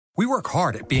We work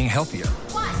hard at being healthier.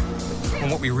 And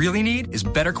what we really need is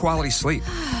better quality sleep.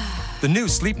 The new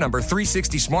Sleep Number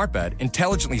 360 smart bed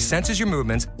intelligently senses your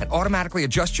movements and automatically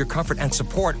adjusts your comfort and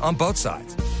support on both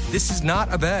sides. This is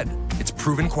not a bed. It's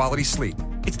proven quality sleep.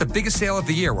 It's the biggest sale of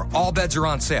the year where all beds are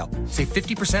on sale. Save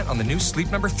 50% on the new Sleep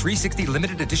Number 360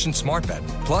 limited edition smart bed,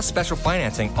 plus special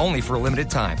financing only for a limited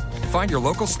time. To find your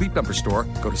local Sleep Number store,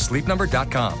 go to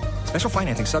sleepnumber.com. Special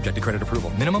financing subject to credit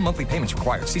approval. Minimum monthly payments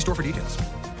required. See store for details.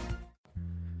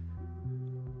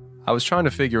 I was trying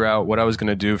to figure out what I was going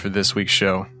to do for this week's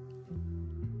show.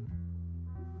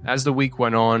 As the week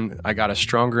went on, I got a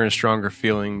stronger and stronger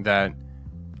feeling that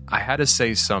I had to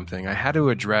say something. I had to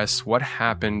address what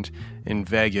happened in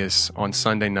Vegas on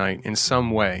Sunday night in some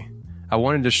way. I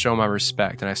wanted to show my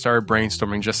respect, and I started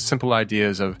brainstorming just simple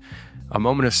ideas of a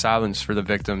moment of silence for the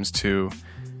victims to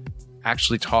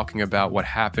actually talking about what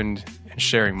happened and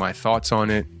sharing my thoughts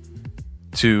on it,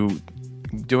 to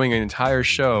doing an entire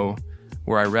show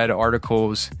where I read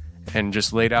articles and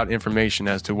just laid out information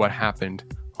as to what happened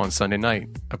on Sunday night,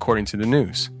 according to the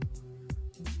news.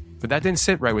 But that didn't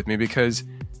sit right with me because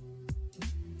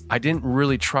I didn't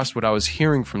really trust what I was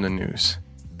hearing from the news.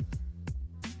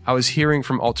 I was hearing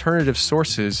from alternative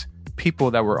sources,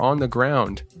 people that were on the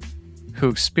ground who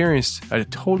experienced a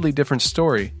totally different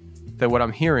story than what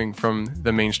I'm hearing from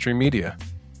the mainstream media.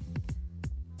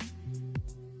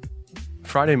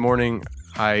 Friday morning,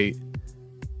 I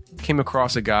came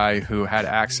across a guy who had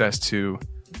access to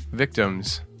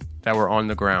victims that were on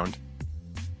the ground.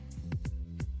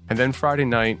 And then Friday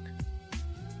night,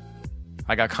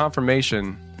 I got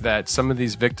confirmation that some of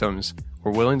these victims were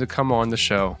willing to come on the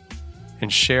show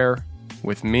and share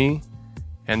with me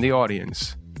and the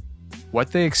audience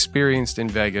what they experienced in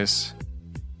Vegas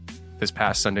this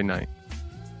past Sunday night.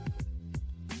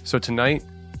 So tonight,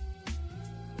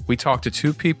 we talked to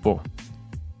two people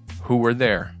who were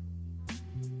there,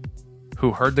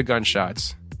 who heard the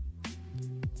gunshots,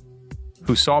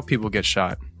 who saw people get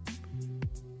shot.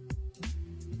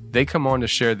 They come on to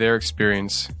share their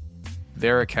experience,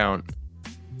 their account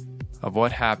of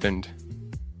what happened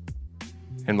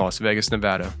in Las Vegas,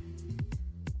 Nevada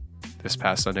this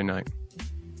past Sunday night.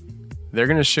 They're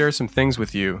going to share some things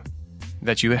with you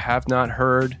that you have not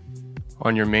heard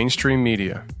on your mainstream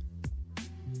media.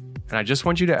 And I just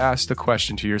want you to ask the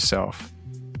question to yourself,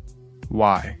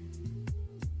 why?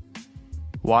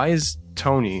 Why is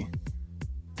Tony,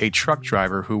 a truck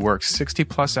driver who works 60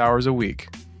 plus hours a week,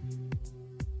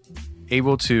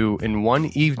 able to, in one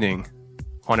evening,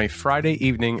 on a Friday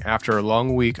evening after a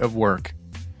long week of work,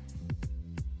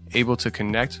 able to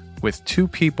connect with two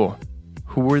people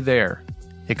who were there,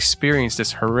 experience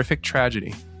this horrific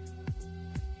tragedy,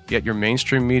 yet your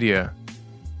mainstream media,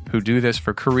 who do this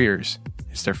for careers,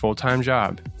 it's their full-time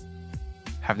job,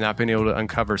 have not been able to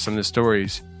uncover some of the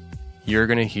stories you're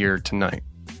going to hear tonight.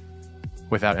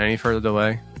 Without any further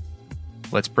delay,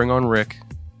 let's bring on Rick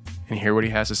and hear what he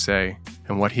has to say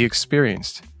and what he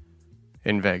experienced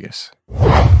in Vegas.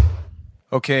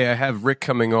 Okay, I have Rick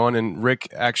coming on, and Rick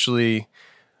actually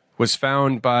was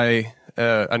found by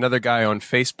another guy on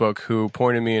Facebook who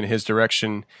pointed me in his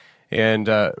direction. And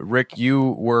Rick,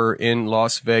 you were in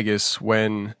Las Vegas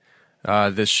when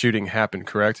this shooting happened,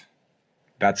 correct?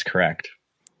 That's correct.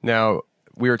 Now,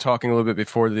 we were talking a little bit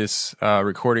before this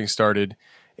recording started,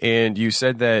 and you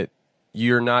said that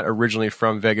you're not originally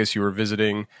from Vegas. You were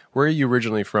visiting. Where are you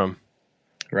originally from?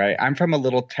 Right. I'm from a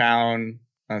little town,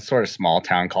 sort of small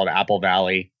town called Apple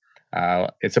Valley.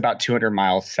 It's about 200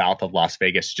 miles south of Las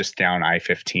Vegas, just down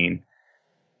I-15.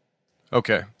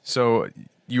 Okay. So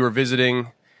you were visiting.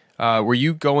 Were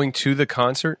you going to the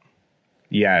concert?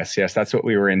 Yes. That's what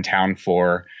we were in town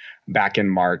for. Back in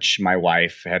March, my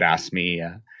wife had asked me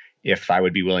if I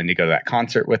would be willing to go to that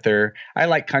concert with her. I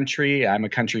like country. I'm a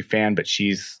country fan, but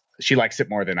she likes it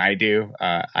more than I do.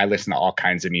 I listen to all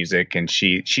kinds of music, and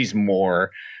she's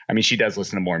more, I mean, she does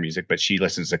listen to more music, but she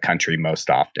listens to country most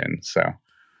often. So,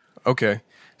 okay.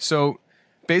 So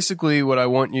basically what I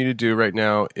want you to do right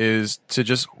now is to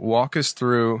just walk us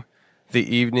through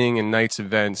the evening and night's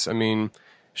events. I mean,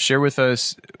 share with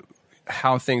us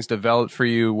how things developed for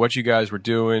you, what you guys were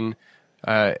doing,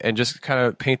 and just kind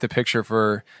of paint the picture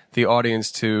for the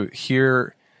audience to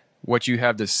hear what you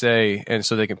have to say, and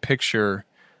so they can picture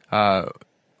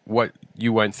what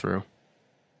you went through.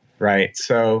 Right.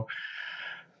 So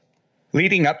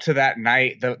leading up to that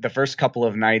night, the first couple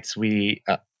of nights, we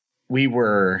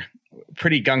were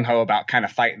pretty gung-ho about kind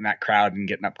of fighting that crowd and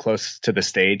getting up close to the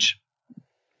stage.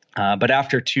 But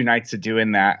after 2 nights of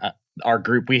doing that, our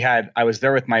group, I was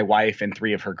there with my wife and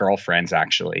 3 of her girlfriends,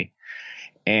 actually.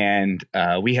 And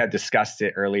we had discussed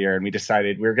it earlier, and we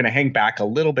decided we were going to hang back a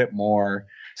little bit more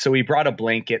So we brought a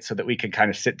blanket so that we could kind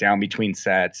of sit down between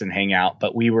sets and hang out.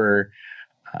 But we were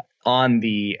on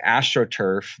the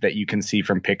AstroTurf that you can see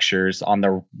from pictures on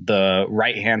the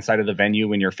right-hand side of the venue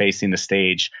when you're facing the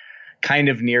stage, kind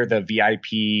of near the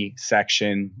VIP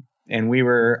section. And we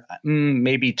were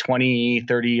maybe 20,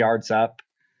 30 yards up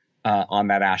on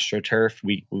that AstroTurf.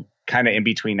 We kind of in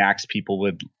between acts, people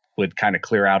would kind of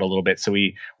clear out a little bit. So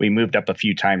we moved up a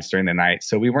few times during the night.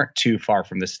 So we weren't too far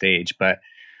from the stage, but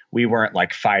we weren't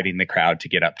like fighting the crowd to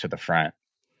get up to the front.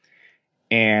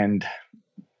 And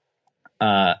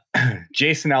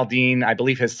Jason Aldean, I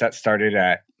believe his set started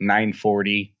at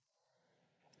 9:40.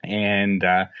 And,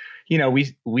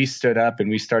 we stood up and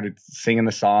we started singing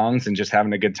the songs and just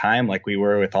having a good time like we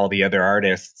were with all the other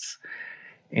artists.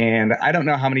 And I don't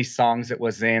know how many songs it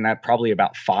was in, probably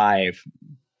about 5,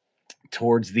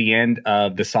 towards the end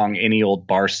of the song Any Old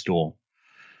Barstool.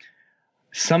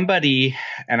 Somebody,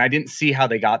 and I didn't see how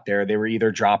they got there, they were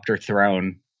either dropped or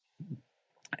thrown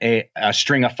a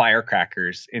string of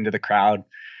firecrackers into the crowd,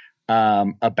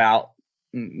 about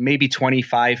maybe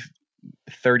 25,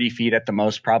 30 feet at the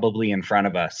most, probably in front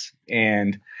of us.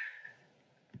 And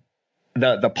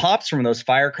the pops from those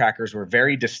firecrackers were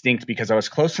very distinct because I was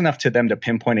close enough to them to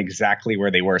pinpoint exactly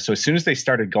where they were. So as soon as they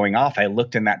started going off, I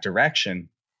looked in that direction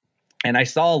and I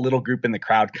saw a little group in the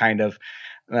crowd kind of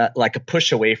like a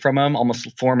push away from them,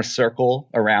 almost form a circle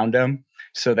around them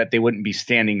so that they wouldn't be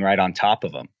standing right on top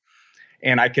of them.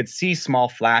 And I could see small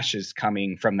flashes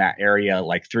coming from that area,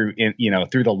 like through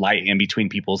the light in between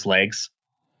people's legs.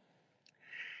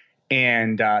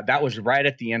 And that was right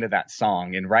at the end of that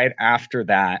song. And right after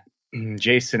that,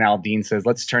 Jason Aldean says,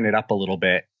 let's turn it up a little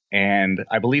bit. And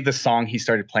I believe the song he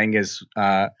started playing is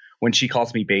When She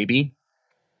Calls Me Baby.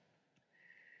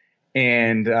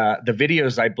 And the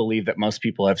videos I believe that most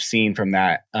people have seen from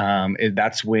that,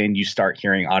 that's when you start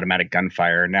hearing automatic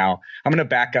gunfire. Now, I'm going to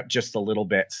back up just a little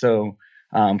bit. So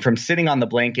from sitting on the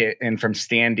blanket and from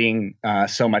standing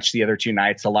so much the other 2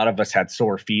 nights, a lot of us had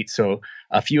sore feet. So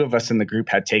a few of us in the group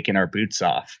had taken our boots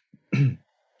off.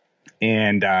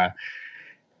 And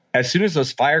as soon as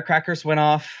those firecrackers went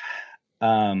off,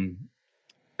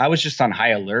 I was just on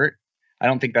high alert. I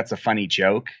don't think that's a funny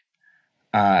joke.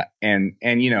 And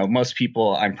most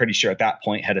people, I'm pretty sure at that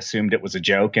point had assumed it was a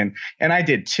joke, and I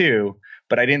did too,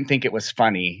 but I didn't think it was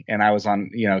funny. And I was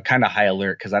on, kind of high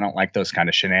alert because I don't like those kind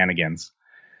of shenanigans.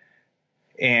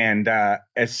 And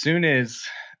as soon as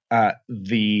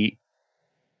the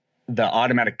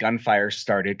automatic gunfire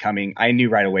started coming, I knew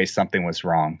right away something was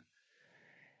wrong.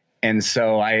 And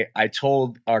so I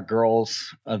told our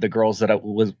girls, the girls that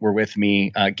were with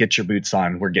me, get your boots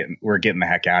on. We're getting the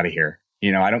heck out of here.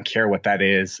 I don't care what that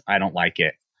is. I don't like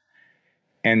it.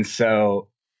 And so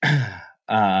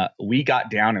we got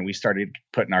down and we started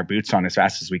putting our boots on as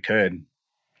fast as we could.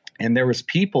 And there was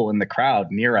people in the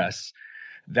crowd near us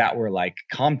that were like,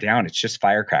 calm down. It's just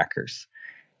firecrackers.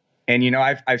 And,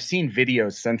 I've seen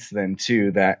videos since then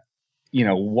too, that,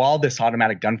 while this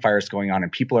automatic gunfire is going on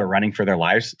and people are running for their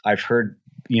lives, I've heard,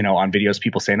 on videos,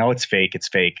 people saying, oh, it's fake. It's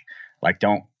fake. Like,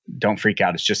 don't freak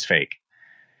out. It's just fake.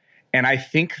 And I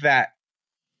think that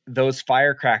those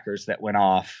firecrackers that went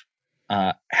off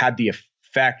had the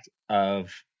effect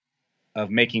of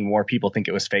making more people think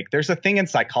it was fake. There's a thing in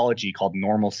psychology called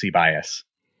normalcy bias.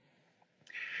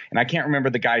 And I can't remember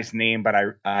the guy's name, but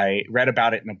I read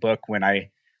about it in a book when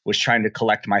I was trying to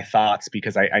collect my thoughts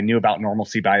because I knew about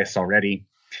normalcy bias already.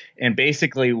 And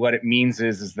basically what it means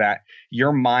is that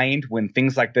your mind, when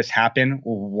things like this happen,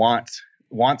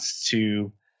 wants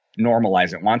to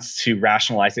normalize it, wants to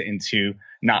rationalize it into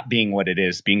not being what it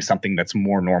is, being something that's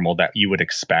more normal that you would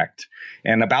expect.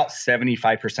 And about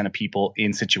 75% of people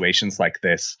in situations like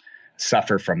this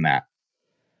suffer from that.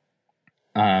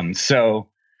 So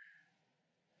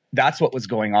that's what was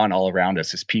going on all around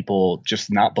us, is people just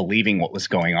not believing what was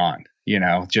going on,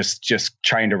 just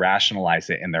trying to rationalize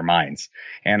it in their minds.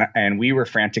 And we were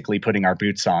frantically putting our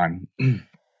boots on.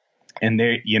 And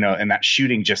they, and that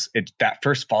shooting that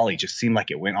first volley just seemed like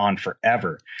it went on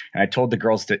forever. And I told the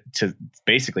girls to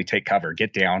basically take cover,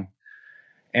 get down.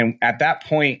 And at that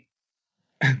point,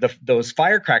 those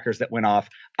firecrackers that went off,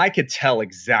 I could tell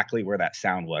exactly where that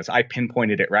sound was. I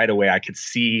pinpointed it right away. I could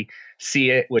see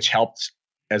it, which helped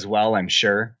as well, I'm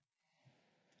sure.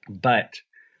 But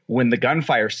when the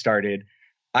gunfire started,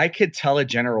 I could tell a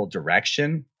general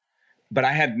direction, but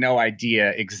I had no idea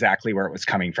exactly where it was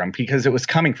coming from because it was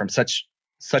coming from such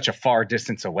a far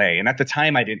distance away. And at the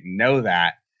time I didn't know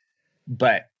that,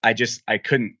 but I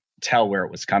couldn't tell where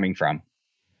it was coming from.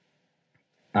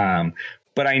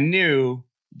 But I knew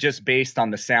just based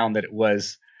on the sound that it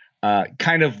was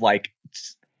kind of like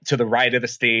to the right of the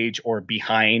stage or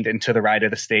behind and to the right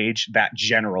of the stage, that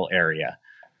general area.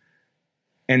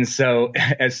 And so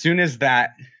as soon as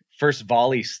that first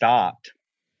volley stopped,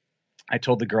 I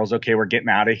told the girls, okay, we're getting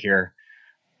out of here.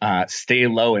 Stay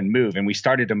low and move. And we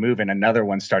started to move and another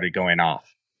one started going off.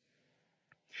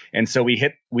 And so we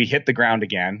hit the ground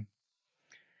again.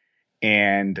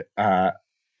 And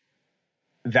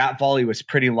that volley was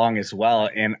pretty long as well.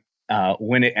 And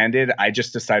when it ended, I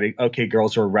just decided, okay,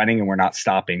 girls, we're running and we're not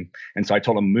stopping. And so I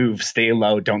told them, move, stay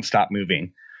low, don't stop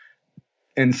moving.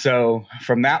 And so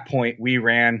from that point, we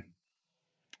ran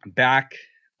back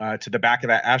to the back of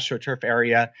that AstroTurf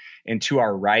area and to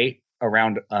our right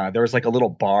around, there was like a little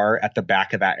bar at the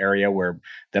back of that area where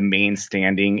the main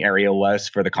standing area was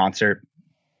for the concert.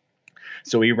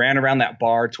 So we ran around that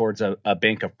bar towards a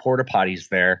bank of porta potties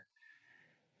there.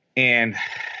 And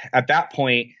at that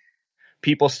point,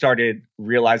 people started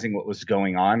realizing what was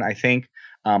going on, I think.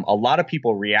 A lot of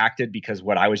people reacted because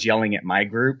what I was yelling at my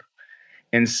group.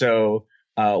 And so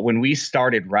when we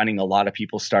started running, a lot of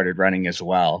people started running as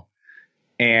well.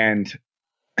 And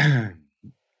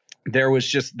there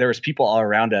was people all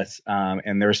around us,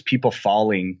 and there was people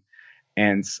falling.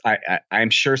 And I'm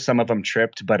sure some of them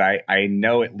tripped, but I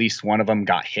know at least one of them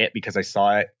got hit because I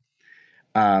saw it.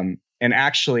 And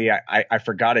actually, I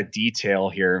forgot a detail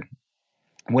here.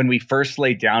 When we first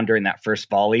laid down during that first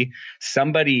volley,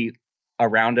 somebody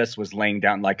around us was laying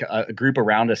down, like a group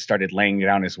around us started laying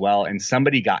down as well. And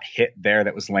somebody got hit there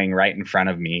that was laying right in front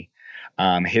of me.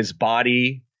 His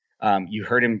body, you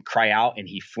heard him cry out and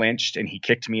he flinched and he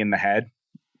kicked me in the head.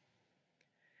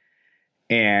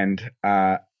 And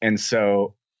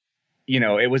so,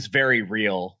 it was very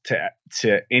real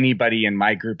to anybody in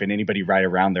my group and anybody right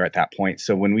around there at that point.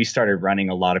 So when we started running,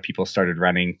 a lot of people started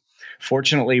running.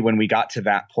 Fortunately, when we got to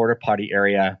that porta potty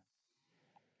area,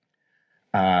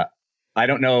 I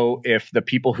don't know if the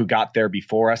people who got there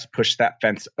before us pushed that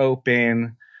fence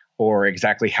open or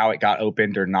exactly how it got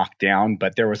opened or knocked down,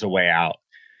 but there was a way out.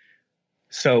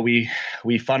 So we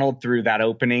funneled through that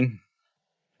opening,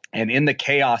 and in the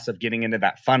chaos of getting into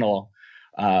that funnel,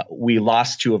 we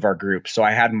lost two of our groups. So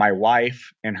I had my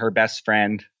wife and her best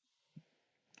friend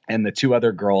and the two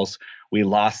other girls we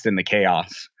lost in the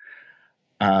chaos.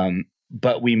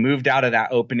 But we moved out of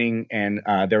that opening, and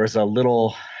there was a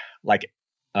little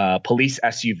police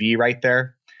SUV right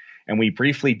there. And we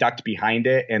briefly ducked behind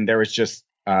it. And there was just,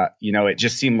 it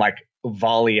just seemed like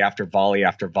volley after volley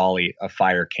after volley of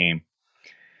fire came.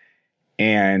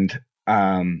 And,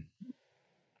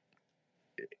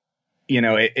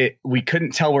 we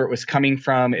couldn't tell where it was coming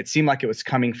from. It seemed like it was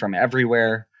coming from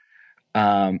everywhere.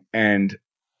 And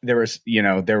there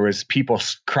was people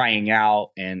crying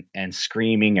out and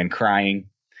screaming and crying.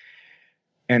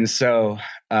 And so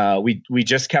we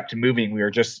just kept moving.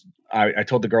 I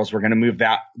told the girls we're going to move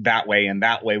that way. And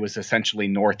that way was essentially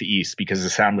northeast because the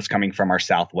sound was coming from our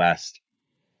southwest.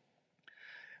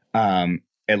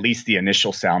 At least the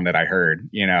initial sound that I heard,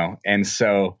 And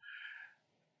so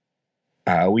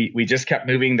we just kept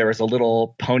moving. There was a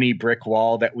little pony brick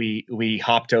wall that we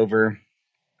hopped over.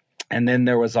 And then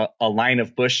there was a line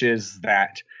of bushes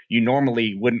that you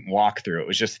normally wouldn't walk through. It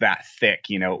was just that thick,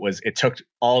 it took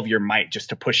all of your might just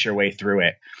to push your way through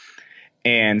it.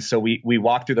 And so we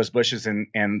walked through those bushes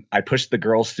and I pushed the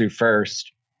girls through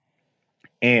first.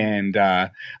 And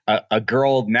a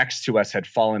girl next to us had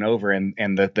fallen over and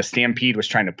the stampede was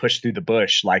trying to push through the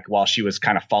bush, like while she was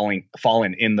kind of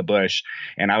falling in the bush.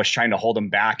 And I was trying to hold them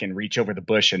back and reach over the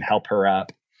bush and help her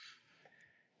up.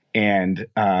 And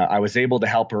I was able to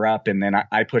help her up. And then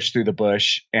I pushed through the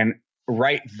bush. And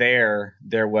right there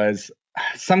was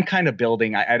some kind of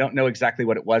building. I don't know exactly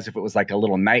what it was, if it was like a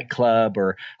little nightclub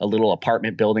or a little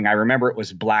apartment building. I remember it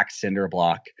was black cinder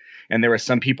block. And there were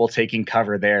some people taking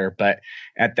cover there. But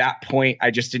at that point, I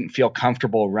just didn't feel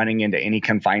comfortable running into any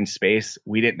confined space.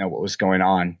 We didn't know what was going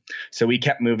on. So we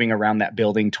kept moving around that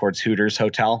building towards Hooters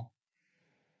Hotel.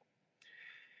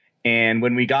 And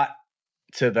when we got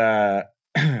to the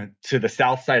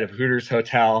south side of Hooters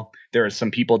Hotel, there were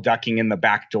some people ducking in the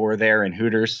back door there in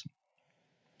Hooters.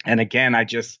 And again, I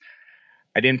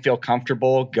didn't feel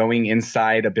comfortable going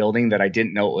inside a building that I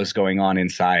didn't know what was going on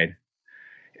inside.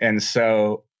 And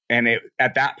so,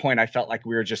 at that point, I felt like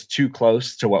we were just too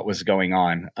close to what was going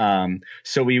on.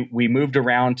 So we moved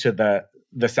around to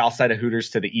the south side of Hooters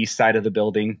to the east side of the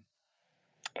building.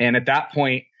 And at that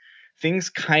point, things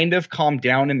kind of calmed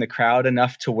down in the crowd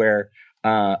enough to where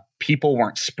people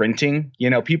weren't sprinting.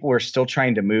 People were still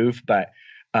trying to move, but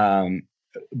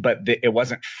it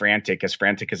wasn't frantic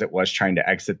as it was trying to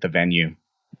exit the venue.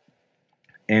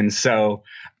 And so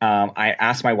I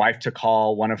asked my wife to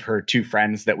call one of her two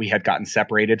friends that we had gotten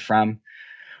separated from.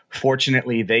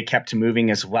 Fortunately, they kept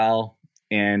moving as well.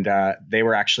 And they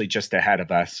were actually just ahead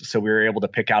of us. So we were able to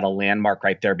pick out a landmark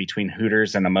right there between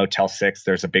Hooters and a Motel 6.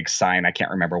 There's a big sign. I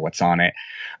can't remember what's on it.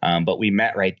 But we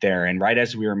met right there. And right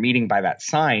as we were meeting by that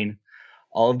sign,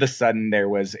 all of a sudden there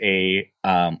was a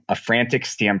frantic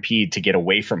stampede to get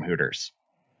away from Hooters.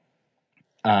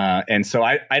 And so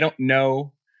I don't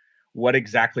know what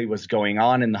exactly was going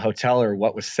on in the hotel or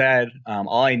what was said.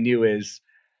 All I knew is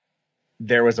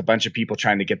there was a bunch of people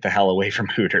trying to get the hell away from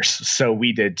Hooters. So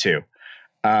we did too.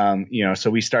 So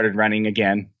we started running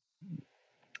again,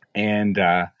 and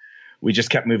we just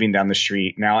kept moving down the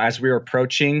street. Now, as we were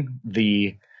approaching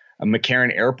the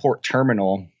McCarran Airport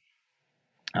terminal,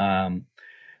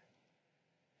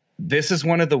 this is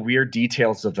one of the weird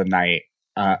details of the night.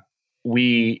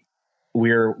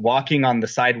 We're walking on the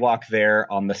sidewalk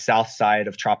there on the south side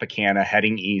of Tropicana,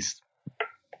 heading east,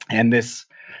 and this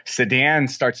sedan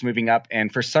starts moving up.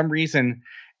 And for some reason,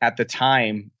 at the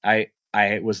time,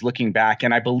 I was looking back,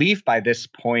 and I believe by this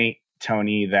point,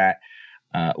 Tony, that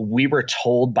we were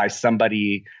told by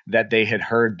somebody that they had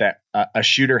heard that a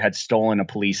shooter had stolen a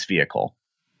police vehicle.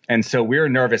 And so we were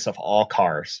nervous of all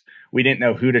cars. We didn't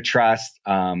know who to trust.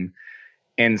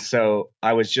 And so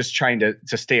I was just trying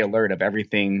to stay alert of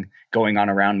everything going on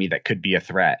around me that could be a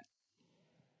threat.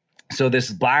 So this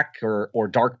black or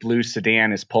dark blue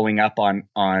sedan is pulling up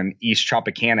on East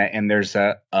Tropicana, and there's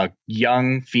a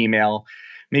young female,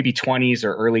 maybe 20s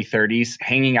or early 30s,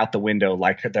 hanging out the window,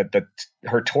 like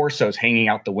her torso's hanging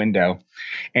out the window.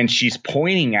 And she's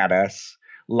pointing at us,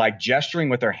 like gesturing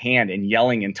with her hand and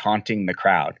yelling and taunting the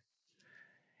crowd.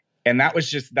 And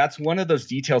that's one of those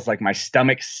details, like my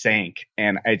stomach sank.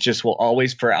 And I just I'll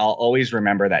always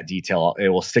remember that detail. It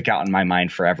will stick out in my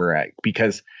mind forever,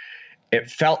 because it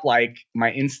felt like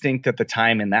my instinct at the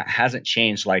time, and that hasn't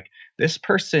changed. Like, this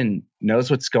person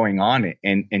knows what's going on,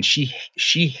 and she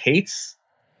hates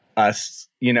us.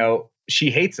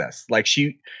 She hates us. Like,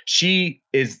 she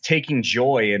is taking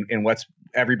joy in what's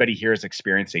everybody here is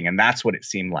experiencing. And that's what it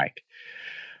seemed like.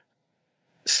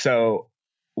 So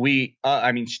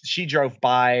she drove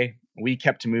by, we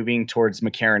kept moving towards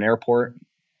McCarran Airport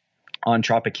on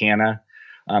Tropicana.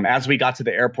 As we got to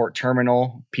the airport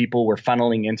terminal, people were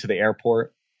funneling into the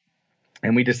airport.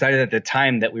 And we decided at the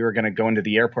time that we were going to go into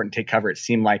the airport and take cover. It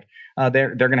seemed like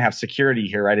they're going to have security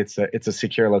here, right? It's a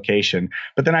secure location.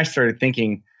 But then I started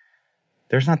thinking,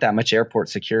 there's not that much airport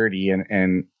security,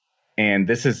 and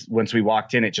this is, once we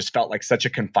walked in, it just felt like such a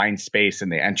confined space in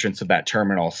the entrance of that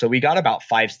terminal. So we got about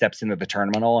 5 steps into the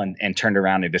terminal and turned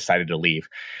around and decided to leave.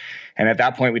 And at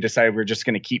that point, we decided we're just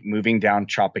going to keep moving down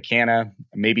Tropicana,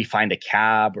 maybe find a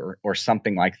cab or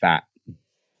something like that.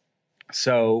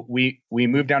 So we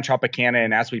moved down Tropicana,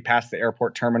 and as we passed the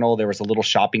airport terminal, there was a little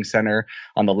shopping center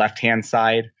on the left-hand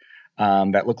side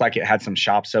that looked like it had some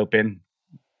shops open.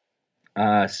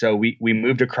 So we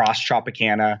moved across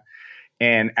Tropicana.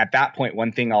 And at that point,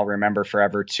 one thing I'll remember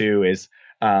forever too is,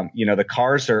 the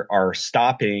cars are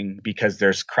stopping because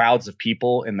there's crowds of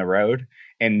people in the road,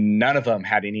 and none of them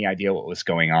had any idea what was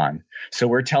going on. So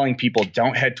we're telling people,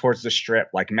 don't head towards the strip,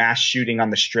 like mass shooting on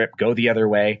the strip, go the other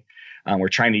way. We're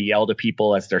trying to yell to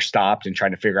people as they're stopped and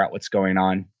trying to figure out what's going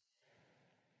on.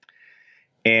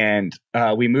 And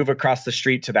we move across the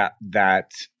street to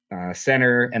that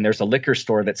center, and there's a liquor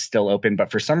store that's still open, but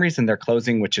for some reason they're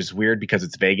closing, which is weird because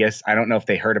it's Vegas. I don't know if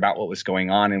they heard about what was going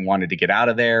on and wanted to get out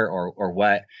of there or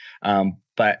what.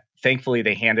 But thankfully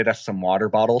they handed us some water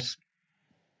bottles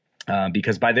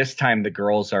because by this time the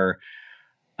girls are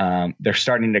they're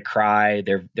starting to cry.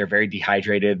 They're very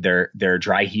dehydrated. They're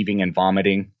dry heaving and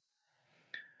vomiting.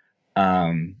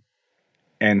 And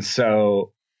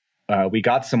so we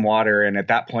got some water. And at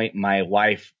that point, my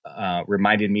wife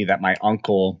reminded me that my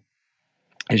uncle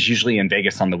is usually in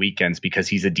Vegas on the weekends because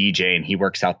he's a DJ and he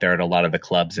works out there at a lot of the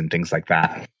clubs and things like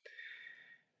that.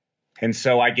 And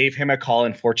so I gave him a call,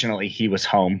 and fortunately he was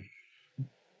home.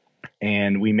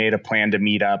 And we made a plan to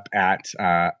meet up at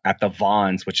the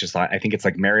Vons, which is, I think it's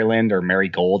like Maryland or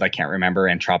Marigold, I can't remember,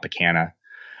 and Tropicana.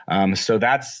 So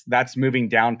that's moving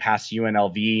down past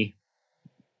UNLV.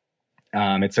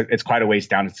 It's quite a ways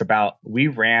down. We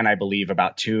ran, I believe,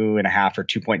 about 2.5 or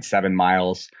 2.7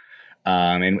 miles.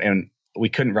 And we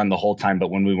couldn't run the whole time,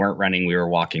 but when we weren't running, we were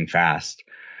walking fast.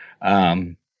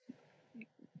 So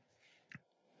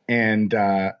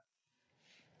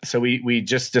we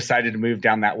just decided to move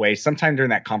down that way. Sometime during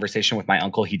that conversation with my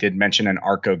uncle, he did mention an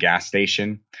Arco gas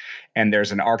station, and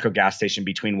there's an Arco gas station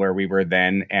between where we were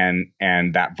then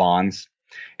and that Vons.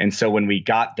 And so when we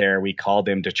got there, we called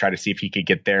him to try to see if he could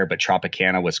get there, but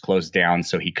Tropicana was closed down,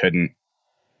 so he couldn't.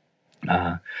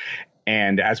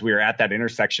 And as we were at that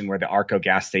intersection where the Arco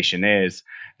gas station is,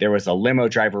 there was a limo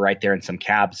driver right there and some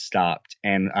cabs stopped.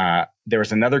 And there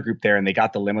was another group there and they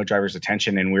got the limo driver's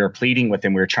attention and we were pleading with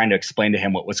him. We were trying to explain to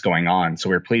him what was going on. So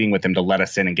we were pleading with him to let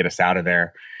us in and get us out of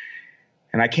there.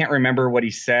 And I can't remember what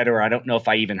he said, or I don't know if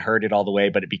I even heard it all the way,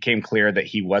 but it became clear that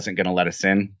he wasn't going to let us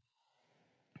in.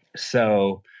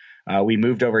 So we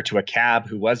moved over to a cab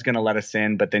who was going to let us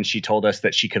in, but then she told us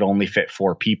that she could only fit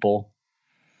 4 people.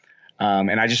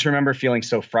 And I just remember feeling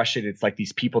so frustrated. It's like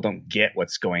these people don't get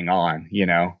what's going on, you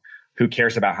know, who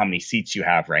cares about how many seats you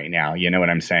have right now? You know what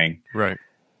I'm saying? Right.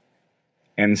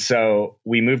 And so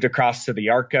we moved across to the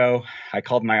Arco. I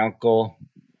called my uncle.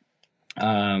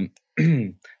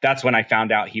 That's when I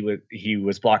found out he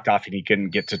was blocked off and he couldn't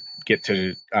get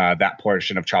to that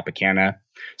portion of Tropicana.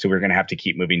 So we were going to have to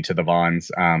keep moving to the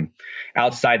Vons.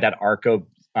 Outside that Arco,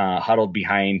 huddled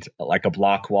behind like a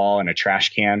block wall and a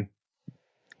trash can,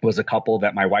 was a couple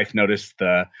that my wife noticed.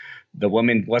 The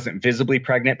woman wasn't visibly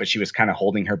pregnant, but she was kind of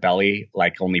holding her belly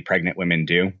like only pregnant women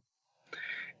do.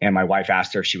 And my wife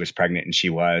asked her if she was pregnant, and she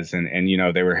was. And you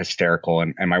know, they were hysterical.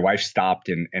 And my wife stopped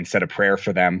and said a prayer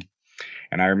for them.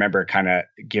 And I remember kind of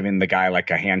giving the guy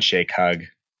like a handshake hug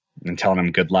and telling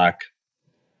him good luck.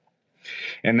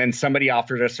 And then somebody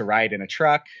offered us a ride in a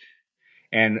truck.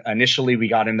 And initially we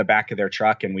got in the back of their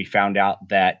truck and we found out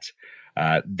that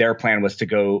their plan was to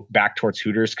go back towards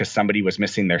Hooters because somebody was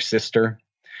missing their sister.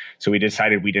 So we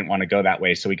decided we didn't want to go that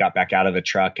way. So we got back out of the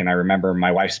truck. And I remember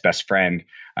my wife's best friend,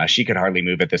 she could hardly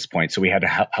move at this point. So we had to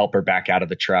help her back out of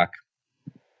the truck.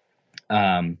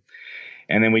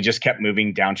 And then we just kept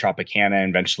moving down Tropicana and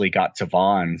eventually got to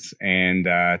Vaughn's and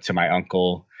to my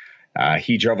uncle.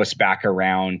 He drove us back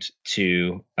around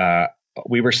to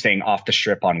we were staying off the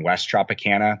strip on West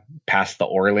Tropicana past the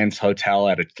Orleans Hotel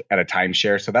at a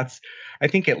timeshare. So that's, I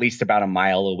think, at least about a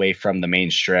mile away from the main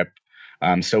strip.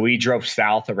 So we drove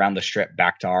south around the strip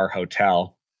back to our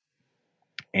hotel.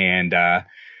 And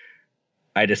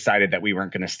I decided that we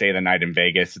weren't going to stay the night in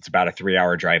Vegas. It's about a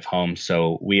 3-hour drive home.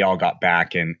 So we all got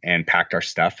back and packed our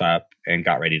stuff up and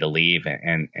got ready to leave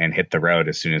and hit the road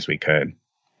as soon as we could.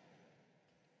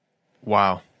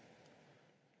 Wow.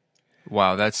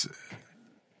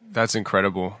 That's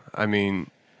incredible. I mean,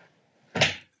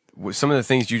 with some of the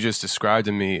things you just described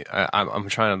to me, I'm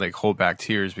trying to like hold back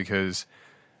tears because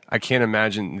I can't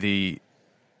imagine the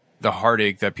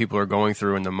heartache that people are going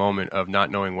through in the moment of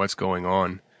not knowing what's going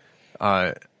on.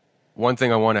 One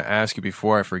thing I want to ask you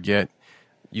before I forget,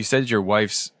 you said your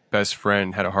wife's best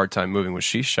friend had a hard time moving. Was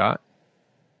she shot?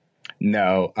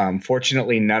 No,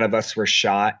 fortunately, none of us were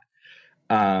shot.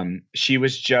 She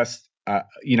was just,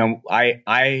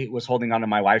 I was holding onto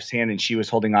my wife's hand and she was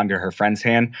holding onto her friend's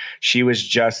hand. She was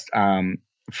just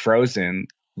frozen.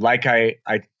 Like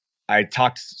I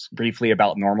talked briefly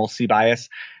about normalcy bias.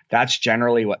 That's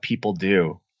generally what people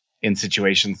do in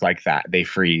situations like that. They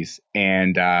freeze.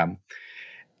 And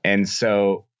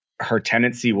so her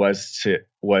tendency was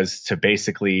to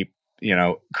basically,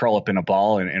 curl up in a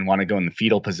ball and want to go in the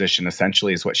fetal position,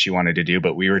 essentially, is what she wanted to do.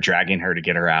 But we were dragging her to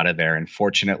get her out of there. And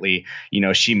fortunately,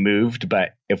 she moved.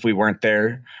 But if we weren't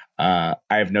there, I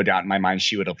have no doubt in my mind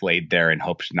she would have laid there and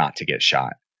hoped not to get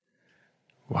shot.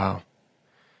 Wow.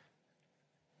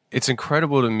 It's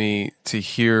incredible to me to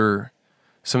hear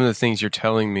some of the things you're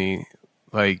telling me.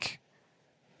 Like,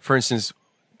 for instance,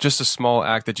 just a small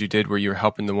act that you did where you were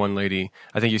helping the one lady.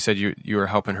 I think you said you were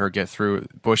helping her get through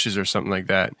bushes or something like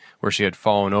that, where she had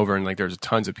fallen over and like there was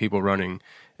tons of people running.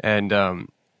 And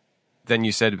then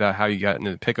you said about how you got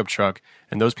into the pickup truck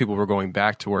and those people were going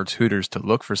back towards Hooters to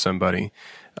look for somebody.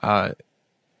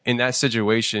 In that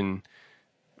situation,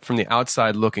 from the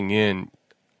outside looking in,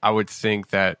 I would think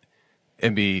that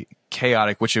it'd be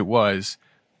chaotic, which it was,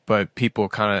 but people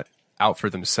kind of out for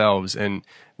themselves. And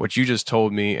what you just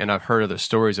told me, and I've heard other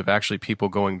stories of actually people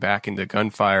going back into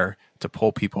gunfire to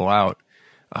pull people out.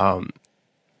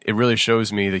 It really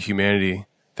shows me the humanity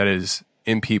that is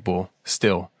in people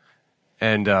still.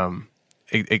 And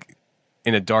it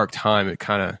in a dark time, it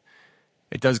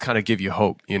does kind of give you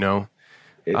hope,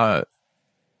 I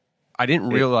didn't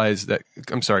realize that.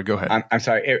 I'm sorry, go ahead. I'm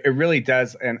sorry. It really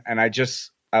does. And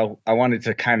I wanted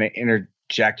to kind of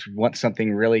interject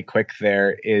something really quick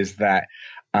there is that,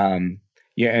 and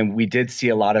we did see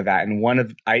a lot of that. And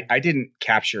I didn't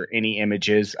capture any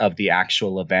images of the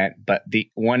actual event, but the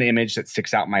one image that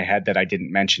sticks out in my head that I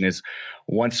didn't mention is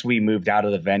once we moved out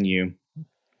of the venue,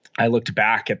 I looked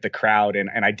back at the crowd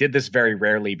and I did this very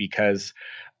rarely because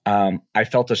I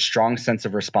felt a strong sense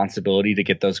of responsibility to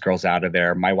get those girls out of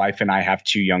there. My wife and I have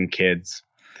 2 young kids.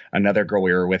 Another girl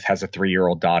we were with has a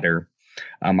 3-year-old daughter.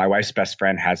 My wife's best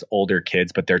friend has older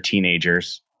kids, but they're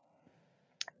teenagers.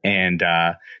 And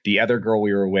the other girl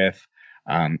we were with,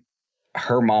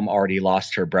 her mom already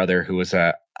lost her brother, who was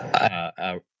a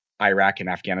Iraq and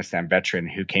Afghanistan veteran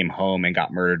who came home and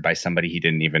got murdered by somebody he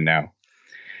didn't even know.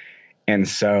 And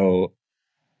so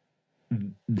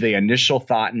the initial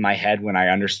thought in my head when I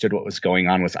understood what was going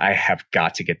on was, I have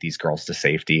got to get these girls to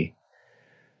safety.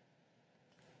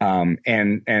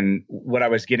 And what I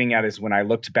was getting at is, when I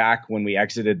looked back, when we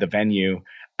exited the venue,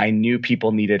 I knew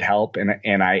people needed help.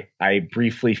 And I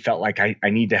briefly felt like I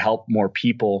need to help more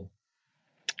people.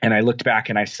 And I looked back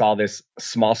and I saw this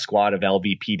small squad of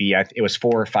LVPD. It was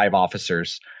 4 or 5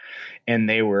 officers, and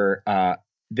they were,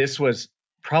 this was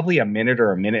probably a minute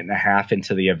or a minute and a half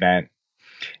into the event.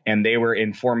 And they were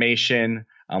in formation,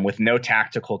 with no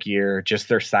tactical gear, just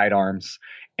their sidearms,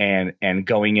 and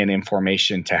going in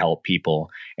formation to help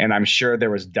people. And I'm sure there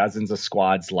was dozens of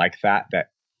squads like that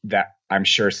I'm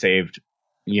sure saved,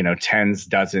 tens,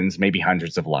 dozens, maybe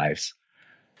hundreds of lives.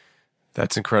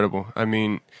 That's incredible. I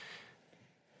mean,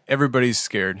 everybody's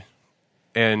scared.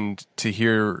 And to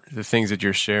hear the things that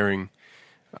you're sharing,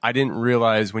 I didn't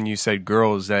realize when you said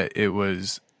girls that it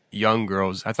was young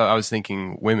girls. I was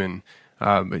thinking women.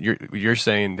 But you're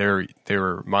saying they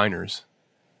were minors.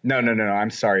 No. I'm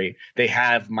sorry. They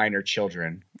have minor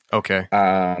children. Okay.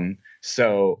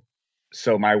 So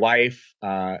my wife,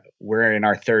 we're in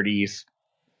our 30s,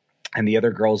 and the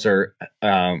other girls are,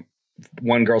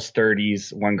 one girl's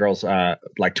 30s, one girl's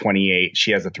like 28.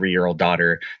 She has a 3-year-old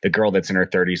daughter. The girl that's in her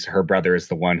 30s, her brother is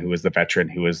the one who was the veteran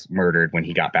who was murdered when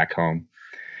he got back home.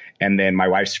 And then my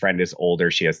wife's friend is older.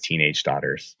 She has teenage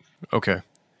daughters. Okay.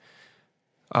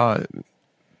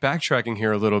 Backtracking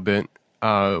here a little bit.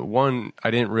 One,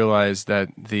 I didn't realize that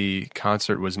the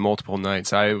concert was multiple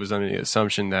nights. I was under the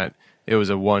assumption that it was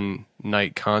a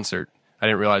one-night concert. I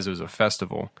didn't realize it was a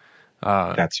festival.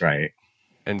 That's right.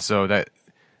 And so that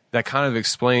kind of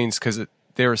explains, because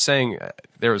they were saying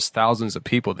there was thousands of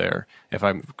people there, if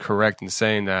I'm correct in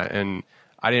saying that. And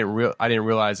I didn't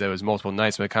realize that it was multiple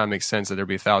nights, but it kind of makes sense that there'd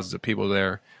be thousands of people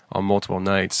there on multiple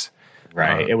nights.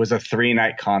 Right. It was a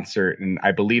 3-night concert, and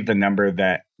I believe the number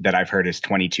that I've heard is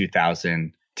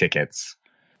 22,000 tickets.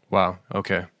 Wow.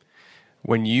 Okay.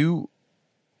 When you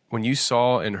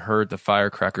saw and heard the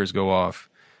firecrackers go off,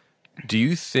 do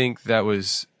you think that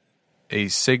was a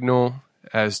signal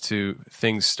as to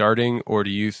things starting, or do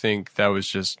you think that was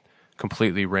just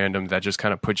completely random, that just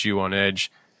kind of put you on edge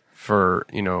for,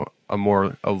 a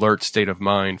more alert state of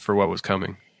mind for what was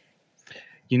coming?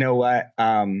 You know what?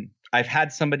 I've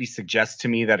had somebody suggest to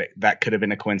me that could have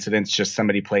been a coincidence, just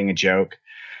somebody playing a joke.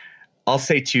 I'll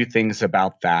say 2 things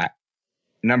about that.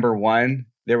 Number 1,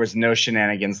 there was no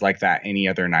shenanigans like that any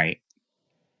other night.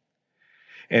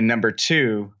 And number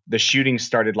 2, the shooting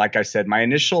started, like I said, my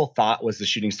initial thought was the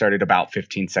shooting started about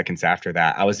 15 seconds after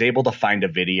that. I was able to find a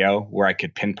video where I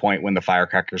could pinpoint when the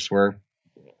firecrackers were.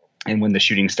 And when the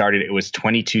shooting started, it was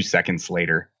 22 seconds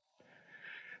later.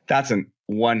 That's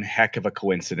one heck of a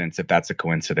coincidence, if that's a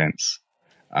coincidence.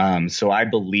 So I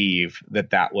believe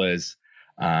that was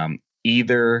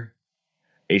either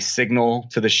a signal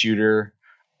to the shooter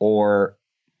or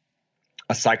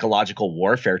a psychological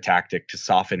warfare tactic to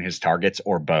soften his targets,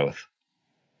 or both.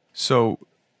 So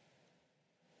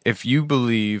if you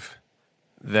believe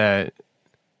that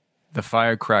the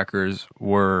firecrackers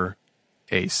were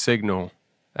a signal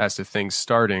as to things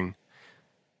starting,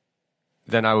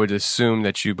 then I would assume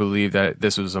that you believe that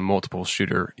this was a multiple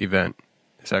shooter event.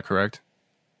 Is that correct?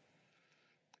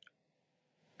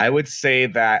 I would say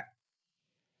that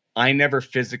I never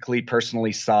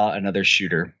personally saw another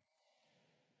shooter.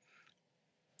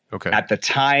 Okay. At the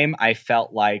time, I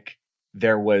felt like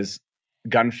there was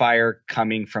gunfire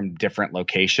coming from different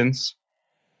locations,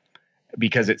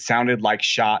 because it sounded like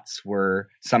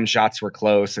some shots were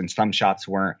close and some shots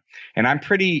weren't. And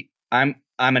I'm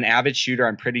an avid shooter.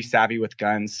 I'm pretty savvy with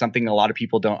guns. Something a lot of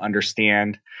people don't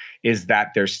understand is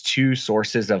that there's 2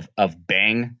 sources of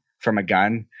bang from a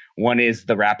gun. One is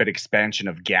the rapid expansion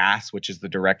of gas, which is the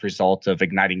direct result of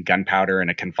igniting gunpowder in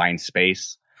a confined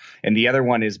space. And the other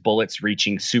one is bullets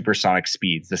reaching supersonic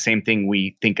speeds, the same thing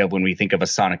we think of when we think of a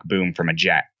sonic boom from a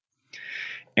jet.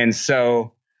 And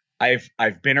so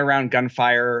I've been around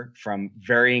gunfire from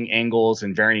varying angles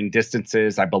and varying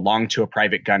distances. I belong to a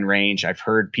private gun range. I've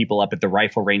heard people up at the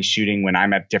rifle range shooting when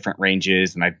I'm at different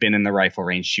ranges, and I've been in the rifle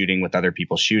range shooting with other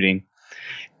people shooting.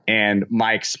 And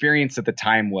my experience at the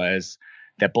time was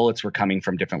that bullets were coming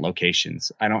from different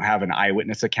locations. I don't have an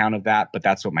eyewitness account of that, but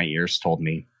that's what my ears told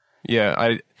me.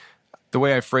 Yeah, the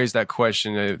way I phrased that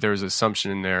question, there was an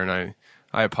assumption in there, and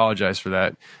I apologize for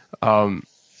that.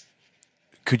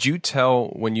 Could you tell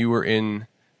when you were in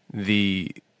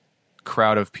the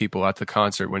crowd of people at the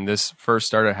concert when this first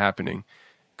started happening,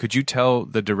 could you tell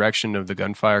the direction of the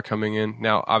gunfire coming in?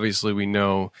 Now, obviously, we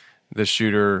know the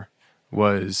shooter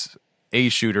was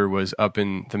up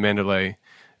in the Mandalay.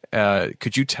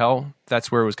 Could you tell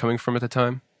that's where it was coming from at the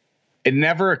time? It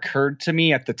never occurred to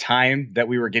me at the time that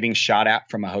we were getting shot at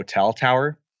from a hotel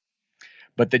tower,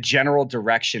 but the general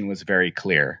direction was very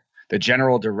clear. The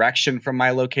general direction from my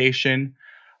location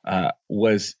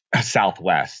was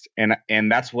southwest,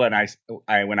 and that's what I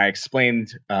when I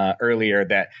explained earlier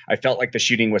that I felt like the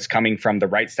shooting was coming from the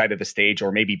right side of the stage,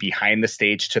 or maybe behind the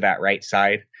stage to that right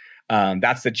side.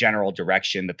 That's the general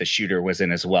direction that the shooter was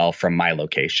in as well from my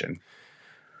location.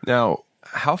 Now,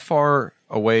 how far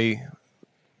away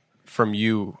from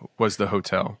you was the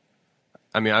hotel?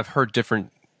 I mean, I've heard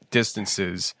different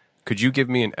distances. Could you give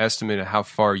me an estimate of how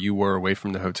far you were away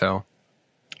from the hotel?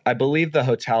 I believe the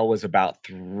hotel was about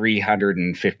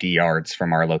 350 yards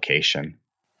from our location.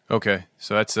 Okay.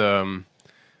 So that's,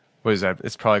 what is that?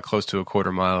 It's probably close to a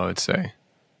quarter mile, I would say.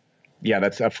 Yeah,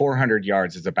 that's 400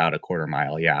 yards is about a quarter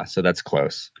mile. Yeah. So that's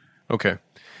close. Okay.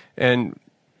 And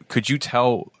could you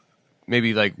tell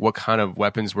maybe like what kind of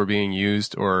weapons were being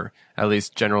used, or at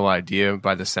least general idea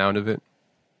by the sound of it?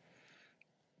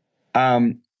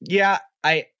 Yeah,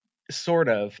 I sort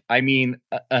of. I mean,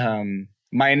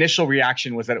 my initial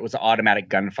reaction was that it was automatic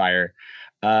gunfire.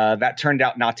 That turned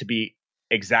out not to be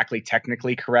exactly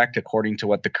technically correct, according to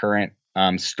what the current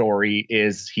story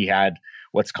is. He had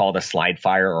what's called a slide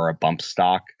fire or a bump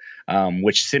stock,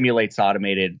 which simulates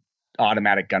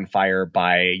automatic gunfire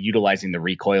by utilizing the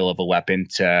recoil of a weapon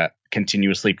to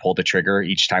continuously pull the trigger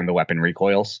each time the weapon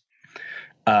recoils.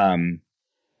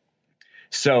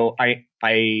 So I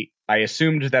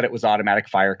assumed that it was automatic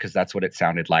fire because that's what it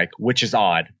sounded like, which is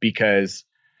odd because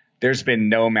there's been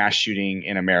no mass shooting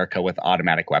in America with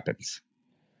automatic weapons.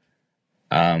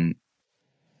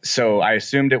 So I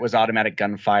assumed it was automatic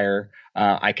gunfire.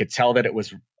 I could tell that it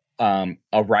was a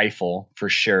rifle for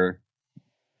sure.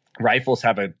 Rifles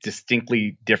have a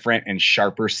distinctly different and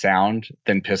sharper sound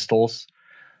than pistols.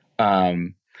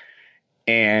 And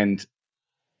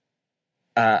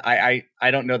I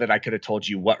don't know that I could have told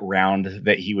you what round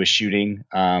that he was shooting.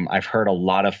 I've heard a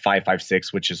lot of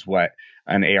 5.56, which is what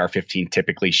an AR-15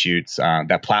 typically shoots.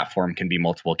 That platform can be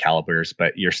multiple calibers,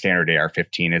 but your standard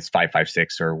AR-15 is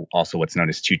 5.56, or also what's known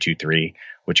as 223,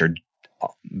 which are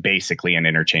basically an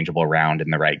interchangeable round in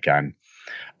the right gun.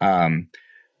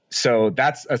 So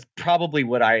that's probably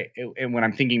what and when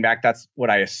I'm thinking back, that's what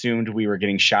I assumed we were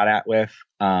getting shot at with.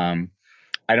 I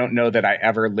don't know that I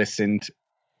ever listened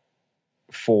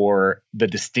for the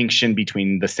distinction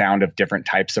between the sound of different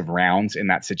types of rounds in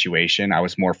that situation. I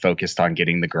was more focused on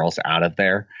getting the girls out of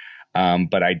there.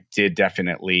 But I did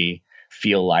definitely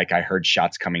feel like I heard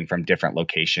shots coming from different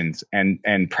locations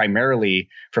and primarily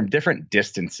from different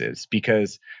distances,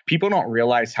 because people don't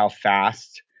realize how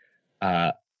fast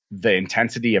the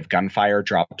intensity of gunfire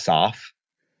drops off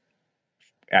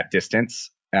at distance.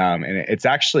 And it's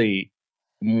actually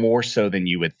more so than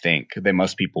you would think, than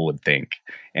most people would think.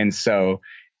 And so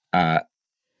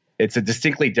it's a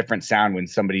distinctly different sound when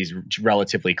somebody's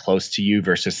relatively close to you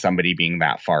versus somebody being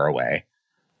that far away.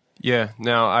 Yeah.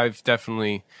 Now, I've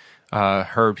definitely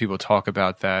heard people talk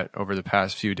about that over the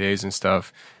past few days and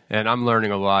stuff. And I'm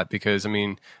learning a lot because, I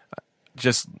mean,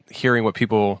 just hearing what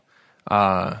people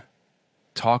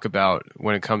talk about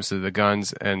when it comes to the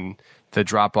guns and the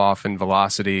drop off in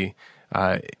velocity,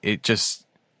 it just,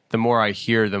 the more I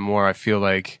hear, the more I feel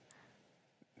like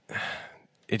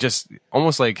it just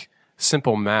almost like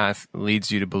simple math leads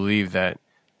you to believe that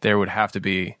there would have to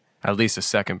be at least a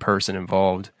second person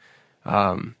involved.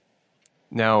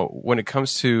 Now, when it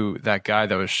comes to that guy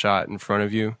that was shot in front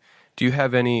of you, do you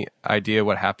have any idea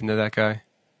what happened to that guy?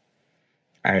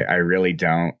 I really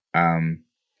don't.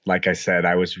 Like I said,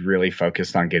 I was really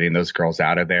focused on getting those girls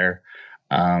out of there.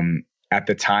 At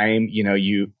the time,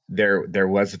 there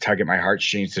was a tug at my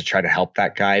heartstrings to try to help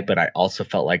that guy, but I also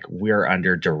felt like we're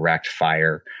under direct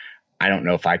fire. I don't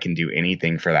know if I can do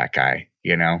anything for that guy,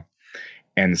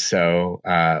 And so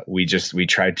we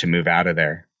tried to move out of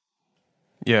there.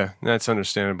 Yeah, that's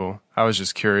understandable. I was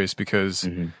just curious because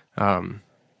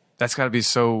that's got to be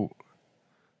so,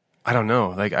 I don't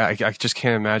know. Like, I just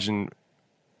can't imagine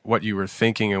what you were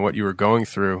thinking and what you were going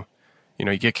through.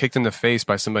 You get kicked in the face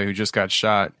by somebody who just got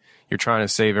shot. You're trying to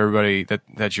save everybody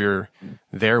that you're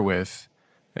there with.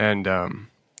 And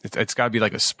it's got to be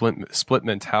like a split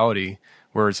mentality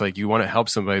where it's like you want to help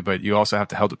somebody, but you also have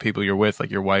to help the people you're with, like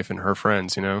your wife and her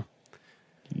friends,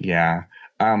 Yeah.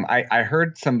 I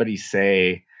heard somebody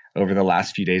say over the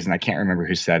last few days, and I can't remember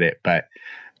who said it, but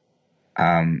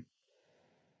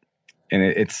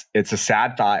it's a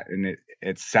sad thought, and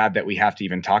it's sad that we have to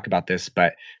even talk about this.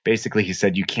 But basically, he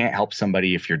said you can't help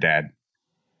somebody if you're dead,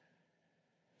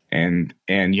 and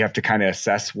you have to kind of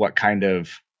assess what kind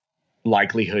of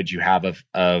likelihood you have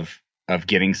of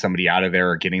getting somebody out of there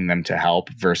or getting them to help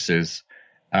versus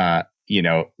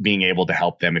being able to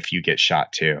help them if you get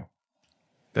shot too.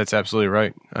 That's absolutely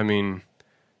right. I mean,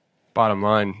 bottom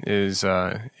line is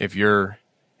if you're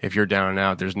down and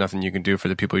out, there's nothing you can do for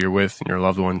the people you're with and your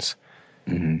loved ones.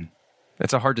 Mm-hmm.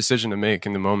 That's a hard decision to make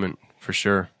in the moment, for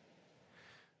sure.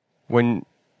 When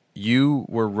you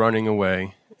were running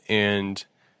away and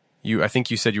I think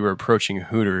you said you were approaching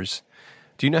Hooters.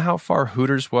 Do you know how far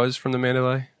Hooters was from the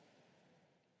Mandalay?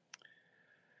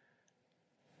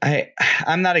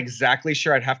 I'm not exactly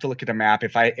sure. I'd have to look at the map.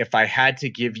 If I had to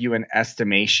give you an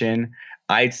estimation,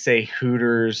 I'd say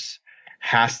Hooters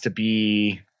has to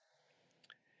be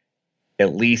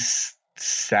at least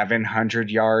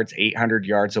 700 yards, 800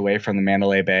 yards away from the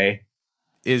Mandalay Bay.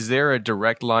 Is there a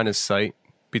direct line of sight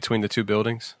between the two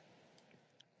buildings?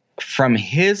 From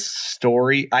his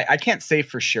story, I can't say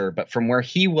for sure, but from where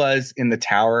he was in the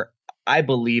tower, I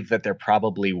believe that there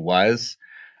probably was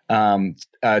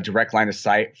a direct line of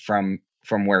sight from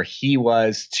where he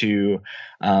was to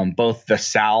both the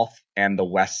south and the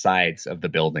west sides of the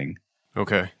building.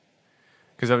 Okay.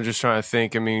 Because I was just trying to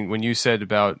think, I mean, when you said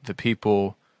about the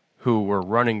people who were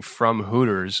running from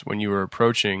Hooters when you were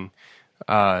approaching,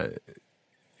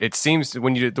 it seems, the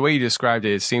way you described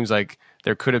it, it seems like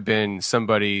there could have been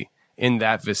somebody in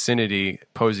that vicinity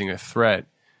posing a threat.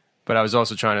 But I was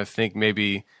also trying to think,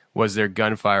 maybe was there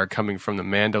gunfire coming from the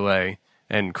Mandalay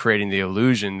and creating the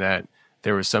illusion that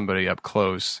there was somebody up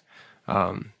close?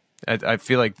 I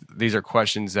feel like these are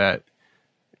questions that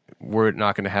we're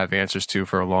not going to have answers to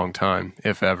for a long time,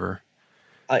 if ever.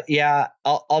 Yeah,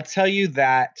 I'll tell you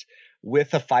that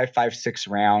with a 5.56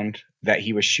 round that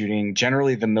he was shooting,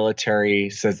 generally the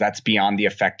military says that's beyond the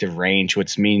effective range,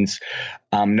 which means,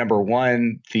 number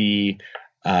one, the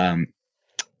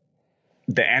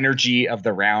energy of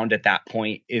the round at that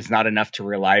point is not enough to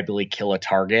reliably kill a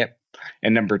target.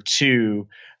 And number two,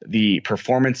 the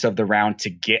performance of the round to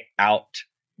get out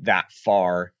that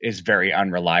far is very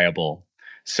unreliable.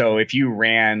 So if you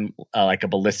ran like a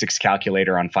ballistics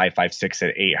calculator on 5.56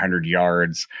 at 800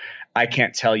 yards, I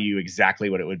can't tell you exactly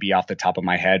what it would be off the top of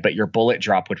my head, but your bullet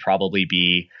drop would probably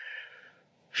be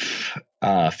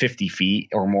 50 feet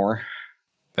or more.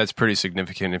 That's pretty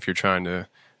significant if you're trying to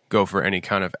go for any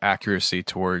kind of accuracy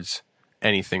towards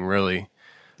anything, really.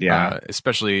 Yeah.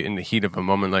 Especially in the heat of a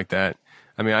moment like that.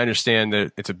 I mean, I understand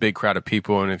that it's a big crowd of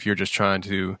people, and if you're just trying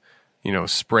to,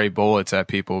 spray bullets at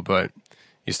people, but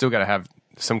you still got to have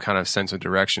some kind of sense of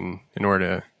direction in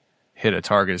order to hit a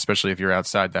target, especially if you're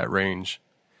outside that range.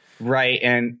 Right.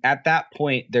 And at that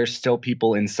point, there's still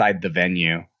people inside the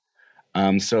venue.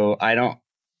 So I don't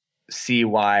see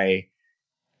why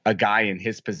a guy in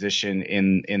his position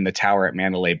in the tower at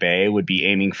Mandalay Bay would be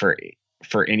aiming for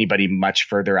anybody much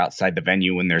further outside the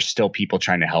venue when there's still people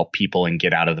trying to help people and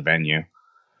get out of the venue.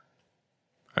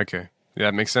 Okay. Yeah,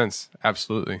 that makes sense.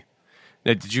 Absolutely.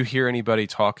 Now, did you hear anybody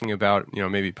talking about,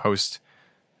 maybe post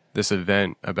this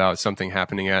event about something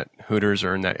happening at Hooters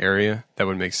or in that area that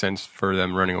would make sense for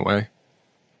them running away?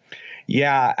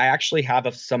 Yeah, I actually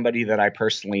have somebody that I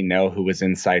personally know who was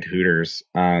inside Hooters.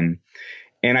 And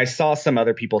I saw some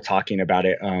other people talking about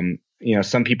it.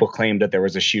 Some people claimed that there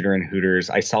was a shooter in Hooters.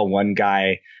 I saw one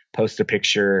guy post a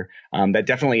picture that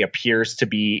definitely appears to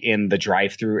be in the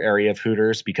drive-through area of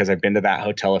Hooters, because I've been to that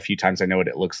hotel a few times. I know what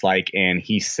it looks like. And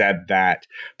he said that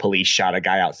police shot a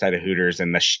guy outside of Hooters,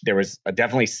 and there was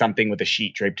definitely something with a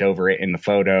sheet draped over it in the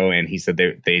photo. And he said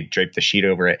they draped the sheet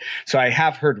over it. So I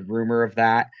have heard rumor of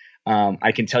that.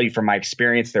 I can tell you from my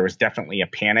experience, there was definitely a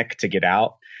panic to get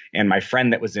out. And my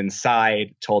friend that was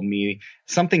inside told me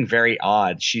something very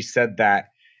odd. She said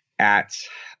that at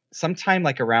sometime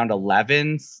like around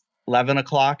 11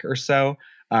 o'clock or so,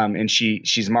 and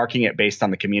she's marking it based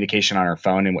on the communication on her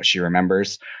phone and what she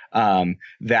remembers,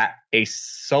 that a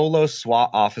solo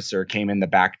SWAT officer came in the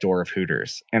back door of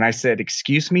Hooters. And I said,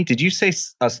 "Excuse me, did you say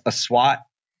a SWAT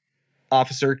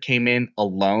officer came in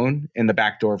alone in the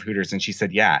back door of Hooters?" And she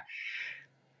said, "Yeah."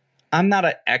 I'm not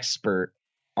an expert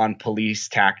on police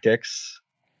tactics,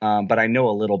 but I know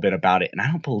a little bit about it. And I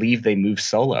don't believe they move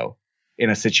solo in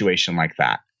a situation like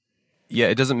that. Yeah,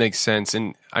 it doesn't make sense.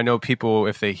 And I know people,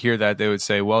 if they hear that, they would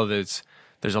say, well, there's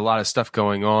a lot of stuff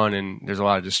going on and there's a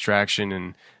lot of distraction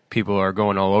and people are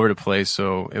going all over the place.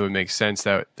 So it would make sense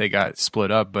that they got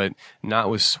split up, but not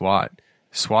with SWAT.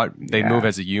 SWAT, they move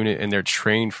as a unit and they're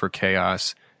trained for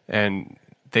chaos, and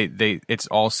they it's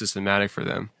all systematic for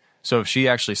them. So if she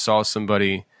actually saw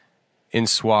somebody in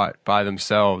SWAT by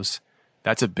themselves,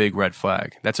 that's a big red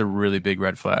flag. That's a really big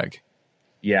red flag.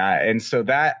 Yeah. And so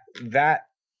that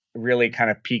really kind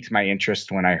of piqued my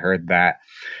interest when I heard that.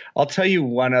 I'll tell you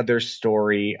one other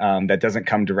story that doesn't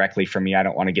come directly from me. I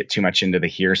don't want to get too much into the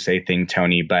hearsay thing,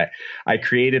 Tony, but I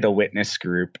created a witness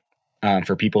group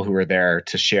for people who were there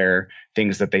to share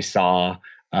things that they saw.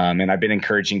 And I've been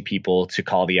encouraging people to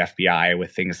call the FBI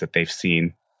with things that they've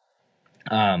seen.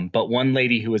 But one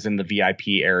lady who was in the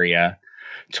VIP area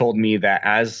told me that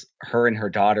as her and her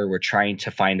daughter were trying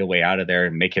to find a way out of there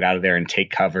and make it out of there and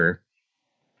take cover,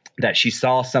 that she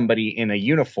saw somebody in a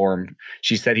uniform.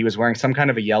 She said he was wearing some kind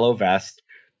of a yellow vest,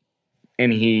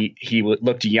 and he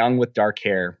looked young with dark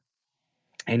hair,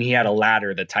 and he had a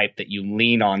ladder, the type that you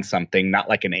lean on something, not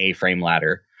like an A-frame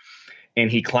ladder. And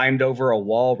he climbed over a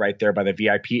wall right there by the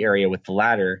VIP area with the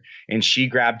ladder, and she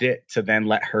grabbed it to then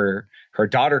let her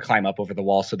daughter climb up over the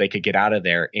wall so they could get out of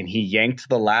there. And he yanked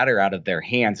the ladder out of their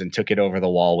hands and took it over the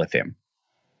wall with him.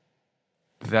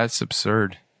 That's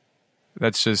absurd.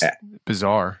 That's just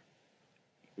bizarre.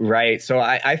 Right. So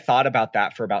I thought about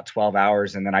that for about 12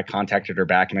 hours, and then I contacted her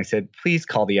back and I said, please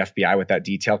call the FBI with that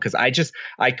detail. Because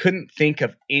I couldn't think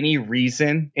of any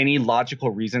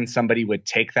logical reason somebody would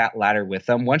take that ladder with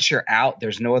them. Once you're out,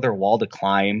 there's no other wall to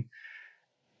climb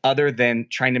other than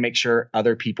trying to make sure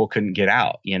other people couldn't get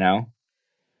out, you know?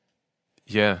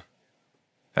 Yeah.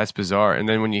 That's bizarre. And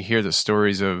then when you hear the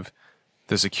stories of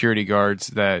the security guards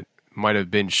that might have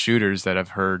been shooters that I've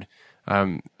heard,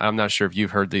 I'm not sure if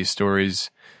you've heard these stories,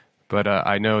 but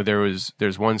I know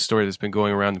there's one story that's been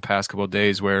going around the past couple of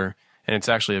days where, and it's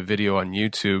actually a video on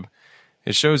YouTube.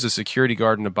 It shows a security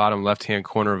guard in the bottom left-hand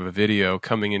corner of a video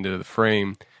coming into the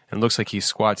frame, and looks like he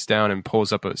squats down and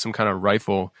pulls up some kind of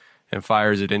rifle and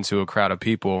fires it into a crowd of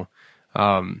people.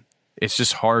 It's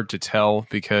just hard to tell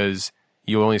because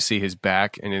you only see his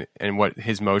back and what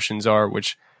his motions are,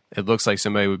 which it looks like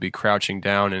somebody would be crouching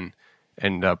down and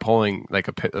pulling like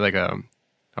a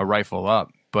rifle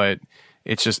up, but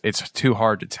it's too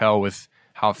hard to tell with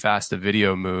how fast the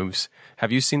video moves.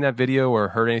 Have you seen that video or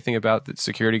heard anything about the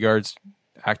security guards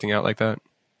acting out like that?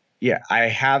 Yeah, I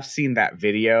have seen that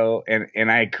video,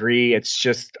 and I agree. It's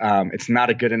just it's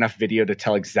not a good enough video to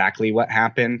tell exactly what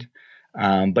happened,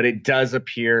 but it does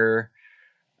appear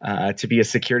to be a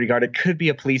security guard. It could be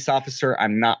a police officer.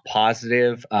 I'm not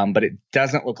positive, but it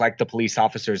doesn't look like the police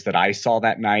officers that I saw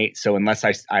that night. So unless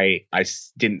I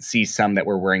didn't see some that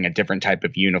were wearing a different type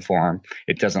of uniform,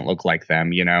 it doesn't look like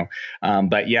them, you know.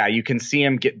 But yeah, you can see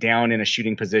him get down in a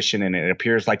shooting position, and it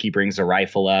appears like he brings a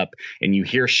rifle up, and you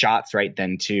hear shots right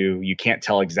then too. You can't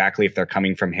tell exactly if they're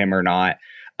coming from him or not.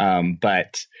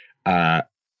 But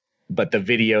the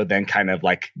video then kind of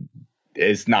like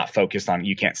is not focused on,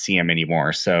 you can't see him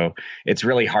anymore. So it's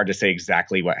really hard to say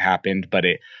exactly what happened, but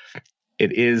it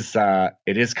is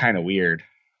kind of weird,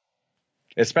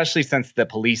 especially since the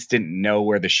police didn't know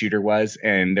where the shooter was,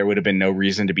 and there would have been no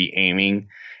reason to be aiming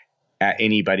at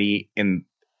anybody in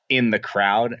the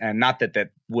crowd. And not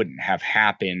that wouldn't have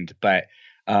happened, but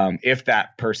if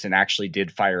that person actually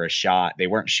did fire a shot, they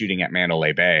weren't shooting at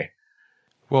Mandalay Bay.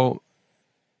 Well,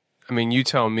 I mean, you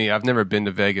tell me. I've never been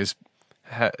to Vegas.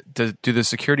 Do the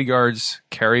security guards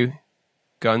carry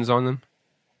guns on them?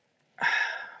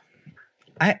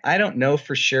 I don't know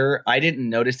for sure. I didn't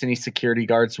notice any security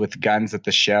guards with guns at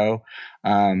the show.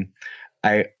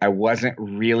 I wasn't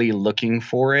really looking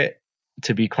for it,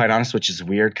 to be quite honest, which is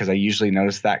weird because I usually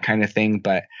notice that kind of thing.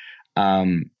 But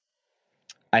I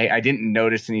didn't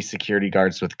notice any security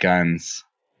guards with guns.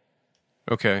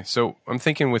 Okay, so I'm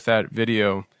thinking with that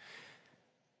video,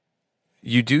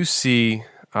 you do see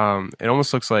it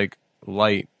almost looks like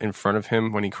light in front of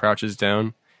him when he crouches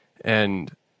down.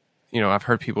 And, you know, I've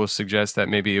heard people suggest that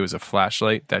maybe it was a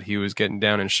flashlight that he was getting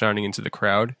down and shining into the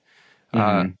crowd.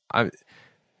 Mm-hmm.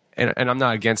 And I'm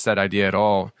not against that idea at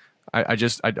all. I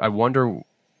wonder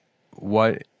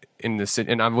what in the,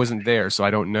 and I wasn't there, so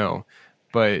I don't know,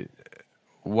 but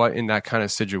what in that kind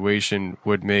of situation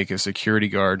would make a security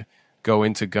guard go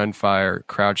into gunfire,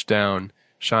 crouch down,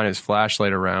 shine his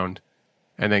flashlight around,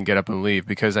 and then get up and leave?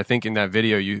 Because I think in that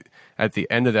video, at the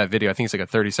end of that video, I think it's like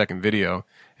a 30-second video,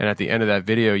 and at the end of that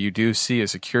video, you do see a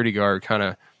security guard kind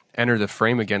of enter the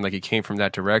frame again, like he came from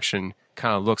that direction,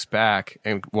 kind of looks back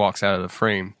and walks out of the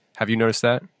frame. Have you noticed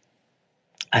that?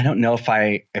 I don't know if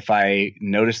I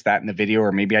noticed that in the video,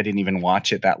 or maybe I didn't even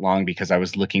watch it that long because I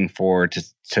was looking forward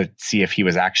to see if he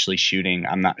was actually shooting.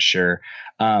 I'm not sure.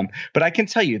 But I can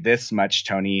tell you this much,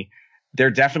 Tony. There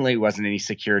definitely wasn't any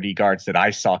security guards that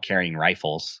I saw carrying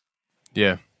rifles.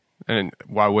 Yeah. And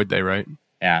why would they, right?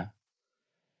 Yeah.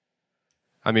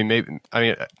 I mean,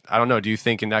 I don't know. Do you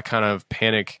think in that kind of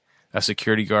panic a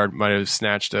security guard might have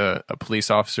snatched a police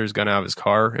officer's gun out of his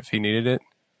car if he needed it?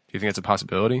 Do you think that's a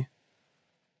possibility?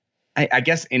 I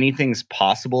guess anything's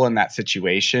possible in that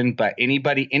situation, but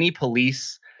any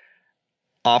police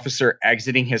officer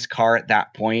exiting his car at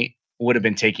that point would have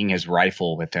been taking his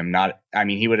rifle with him.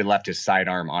 He would have left his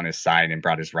sidearm on his side and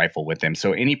brought his rifle with him.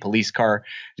 So any police car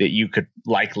that you could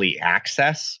likely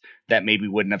access that maybe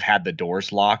wouldn't have had the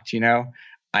doors locked,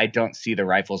 I don't see the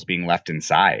rifles being left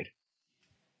inside.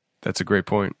 That's a great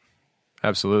point.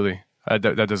 Absolutely. That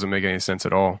doesn't make any sense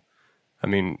at all. I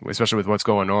mean, especially with what's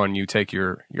going on, you take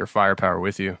your firepower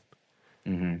with you.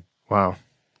 Mm-hmm. Wow.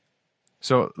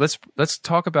 So let's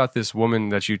talk about this woman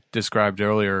that you described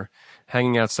earlier,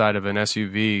 hanging outside of an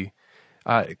SUV.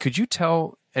 Could you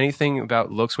tell anything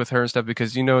about looks with her and stuff?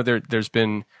 Because there's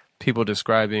been people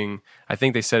describing. I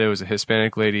think they said it was a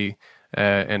Hispanic lady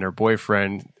and her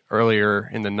boyfriend earlier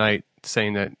in the night,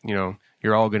 saying that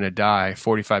you're all going to die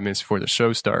 45 minutes before the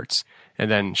show starts,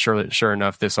 and then sure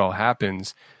enough, this all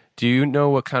happens. Do you know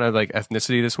what kind of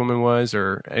ethnicity this woman was,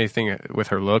 or anything with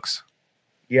her looks?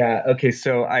 Yeah. Okay.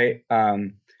 So I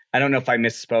don't know if I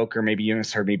misspoke or maybe you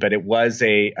misheard me, but it was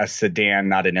a sedan,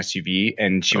 not an SUV.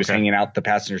 And she was hanging out the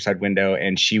passenger side window,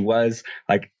 and she was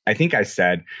I think I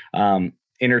said, in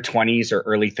her 20s or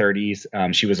early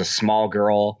 30s. She was a small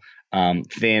girl,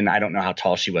 thin. I don't know how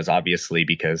tall she was, obviously,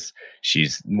 because she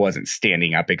wasn't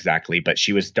standing up exactly, but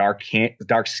she was dark skin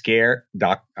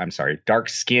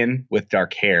with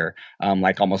dark hair,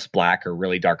 almost black or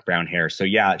really dark brown hair. So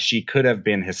yeah, she could have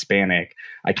been Hispanic.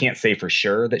 I can't say for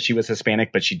sure that she was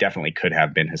Hispanic, but she definitely could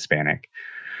have been Hispanic.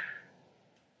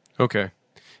 Okay.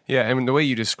 Yeah. I mean, the way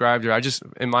you described her,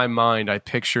 in my mind, I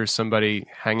picture somebody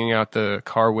hanging out the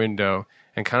car window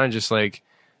and kind of just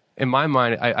in my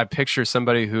mind, I picture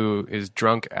somebody who is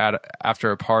drunk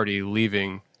after a party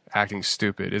leaving, acting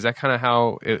stupid. Is that kind of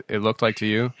how it looked like to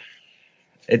you?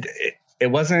 It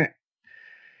wasn't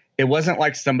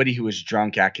like somebody who was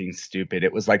drunk acting stupid.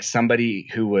 It was like somebody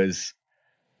who was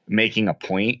making a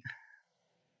point.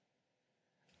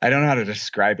 I don't know how to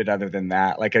describe it other than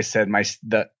that. Like I said,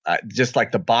 just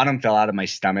like the bottom fell out of my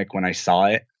stomach when I saw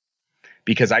it,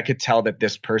 because I could tell that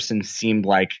this person seemed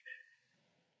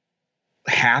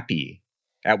happy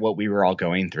at what we were all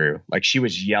going through. She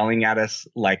was yelling at us,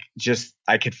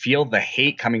 I could feel the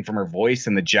hate coming from her voice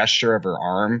and the gesture of her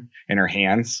arm and her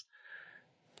hands.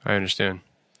 I understand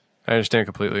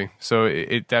completely. So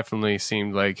it definitely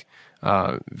seemed like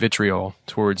vitriol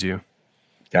towards you.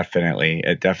 Definitely.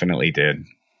 It definitely did.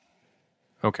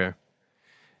 Okay.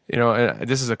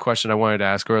 This is a question I wanted to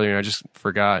ask earlier and I just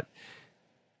forgot.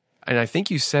 And I think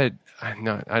you said, I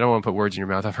don't want to put words in your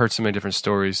mouth. I've heard so many different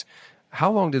stories. How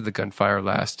long did the gunfire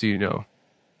last? Do you know?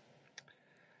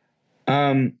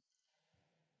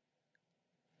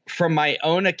 From my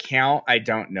own account, I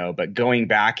don't know, but going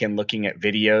back and looking at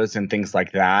videos and things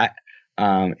like that,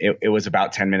 it was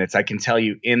about 10 minutes. I can tell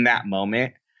you in that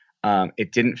moment,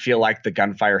 it didn't feel like the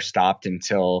gunfire stopped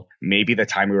until maybe the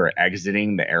time we were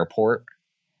exiting the airport.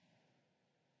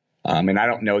 And I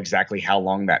don't know exactly how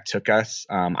long that took us.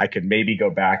 I could maybe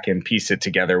go back and piece it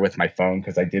together with my phone,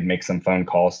 because I did make some phone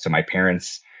calls to my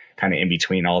parents kind of in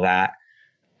between all that.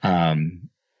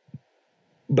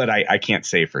 But I can't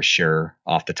say for sure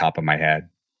off the top of my head.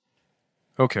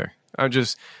 Okay.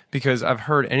 Because I've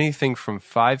heard anything from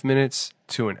 5 minutes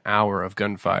to an hour of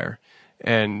gunfire.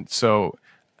 And so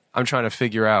I'm trying to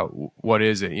figure out, what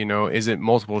is it? Is it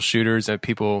multiple shooters that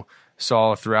people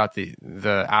saw throughout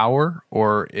the hour,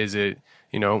 or is it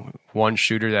one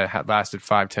shooter that had lasted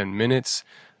 5-10 minutes?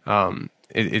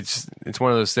 It's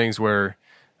one of those things where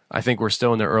I think we're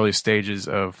still in the early stages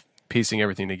of piecing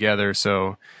everything together.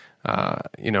 So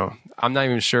I'm not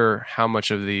even sure how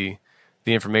much of the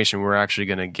information we're actually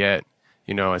going to get,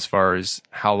 as far as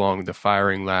how long the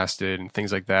firing lasted and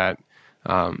things like that.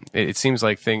 It seems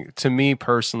like to me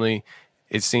personally,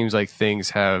 it seems like things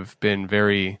have been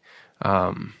very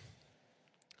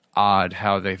odd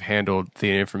how they've handled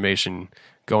the information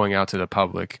going out to the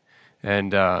public.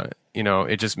 And,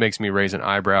 it just makes me raise an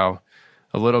eyebrow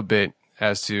a little bit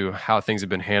as to how things have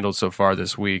been handled so far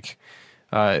this week.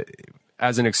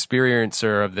 As an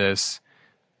experiencer of this,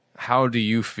 how do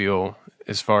you feel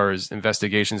as far as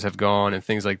investigations have gone and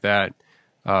things like that?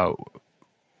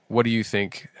 What do you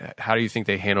think? How do you think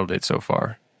they handled it so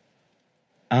far?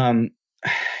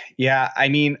 Yeah, I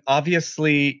mean,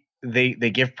 obviously they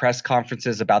give press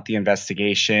conferences about the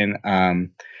investigation.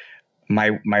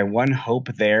 My one hope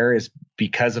there is,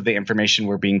 because of the information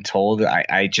we're being told,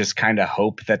 I just kind of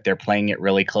hope that they're playing it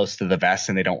really close to the vest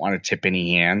and they don't want to tip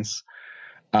any hands.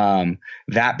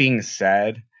 That being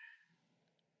said,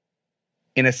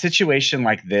 in a situation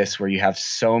like this, where you have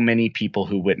so many people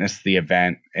who witnessed the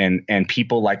event, and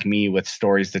people like me with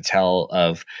stories to tell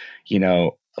of,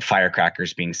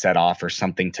 firecrackers being set off or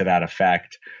something to that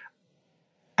effect,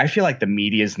 I feel like the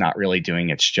media is not really doing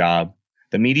its job.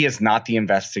 The media is not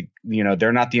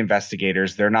they're not the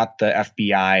investigators. They're not the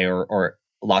FBI or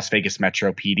Las Vegas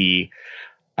Metro PD.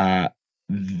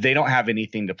 They don't have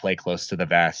anything to play close to the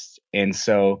vest. And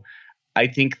so I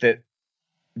think that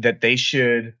they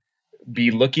should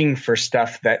be looking for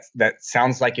stuff that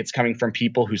sounds like it's coming from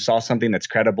people who saw something that's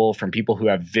credible, from people who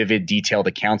have vivid, detailed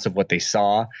accounts of what they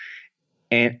saw,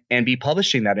 and be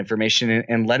publishing that information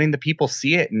and letting the people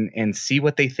see it and see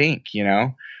what they think,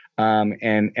 and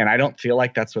I don't feel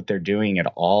like that's what they're doing at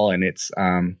all. And it's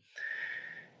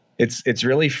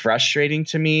really frustrating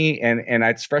to me. And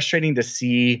it's frustrating to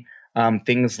see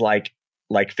things like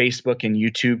Facebook and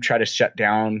YouTube try to shut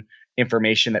down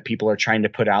information that people are trying to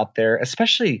put out there,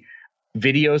 especially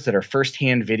videos that are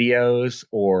firsthand videos,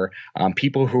 or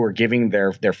people who are giving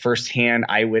their firsthand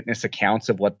eyewitness accounts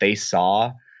of what they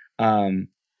saw.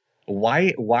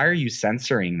 Why are you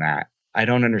censoring that? I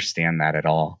don't understand that at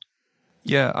all.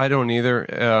 Yeah, I don't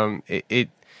either.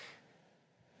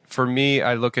 For me,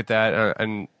 I look at that,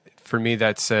 and for me,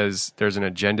 that says there's an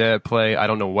agenda at play. I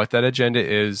don't know what that agenda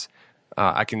is.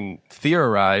 I can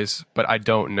theorize, but I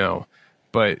don't know.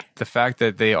 But the fact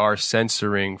that they are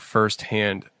censoring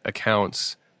firsthand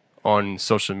accounts on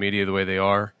social media the way they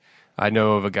are, I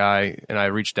know of a guy, and I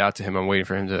reached out to him. I'm waiting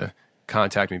for him to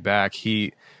contact me back.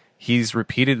 He's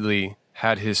repeatedly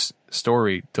had his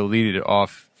story deleted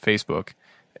off Facebook.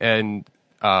 And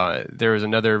there was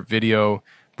another video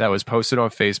that was posted on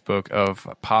Facebook of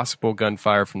possible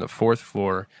gunfire from the 4th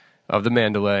floor of the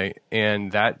Mandalay,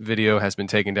 and that video has been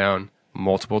taken down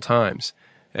multiple times.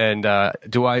 And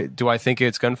do I think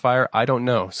it's gunfire? I don't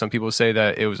know. Some people say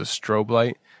that it was a strobe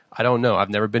light. I don't know. I've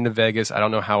never been to Vegas. I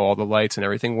don't know how all the lights and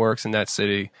everything works in that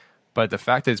city. But the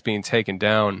fact that it's being taken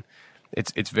down,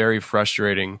 it's very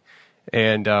frustrating.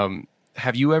 And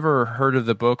have you ever heard of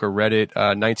the book or read it,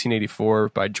 1984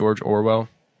 by George Orwell?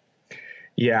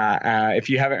 Yeah, if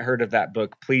you haven't heard of that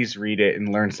book, please read it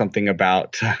and learn something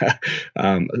about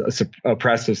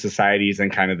oppressive societies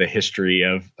and kind of the history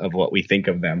of what we think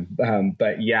of them.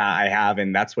 But yeah, I have,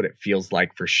 and that's what it feels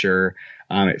like for sure.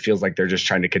 It feels like they're just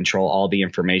trying to control all the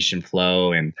information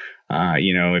flow, and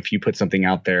if you put something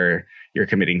out there, you're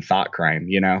committing thought crime.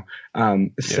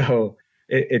 So.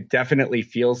 It definitely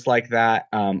feels like that.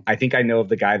 I think I know of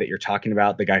the guy that you're talking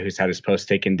about, the guy who's had his post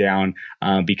taken down,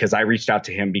 because I reached out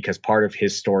to him because part of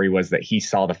his story was that he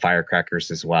saw the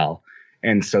firecrackers as well.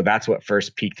 And so that's what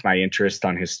first piqued my interest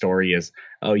on his story is,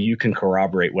 oh, you can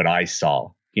corroborate what I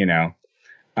saw,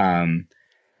 And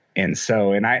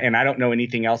I don't know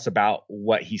anything else about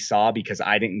what he saw because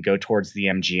I didn't go towards the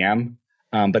MGM,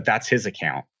 but that's his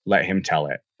account. Let him tell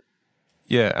it.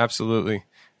 Yeah, absolutely.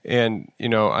 And,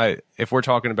 if we're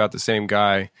talking about the same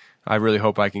guy, I really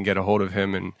hope I can get a hold of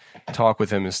him and talk with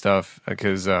him and stuff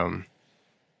because,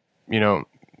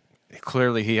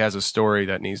 clearly he has a story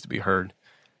that needs to be heard.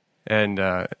 And,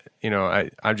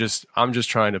 I'm just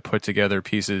trying to put together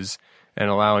pieces and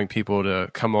allowing people to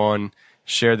come on,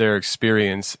 share their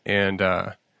experience, and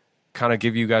kind of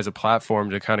give you guys a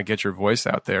platform to kind of get your voice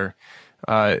out there.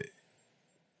 I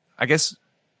guess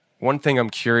one thing I'm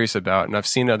curious about, and I've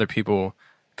seen other people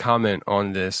comment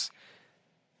on this.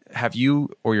 Have you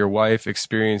or your wife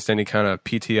experienced any kind of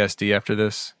PTSD after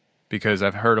this? Because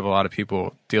I've heard of a lot of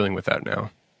people dealing with that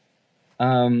now.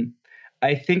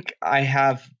 I think I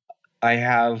have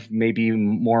maybe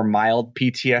more mild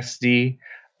PTSD.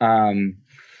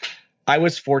 I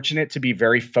was fortunate to be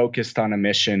very focused on a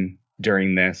mission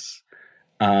during this,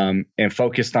 and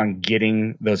focused on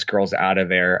getting those girls out of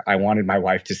there. I wanted my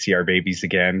wife to see our babies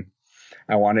again.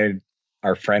 I wanted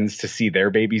our friends to see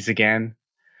their babies again.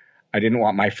 I didn't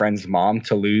want my friend's mom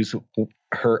to lose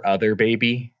her other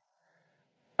baby.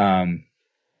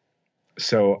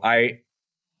 So I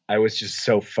was just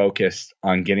so focused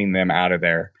on getting them out of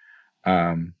there.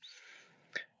 And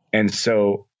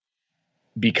so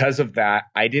because of that,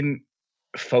 I didn't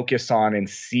focus on and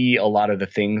see a lot of the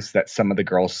things that some of the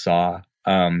girls saw.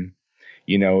 Two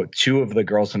of the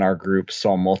girls in our group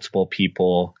saw multiple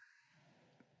people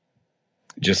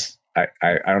just, I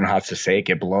don't know how to say it,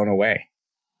 get blown away.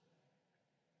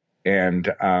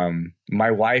 And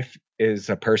my wife is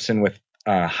a person with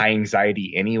high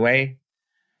anxiety anyway.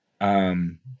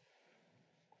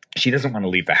 She doesn't want to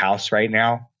leave the house right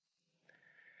now.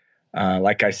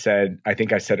 Like I said, I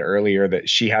think I said earlier that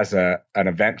she has an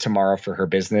event tomorrow for her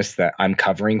business that I'm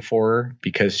covering for her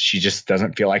because she just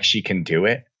doesn't feel like she can do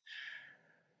it.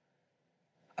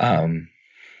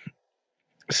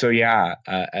 So yeah,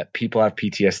 people have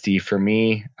PTSD. For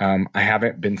me, I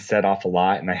haven't been set off a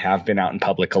lot, and I have been out in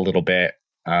public a little bit.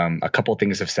 A couple of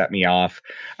things have set me off.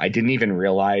 I didn't even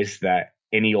realize that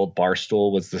Any Old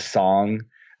Barstool was the song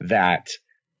that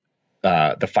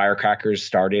the firecrackers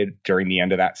started during the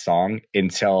end of that song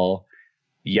until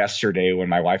yesterday when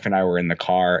my wife and I were in the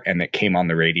car and it came on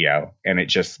the radio, and it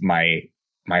just, my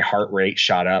heart rate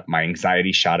shot up, my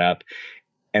anxiety shot up.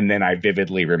 And then I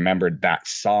vividly remembered that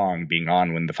song being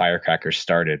on when the firecrackers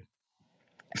started.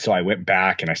 So I went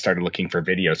back and I started looking for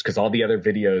videos, because all the other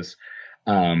videos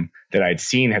that I'd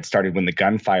seen had started when the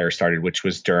gunfire started, which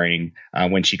was during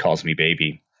When She Calls Me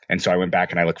Baby. And so I went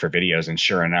back and I looked for videos, and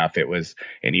sure enough, it was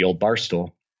Any Old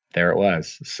Barstool. There it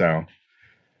was. So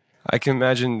I can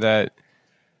imagine that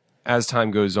as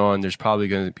time goes on, there's probably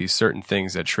going to be certain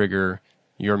things that trigger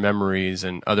your memories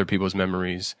and other people's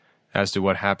memories as to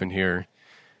what happened here,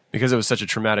 because it was such a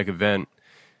traumatic event.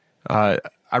 I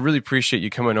really appreciate you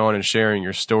coming on and sharing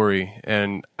your story,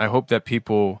 and I hope that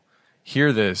people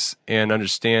hear this and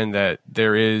understand that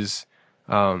there is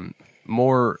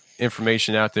more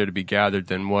information out there to be gathered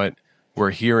than what we're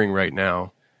hearing right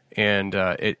now, and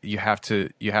you have to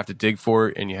dig for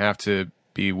it, and you have to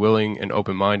be willing and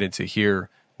open-minded to hear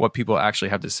what people actually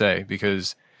have to say,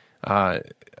 because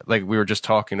like we were just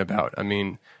talking about, I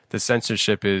mean, the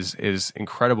censorship is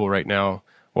incredible right now,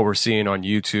 what we're seeing on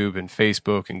YouTube and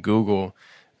Facebook and Google,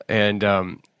 and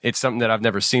it's something that I've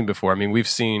never seen before. I mean, we've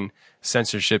seen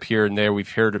censorship here and there.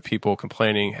 We've heard of people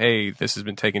complaining, hey, this has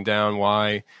been taken down,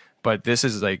 why? But this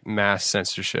is like mass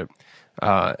censorship,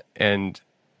 and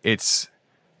it's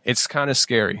kind of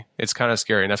scary. It's kind of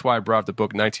scary, and that's why I brought up the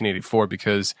book 1984,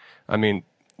 because, I mean,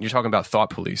 you're talking about thought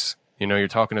police. You know, you're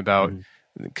talking about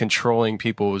controlling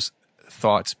people's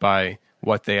thoughts by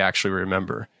what they actually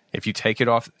remember. If you take it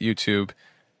off YouTube,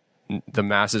 the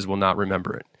masses will not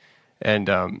remember it,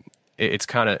 and it's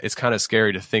kind of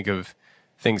scary to think of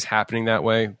things happening that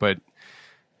way. But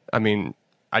I mean,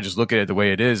 I just look at it the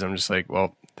way it is. I'm just like,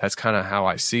 well, that's kind of how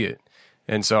I see it.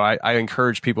 And so I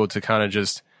encourage people to kind of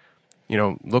just, you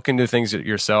know, look into things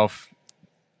yourself.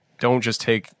 Don't just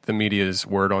take the media's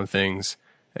word on things,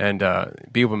 and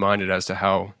be open-minded as to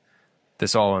how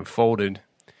this all unfolded.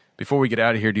 Before we get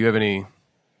out of here, do you have any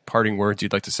parting words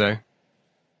you'd like to say?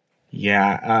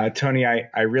 Yeah, Tony,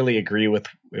 I really agree with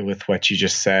what you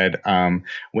just said.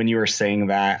 When you were saying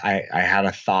that, I had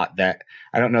a thought that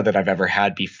I don't know that I've ever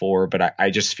had before, but I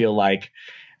just feel like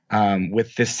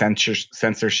with this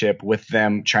censorship, with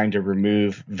them trying to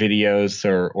remove videos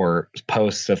or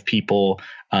posts of people,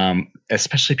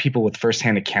 especially people with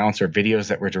firsthand accounts or videos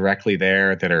that were directly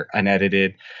there that are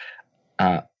unedited,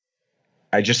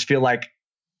 I just feel like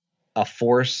a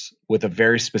force with a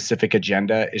very specific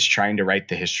agenda is trying to write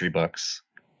the history books.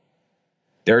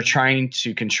 They're trying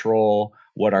to control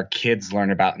what our kids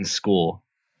learn about in school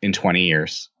in 20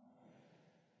 years.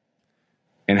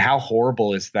 And how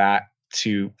horrible is that,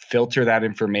 to filter that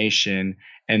information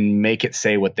and make it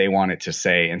say what they want it to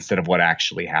say instead of what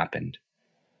actually happened.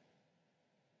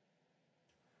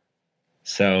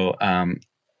 So,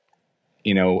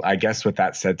 you know, I guess with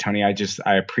that said, Tony,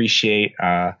 I appreciate,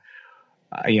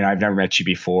 you know, I've never met you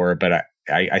before, but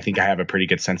I think I have a pretty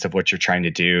good sense of what you're trying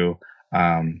to do.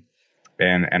 And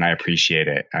I appreciate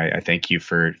it. I thank you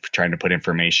for trying to put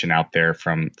information out there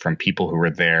from people who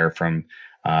were there, from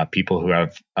people who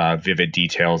have vivid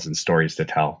details and stories to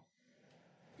tell.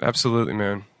 Absolutely,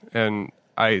 man. And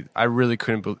I really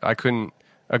couldn't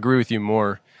agree with you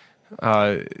more.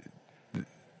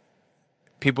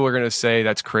 People are going to say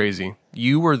that's crazy.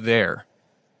 You were there,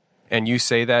 and you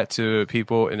say that to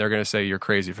people, and they're going to say you're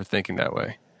crazy for thinking that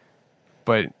way.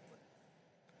 But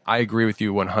I agree with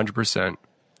you 100%.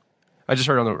 I just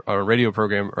heard on a radio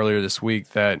program earlier this week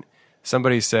that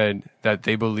somebody said that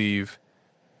they believe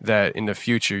that in the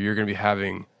future you're going to be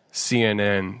having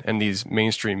CNN and these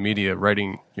mainstream media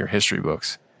writing your history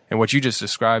books. And what you just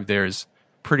described there is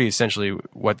pretty essentially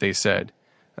what they said.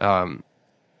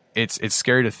 It's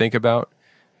scary to think about.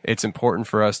 It's important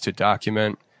for us to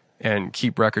document and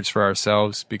keep records for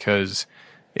ourselves, because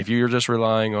if you're just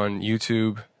relying on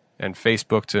YouTube and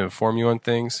Facebook to inform you on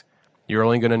things, you're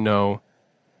only going to know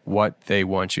what they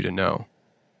want you to know.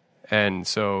 And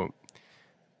so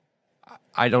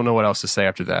I don't know what else to say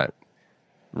after that.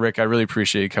 Rick, I really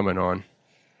appreciate you coming on.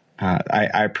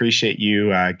 I appreciate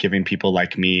you giving people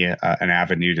like me an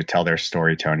avenue to tell their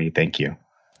story, Tony. Thank you.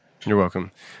 You're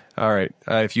welcome. All right.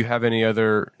 If you have any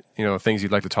other, things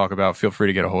you'd like to talk about, feel free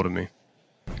to get a hold of me.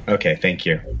 Okay. Thank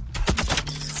you.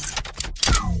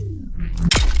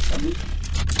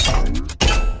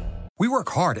 We work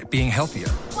hard at being healthier.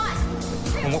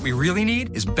 And what we really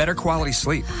need is better quality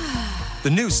sleep. The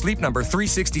new Sleep Number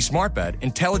 360 smart bed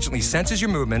intelligently senses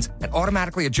your movements and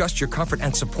automatically adjusts your comfort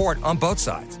and support on both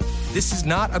sides. This is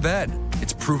not a bed.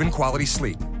 It's proven quality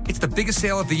sleep. It's the biggest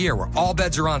sale of the year where all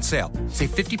beds are on sale. Save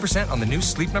 50% on the new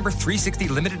Sleep Number 360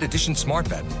 limited edition smart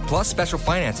bed, plus special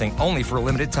financing only for a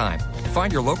limited time. To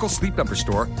find your local Sleep Number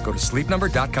store, go to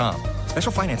sleepnumber.com.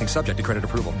 Special financing subject to credit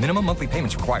approval. Minimum monthly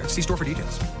payments required. See store for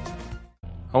details.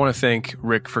 I want to thank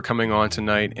Rick for coming on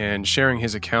tonight and sharing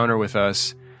his encounter with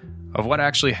us of what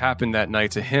actually happened that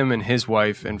night to him and his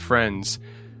wife and friends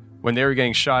when they were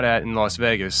getting shot at in Las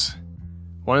Vegas.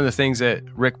 One of the things that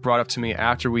Rick brought up to me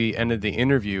after we ended the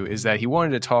interview is that he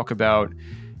wanted to talk about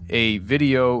a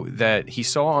video that he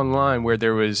saw online where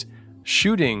there was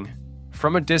shooting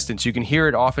from a distance. You can hear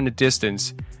it off in the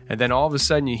distance, and then all of a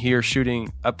sudden you hear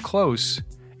shooting up close,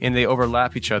 and they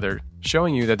overlap each other,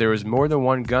 showing you that there was more than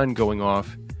one gun going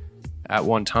off at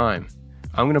one time.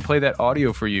 I'm going to play that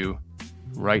audio for you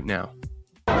right now.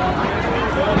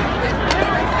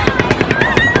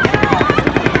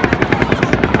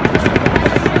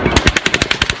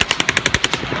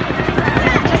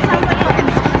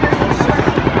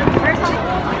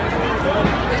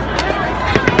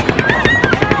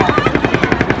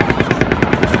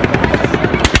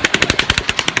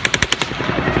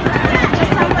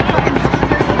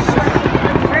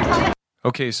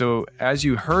 Okay, so as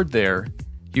you heard there,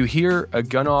 you hear a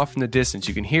gun off in the distance.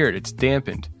 You can hear it. It's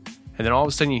dampened. And then all of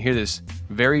a sudden you hear this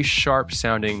very sharp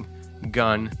sounding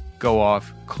gun go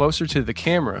off closer to the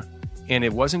camera. And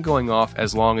it wasn't going off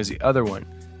as long as the other one.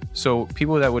 So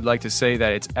people that would like to say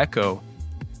that it's echo,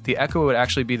 the echo would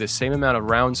actually be the same amount of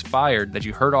rounds fired that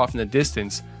you heard off in the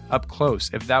distance up close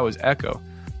if that was echo.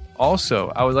 Also,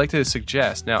 I would like to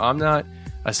suggest, now I'm not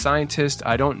a scientist,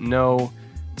 I don't know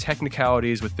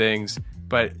technicalities with things,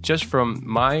 but just from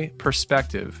my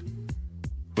perspective,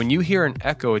 when you hear an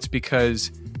echo, it's because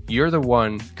you're the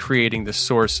one creating the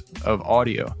source of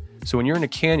audio. So when you're in a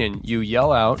canyon, you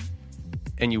yell out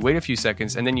and you wait a few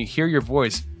seconds and then you hear your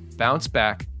voice bounce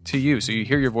back to you. So you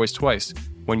hear your voice twice,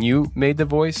 when you made the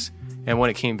voice and when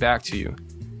it came back to you.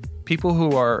 People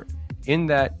who are in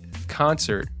that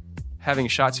concert having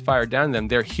shots fired down them,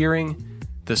 they're hearing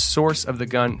the source of the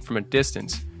gun from a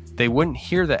distance. They wouldn't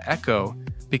hear the echo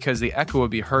because the echo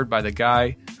would be heard by the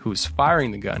guy who's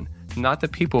firing the gun, not the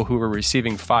people who were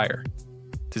receiving fire.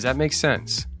 Does that make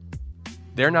sense?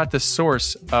 They're not the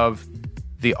source of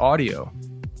the audio,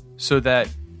 so that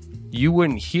you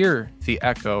wouldn't hear the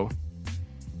echo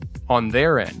on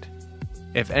their end.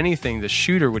 If anything, the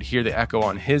shooter would hear the echo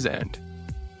on his end.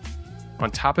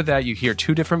 On top of that, you hear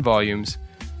two different volumes,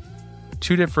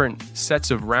 two different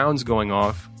sets of rounds going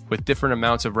off with different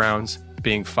amounts of rounds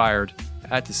being fired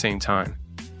at the same time.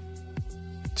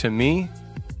 To me,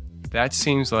 that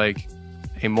seems like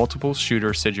a multiple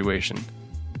shooter situation.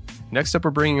 Next up, we're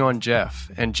bringing on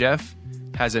Jeff, and Jeff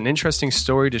has an interesting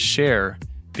story to share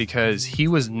because he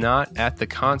was not at the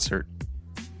concert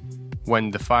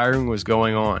when the firing was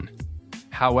going on.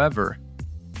 However,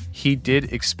 he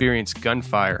did experience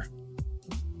gunfire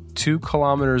 2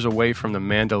 kilometers away from the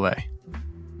Mandalay.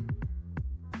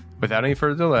 Without any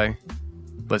further delay,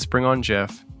 let's bring on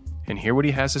Jeff and hear what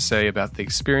he has to say about the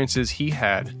experiences he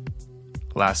had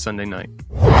last Sunday night.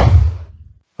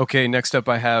 Okay, next up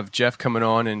I have Jeff coming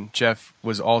on, and Jeff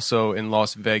was also in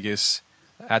Las Vegas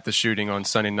at the shooting on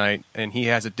Sunday night, and he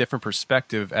has a different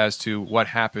perspective as to what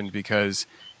happened because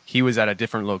he was at a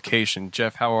different location.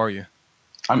 Jeff, how are you?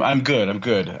 I'm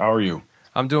good. How are you?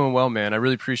 I'm doing well, man. I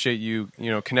really appreciate you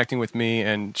connecting with me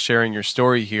and sharing your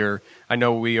story here. I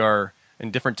know we are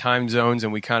in different time zones,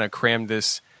 and we kind of crammed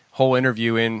this whole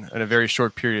interview in a very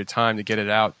short period of time to get it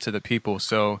out to the people.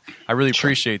 So I really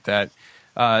appreciate that.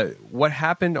 What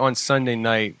happened on Sunday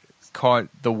night caught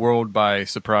the world by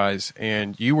surprise,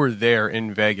 and you were there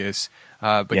in Vegas,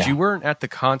 but you weren't at the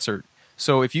concert.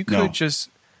 So if you could just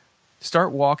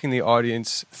start walking the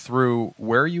audience through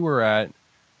where you were at,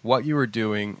 what you were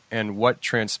doing, and what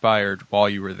transpired while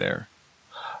you were there.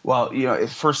 Well,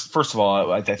 first of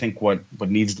all, I think what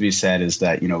needs to be said is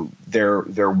that,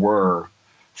 there were,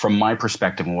 from my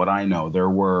perspective and what I know, there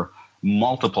were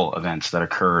multiple events that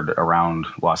occurred around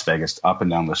Las Vegas up and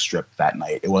down the strip that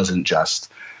night. It wasn't just,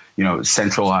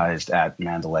 centralized at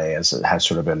Mandalay as it has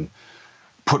sort of been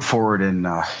put forward in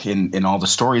all the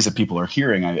stories that people are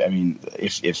hearing. I mean,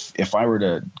 if I were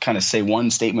to kind of say one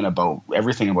statement about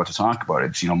everything I'm about to talk about,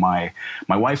 it's, my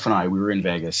wife and I, we were in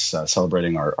Vegas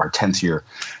celebrating our 10th year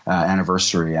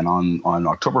anniversary. And on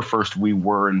October 1st, we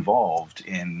were involved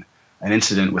in an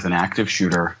incident with an active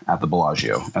shooter at the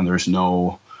Bellagio. And there's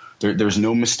no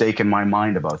mistake in my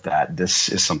mind about that. This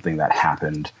is something that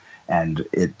happened. and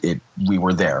we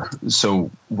were there.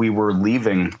 So we were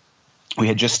leaving. We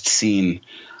had just seen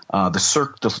the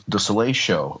Cirque du Soleil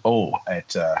show at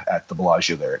the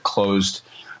Bellagio there. It closed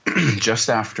just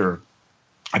after,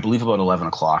 I believe, about 11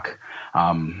 o'clock,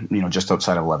 just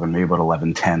outside of 11, maybe about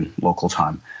 11:10 local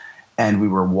time. And we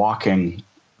were walking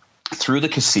through the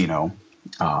casino.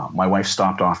 My wife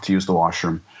stopped off to use the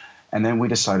washroom. And then we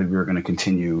decided we were going to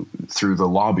continue through the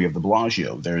lobby of the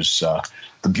Bellagio. There's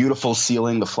the beautiful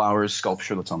ceiling, the flowers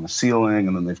sculpture that's on the ceiling,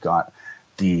 and then they've got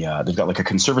like a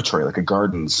conservatory, like a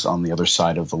gardens on the other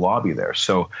side of the lobby there.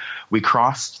 So we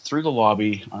crossed through the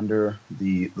lobby under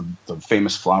the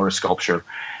famous flower sculpture,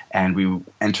 and we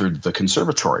entered the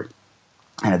conservatory.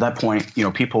 And at that point,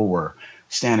 people were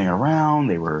standing around.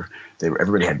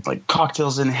 Everybody had like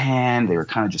cocktails in hand. They were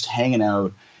kind of just hanging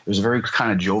out. It was a very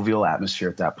kind of jovial atmosphere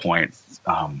at that point.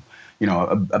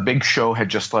 A big show had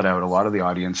just let out. A lot of the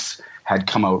audience had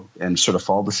come out and sort of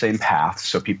followed the same path.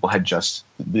 So people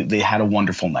they had a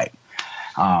wonderful night,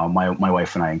 my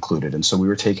wife and I included. And so we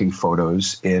were taking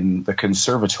photos in the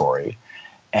conservatory,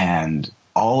 and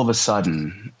all of a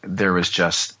sudden there was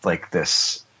just like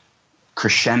this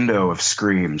crescendo of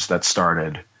screams that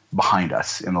started behind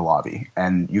us in the lobby.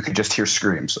 And you could just hear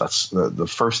screams. That's the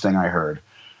first thing I heard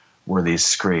were these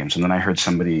screams. And then I heard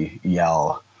somebody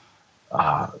yell,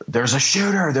 there's a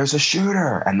shooter.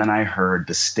 And then I heard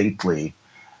distinctly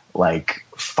like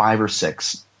 5 or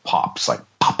 6 pops, like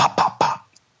pop, pop, pop, pop,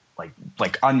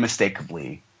 like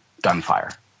unmistakably gunfire,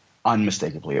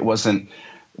 unmistakably. It wasn't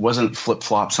flip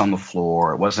flops on the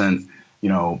floor. It wasn't,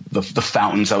 the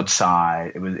fountains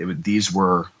outside. These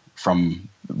were from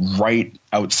right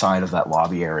outside of that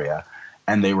lobby area,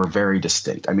 and they were very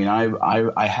distinct. I mean,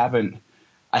 I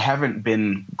haven't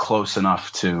been close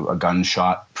enough to a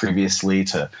gunshot previously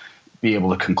to be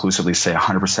able to conclusively say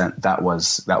 100% that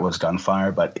was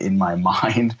gunfire. But in my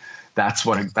mind, that's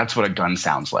what a gun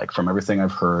sounds like. From everything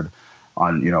I've heard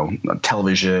on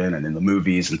television and in the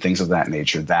movies and things of that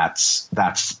nature, that's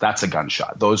a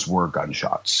gunshot. Those were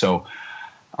gunshots. So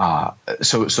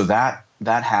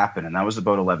that happened, and that was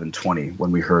about 11:20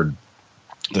 when we heard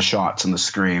the shots and the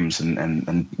screams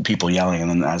and people yelling, and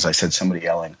then, as I said, somebody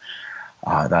yelling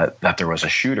that there was a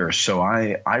shooter. So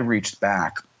I reached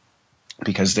back,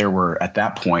 because there were, at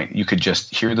that point, you could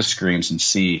just hear the screams and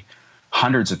see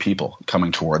hundreds of people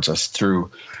coming towards us through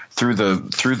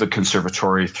the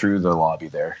conservatory, through the lobby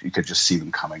there. You could just see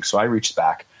them coming. So I reached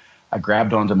back, I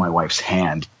grabbed onto my wife's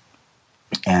hand,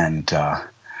 and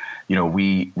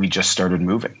we just started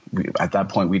moving. At that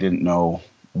point, we didn't know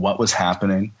what was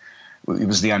happening. It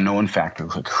was the unknown factor.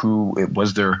 Like,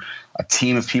 was there a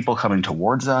team of people coming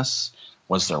towards us?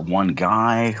 Was there one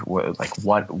guy? What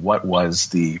was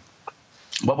the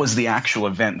actual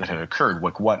event that had occurred?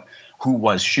 Who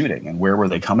was shooting, and where were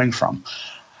they coming from?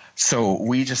 So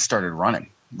we just started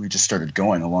running. We just started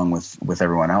going along with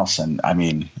everyone else. And I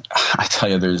mean, I tell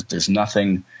you, there's no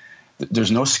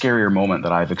scarier moment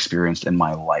that I've experienced in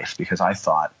my life, because I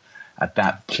thought at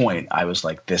that point, I was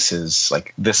like, this is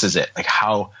it. Like,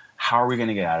 how are we going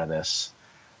to get out of this?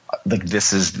 Like,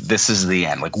 this is the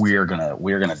end. Like, we're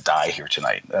gonna die here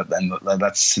tonight. And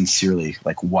that's sincerely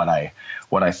like what I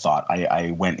thought.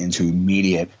 I went into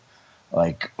immediate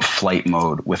like flight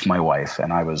mode with my wife,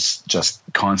 and I was just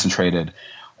concentrated,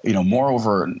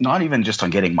 moreover, not even just on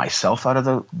getting myself out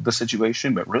of the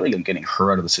situation, but really on getting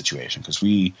her out of the situation. Because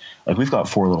we've got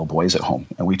 4 little boys at home,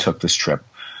 and we took this trip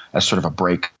as sort of a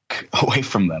break away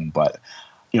from them. But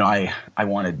I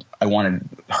wanted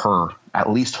her, at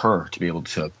least her, to be able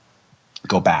to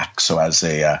go back. So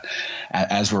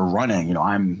as we're running,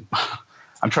 I'm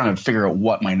trying to figure out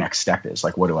what my next step is.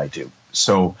 Like, what do I do?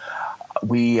 So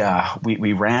we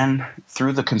ran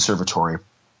through the conservatory.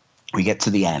 We get to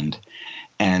the end,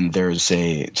 and there's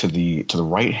to the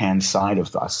right hand side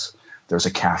of us, there's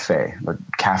a cafe, the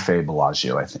Cafe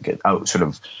Bellagio. I think it sort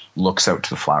of looks out to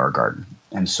the flower garden.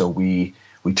 And so we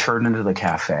turned into the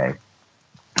cafe,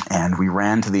 and we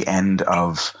ran to the end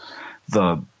of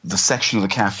the section of the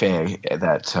cafe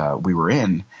that we were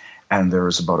in, and there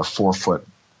was about a 4-foot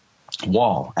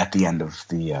wall at the end of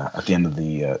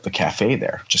the cafe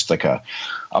there, just like a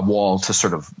wall to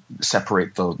sort of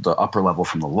separate the upper level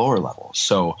from the lower level.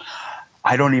 So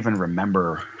I don't even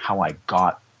remember how I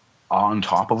got on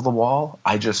top of the wall.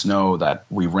 I just know that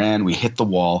we hit the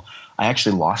wall. I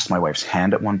actually lost my wife's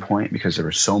hand at one point because there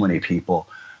were so many people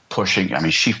pushing. I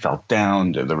mean, she fell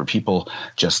down. There were people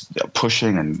just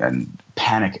pushing and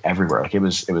panic everywhere. Like, it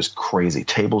was crazy.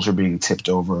 Tables were being tipped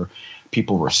over.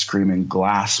 People were screaming.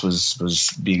 Glass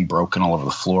was being broken all over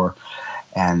the floor.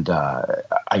 And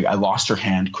I lost her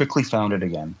hand, quickly found it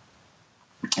again.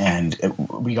 And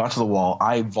we got to the wall.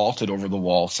 I vaulted over the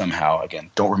wall somehow.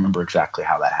 Again, don't remember exactly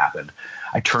how that happened.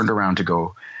 I turned around to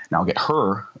go now get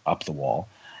her up the wall.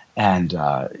 And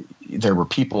there were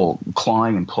people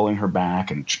clawing and pulling her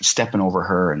back and stepping over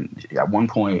her. And at one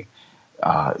point,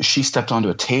 she stepped onto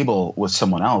a table with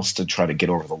someone else to try to get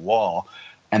over the wall.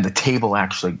 And the table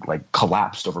actually like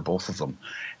collapsed over both of them,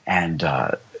 and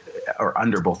or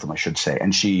under both of them, I should say.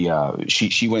 And she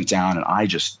went down, and I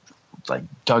just like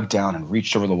dug down and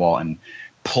reached over the wall and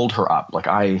pulled her up. Like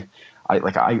I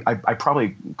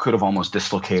probably could have almost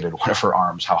dislocated one of her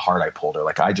arms, how hard I pulled her.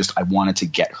 Like I wanted to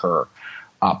get her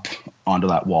up onto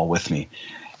that wall with me.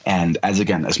 And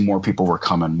as more people were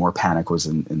coming, more panic was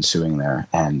ensuing there.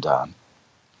 And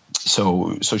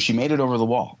so she made it over the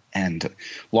wall and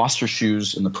lost her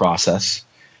shoes in the process.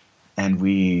 And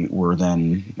we were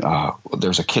then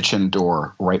there's a kitchen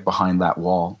door right behind that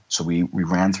wall. So we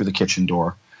ran through the kitchen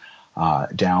door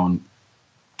down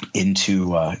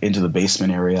into the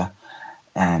basement area.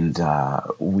 And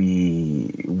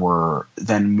we were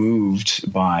then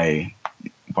moved by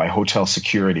hotel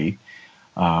security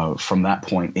from that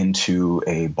point into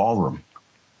a ballroom.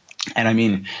 And I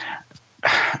mean,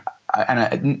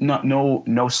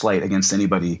 no slight against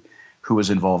anybody who was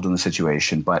involved in the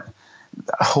situation, but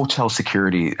hotel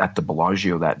security at the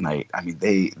Bellagio that night, I mean,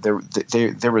 they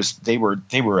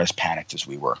were as panicked as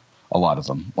we were. A lot of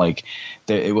them, like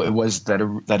it was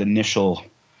that initial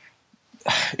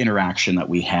interaction that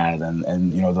we had,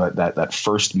 and you know that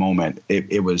first moment,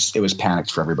 it was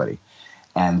panicked for everybody,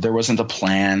 and there wasn't a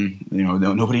plan. You know,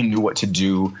 nobody knew what to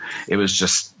do. It was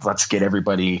just let's get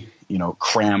everybody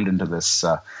crammed into this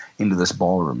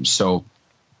ballroom. So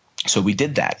we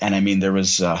did that, and I mean there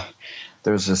was a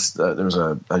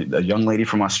young lady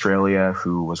from Australia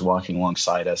who was walking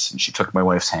alongside us, and she took my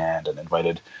wife's hand and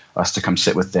invited us to come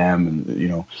sit with them.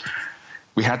 And,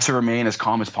 we had to remain as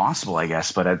calm as possible, I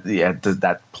guess. But at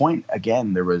that point,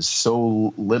 again, there was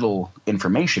so little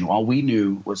information. All we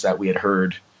knew was that we had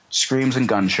heard screams and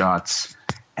gunshots,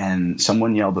 and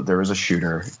someone yelled that there was a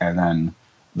shooter, and then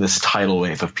this tidal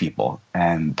wave of people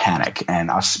and panic,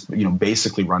 and us,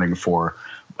 basically running for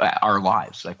our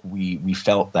lives. Like we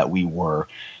felt that we were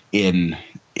in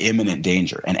imminent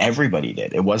danger, and everybody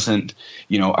did. It wasn't,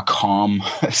 a calm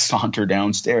saunter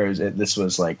downstairs. This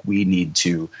was like, we need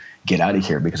to get out of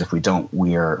here, because if we don't,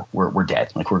 we're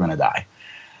dead. Like we're going to die.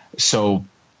 So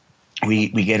we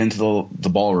get into the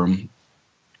ballroom,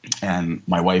 and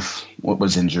my wife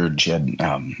was injured. She had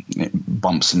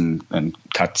bumps and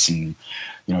cuts, and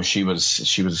she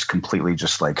was completely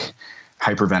just like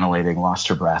hyperventilating, lost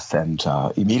her breath, and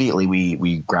immediately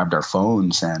we grabbed our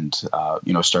phones and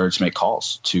started to make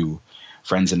calls to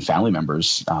friends and family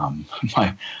members.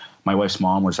 My wife's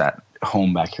mom was at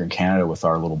home back here in Canada with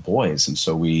our little boys, and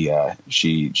so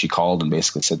she called and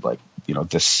basically said, like,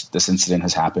 this incident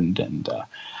has happened, and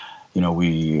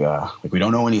we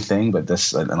don't know anything, but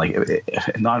this, and like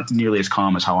not nearly as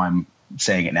calm as how I'm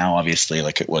saying it now, obviously.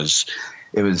 Like it was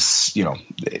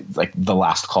like the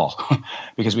last call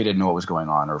because we didn't know what was going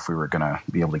on or if we were going to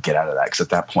be able to get out of that. Because at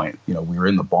that point, we were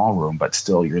in the ballroom, but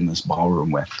still you're in this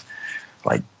ballroom with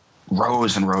like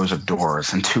rows and rows of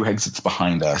doors and 2 exits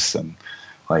behind us. And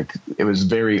like, it was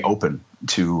very open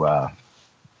to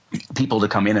people to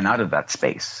come in and out of that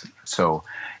space. So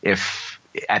if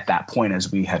at that point,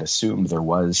 as we had assumed, there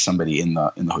was somebody in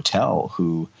the hotel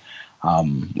who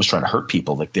was trying to hurt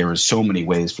people, like there was so many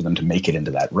ways for them to make it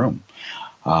into that room.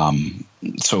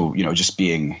 So, just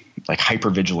being like hyper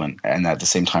vigilant, and at the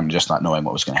same time, just not knowing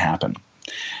what was going to happen.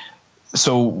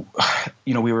 So,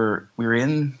 we were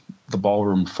in the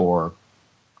ballroom for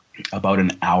about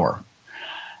an hour.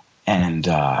 And,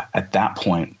 at that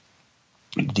point,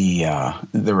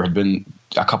 there had been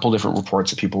a couple different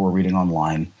reports that people were reading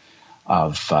online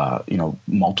of,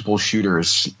 multiple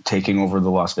shooters taking over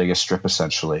the Las Vegas Strip,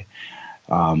 essentially.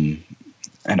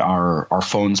 And our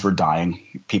phones were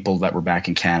dying. People that were back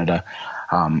in Canada,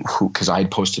 because I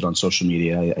had posted on social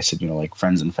media, I said, like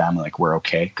friends and family, like we're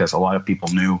okay. Because a lot of people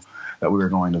knew that we were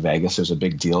going to Vegas. It was a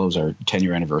big deal. It was our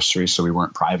 10-year anniversary. So we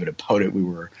weren't private about it. We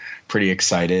were pretty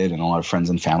excited. And a lot of friends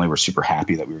and family were super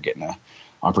happy that we were getting an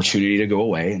opportunity to go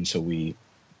away. And so we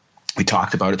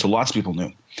talked about it. So lots of people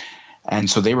knew. And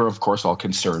so they were, of course, all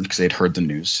concerned because they'd heard the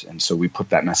news. And so we put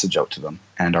that message out to them.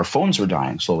 And our phones were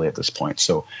dying slowly at this point.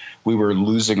 So we were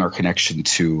losing our connection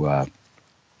to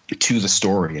the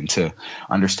story and to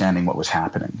understanding what was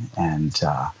happening. And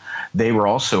they were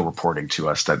also reporting to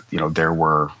us that, there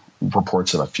were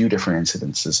reports of a few different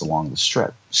incidences along the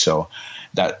Strip. So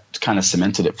that kind of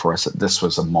cemented it for us that this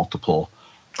was a multiple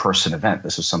person event.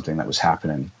 This was something that was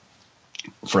happening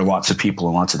for lots of people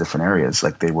in lots of different areas.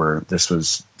 Like this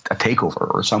was a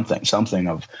takeover or something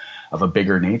of a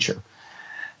bigger nature.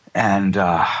 And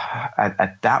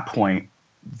at that point,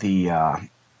 there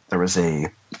was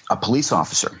a police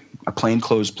officer, a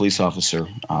plainclothes police officer,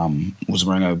 was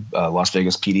wearing a Las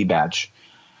Vegas PD badge.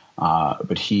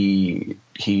 But he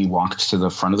walked to the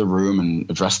front of the room and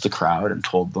addressed the crowd and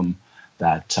told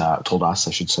us,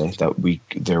 I should say,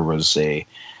 that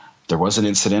there was an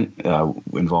incident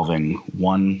involving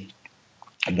one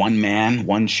man,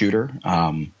 one shooter,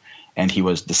 and he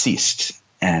was deceased.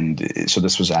 And so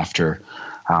this was after,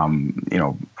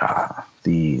 the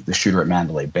shooter at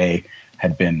Mandalay Bay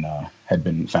had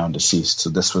been found deceased. So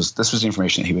this was the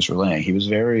information that he was relaying. He was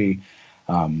very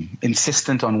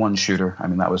insistent on one shooter. I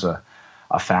mean, that was a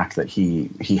fact that he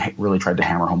really tried to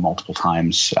hammer home multiple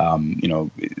times.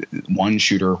 One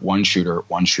shooter.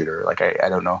 Like, I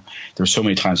don't know. There were so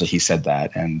many times that he said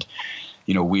that. And,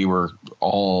 we were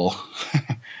all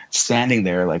standing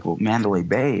there like, well, Mandalay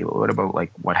Bay, what about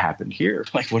like what happened here?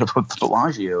 Like, what about the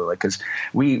Bellagio? Like, cause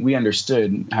we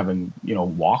understood, having,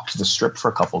 walked the strip for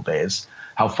a couple of days,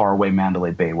 how far away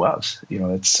Mandalay Bay was.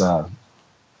 It's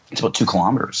about 2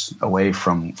 kilometers away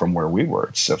from where we were.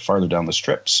 It's farther down the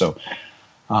strip. So,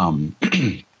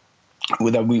 we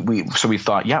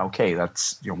thought, yeah, okay,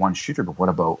 that's one shooter, but what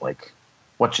about like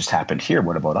what just happened here?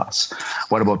 What about us?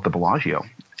 What about the Bellagio?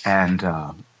 And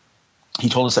he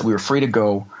told us that we were free to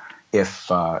go if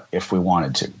we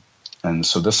wanted to. And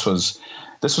so this was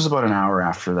about an hour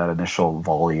after that initial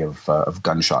volley of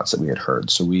gunshots that we had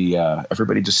heard. So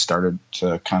everybody just started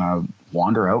to kind of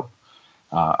wander out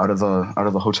of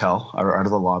the hotel, or out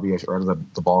of the lobby, or out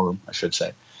of the ballroom, I should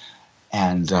say.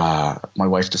 And my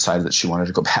wife decided that she wanted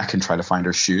to go back and try to find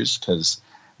her shoes, because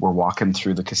we're walking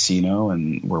through the casino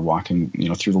and we're walking,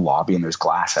 through the lobby, and there's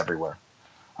glass everywhere.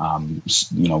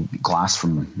 Glass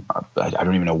from I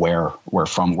don't even know where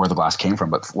the glass came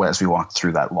from, but as we walked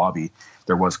through that lobby,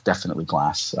 there was definitely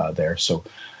glass there. So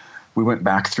we went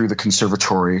back through the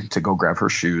conservatory to go grab her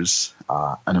shoes.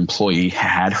 An employee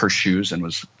had her shoes and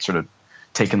was sort of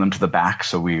taking them to the back,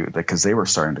 because they were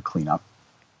starting to clean up.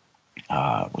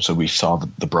 So we saw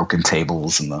the broken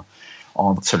tables and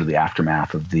all sort of the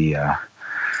aftermath of the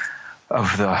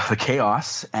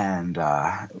chaos, and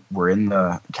we're in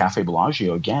the Cafe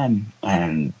Bellagio again,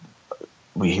 and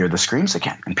we hear the screams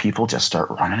again, and people just start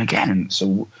running again. And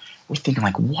so we're thinking,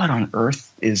 like, what on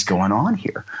earth is going on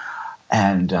here?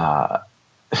 And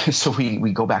so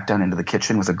we go back down into the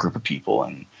kitchen with a group of people,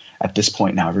 and at this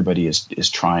point now everybody is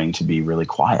trying to be really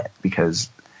quiet, because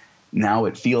now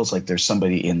it feels like there's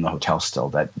somebody in the hotel still,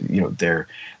 that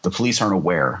the police aren't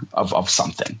aware of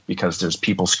something, because there's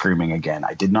people screaming again.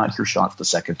 I did not hear shots the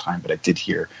second time, but I did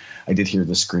hear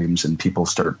the screams, and people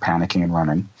started panicking and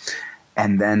running.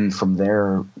 And then from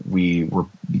there we were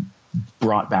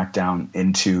brought back down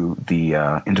into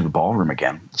the ballroom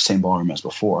again, the same ballroom as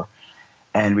before.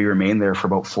 And we remained there for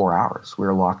about 4 hours. We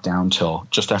were locked down till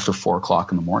just after 4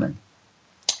 o'clock in the morning.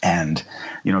 And,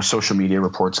 social media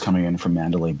reports coming in from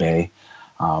Mandalay Bay.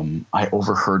 I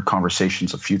overheard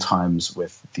conversations a few times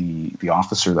with the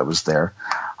officer that was there.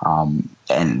 And,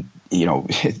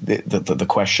 the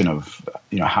question of,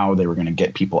 how they were going to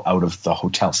get people out of the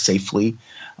hotel safely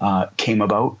came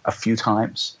about a few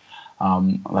times.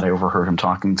 That I overheard him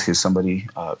talking to somebody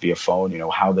via phone,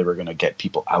 how they were going to get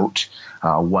people out,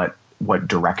 what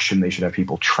direction they should have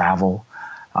people travel.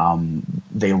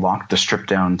 They locked the strip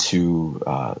down to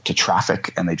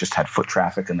traffic, and they just had foot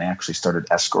traffic, and they actually started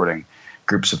escorting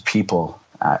groups of people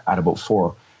at about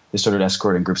 4. They started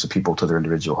escorting groups of people to their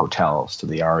individual hotels, to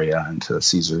the Aria and to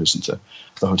Caesars and to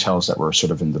the hotels that were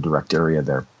sort of in the direct area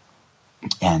there.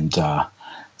 And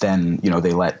then,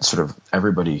 they let sort of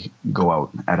everybody go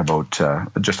out at about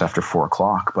just after 4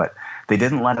 o'clock, but they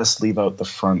didn't let us leave out the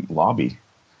front lobby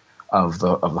of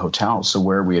the hotel. So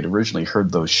where we had originally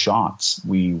heard those shots,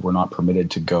 we were not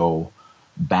permitted to go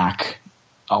back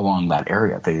along that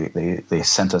area. They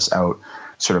sent us out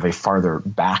sort of a farther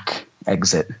back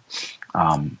exit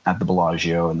at the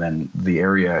Bellagio, and then the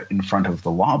area in front of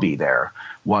the lobby there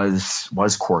was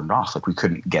cordoned off. Like, we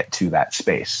couldn't get to that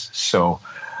space. So,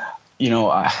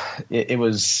 it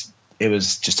was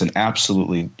just an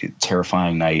absolutely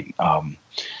terrifying night.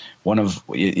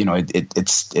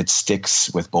 It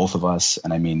sticks with both of us.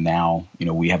 And I mean, now,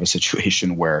 we have a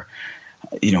situation where,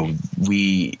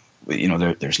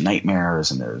 there's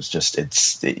nightmares, and there's just,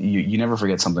 you never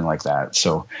forget something like that.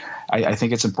 So I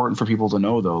think it's important for people to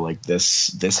know, though, like,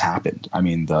 this happened. I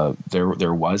mean,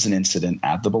 there was an incident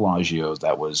at the Bellagio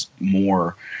that was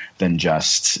more than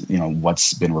just,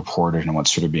 what's been reported and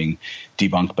what's sort of being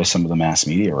debunked by some of the mass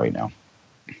media right now.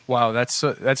 Wow,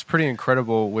 that's pretty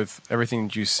incredible with everything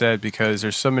that you said, because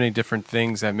there's so many different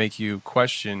things that make you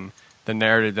question the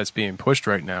narrative that's being pushed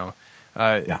right now.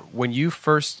 When you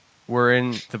first were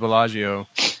in the Bellagio,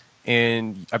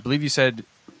 and I believe you said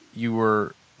you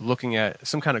were looking at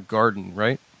some kind of garden,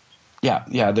 right?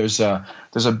 Yeah. There's a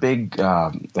big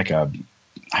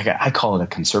I call it a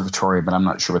conservatory, but I'm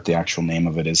not sure what the actual name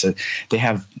of it is. They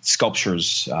have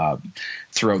sculptures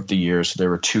throughout the years. There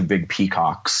were two big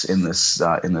peacocks in this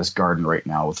garden right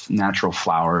now with natural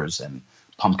flowers and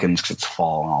pumpkins because it's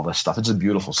fall and all this stuff. It's a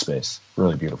beautiful space,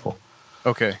 really beautiful.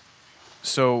 Okay,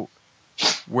 so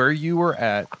where you were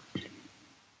at,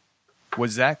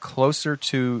 was that closer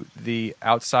to the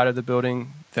outside of the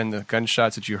building than the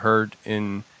gunshots that you heard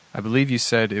in? I believe you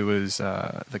said it was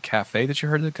the cafe that you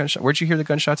heard the gunshot. Where'd you hear the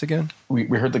gunshots again? We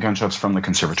heard the gunshots from the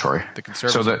conservatory. The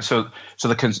conservatory. So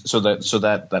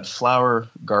that flower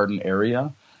garden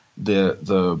area,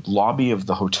 the lobby of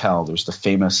the hotel. There's the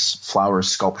famous flower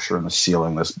sculpture in the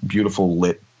ceiling. This beautiful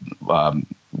lit,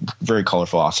 very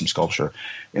colorful, awesome sculpture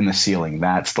in the ceiling.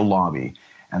 That's the lobby.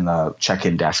 And the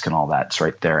check-in desk and all that's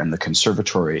right there. And the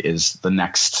conservatory is the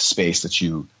next space that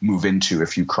you move into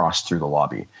if you cross through the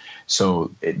lobby.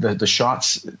 So the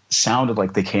shots sounded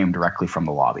like they came directly from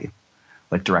the lobby,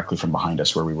 like directly from behind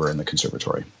us where we were in the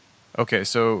conservatory. Okay,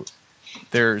 so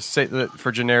there's,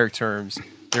 for generic terms,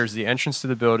 there's the entrance to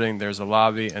the building, there's a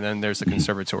lobby, and then there's the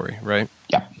conservatory, right?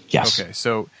 Yeah. Yes. Okay,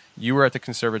 so you were at the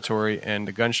conservatory, and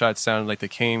the gunshots sounded like they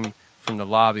came from the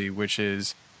lobby, which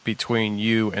is between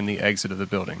you and the exit of the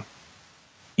building.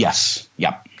 Yes.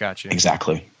 Yep. Gotcha.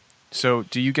 Exactly. So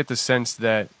do you get the sense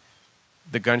that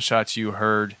the gunshots you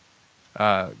heard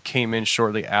came in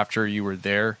shortly after you were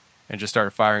there and just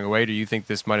started firing away? Do you think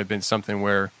this might have been something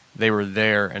where they were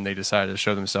there and they decided to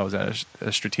show themselves at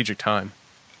a strategic time?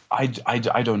 I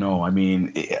don't know. I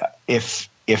mean, if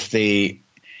they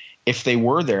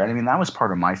were there, I mean, that was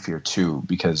part of my fear too,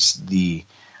 because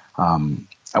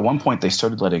at one point they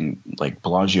started letting like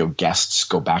Bellagio guests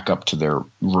go back up to their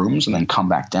rooms and then come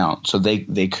back down, so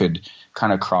they could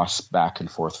kind of cross back and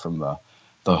forth from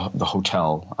the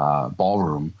hotel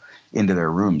ballroom into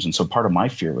their rooms. And so part of my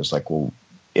fear was like, well,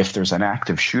 if there's an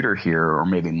active shooter here or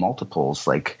maybe multiples,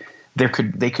 like they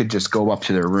could just go up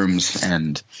to their rooms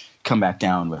and come back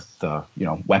down with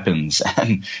weapons,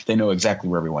 and they know exactly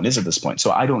where everyone is at this point.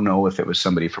 So I don't know if it was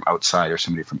somebody from outside or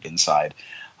somebody from inside.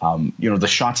 The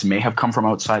shots may have come from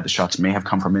outside, the shots may have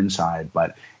come from inside,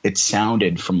 but it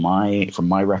sounded from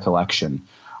my recollection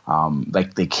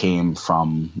like they came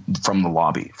from the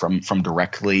lobby, from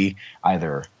directly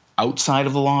either outside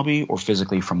of the lobby or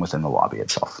physically from within the lobby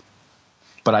itself.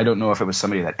 But I don't know if it was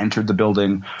somebody that entered the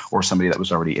building or somebody that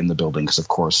was already in the building, because of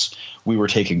course we were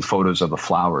taking photos of the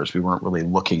flowers. We weren't really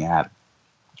looking at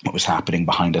what was happening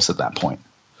behind us at that point.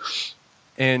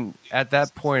 And at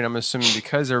that point, I'm assuming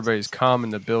because everybody's calm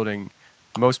in the building,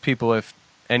 most people, if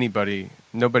anybody,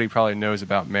 nobody probably knows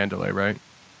about Mandalay, right?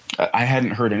 I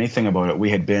hadn't heard anything about it. We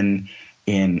had been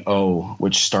in O,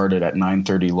 which started at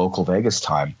 9:30 local Vegas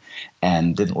time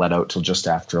and didn't let out till just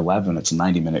after 11. It's a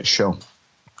 90-minute show.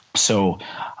 So,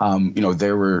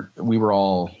 we were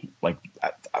all like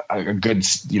a good,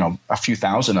 a few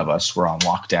thousand of us were on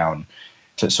lockdown,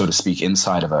 so to speak,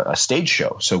 inside of a stage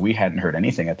show. So we hadn't heard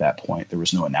anything at that point. There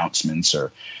was no announcements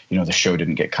or, the show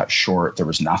didn't get cut short. There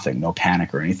was nothing, no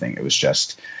panic or anything. It was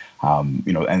just,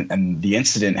 and the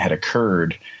incident had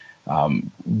occurred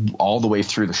all the way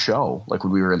through the show. Like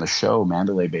when we were in the show,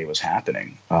 Mandalay Bay was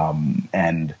happening.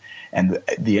 And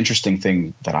the interesting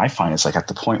thing that I find is like at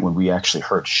the point when we actually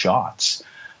heard shots,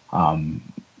 the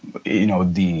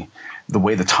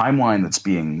way the timeline that's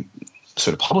being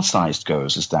sort of publicized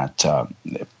goes is that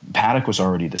Paddock was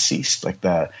already deceased. Like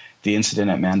the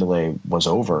incident at Mandalay was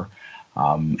over,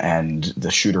 and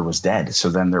the shooter was dead. So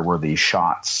then there were these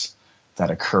shots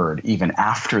that occurred even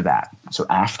after that. So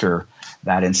after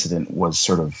that incident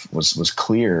was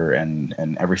clear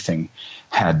and everything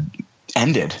had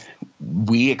ended,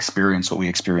 we experienced what we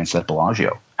experienced at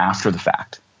Bellagio after the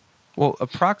fact. Well,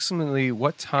 approximately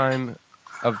what time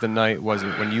of the night was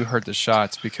it when you heard the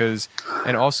shots? Because,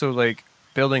 and also like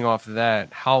building off of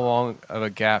that, how long of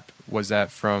a gap was that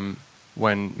from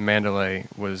when Mandalay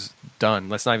was done?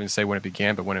 Let's not even say when it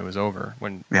began, but when it was over,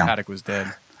 when Paddock was dead.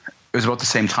 It was about the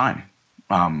same time.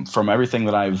 From everything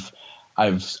that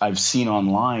I've seen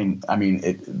online, I mean,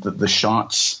 the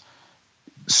shots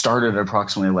started at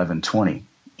approximately 11:20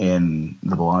 in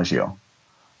the Bellagio.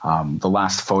 The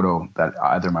last photo that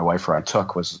either my wife or I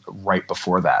took was right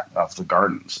before that of the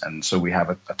gardens. And so we have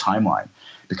a timeline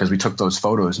because we took those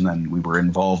photos and then we were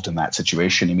involved in that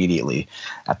situation immediately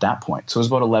at that point. So it was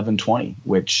about 11:20,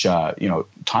 which,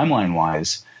 timeline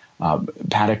wise,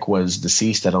 Paddock was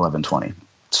deceased at 11:20.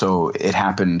 So it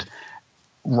happened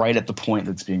right at the point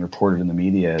that's being reported in the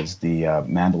media as the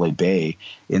Mandalay Bay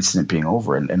incident being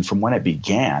over. And from when it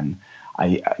began,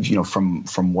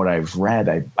 from what I've read,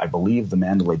 I believe the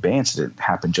Mandalay Bay incident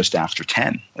happened just after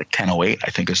 10, like 10:08,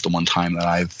 I think is the one time that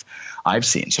I've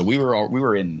seen. So we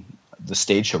were in the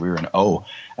stage show. We were in O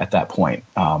at that point.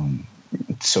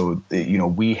 So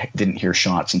we didn't hear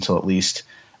shots until at least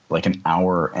like an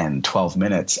hour and 12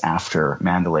 minutes after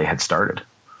Mandalay had started.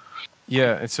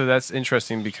 Yeah, and so that's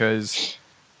interesting because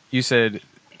you said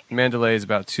Mandalay is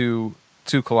about two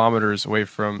kilometers away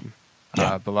from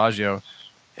Bellagio,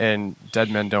 and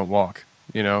dead men don't walk.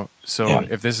 So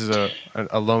if this is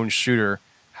a lone shooter,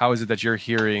 how is it that you're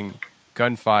hearing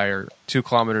gunfire 2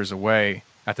 kilometers away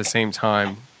at the same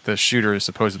time the shooter is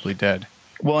supposedly dead?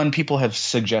 Well, and people have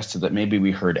suggested that maybe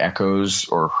we heard echoes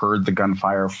or heard the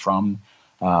gunfire from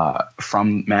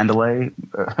Mandalay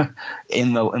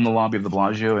in the lobby of the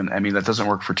Bellagio, and I mean that doesn't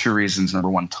work for two reasons. Number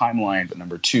one, timeline, but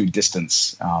number two,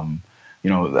 distance.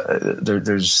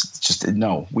 There's just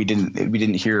no. We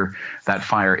didn't hear that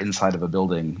fire inside of a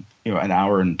building, an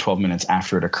hour and 12 minutes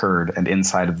after it occurred, and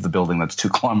inside of the building that's 2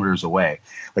 kilometers away.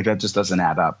 Like that just doesn't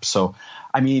add up. So,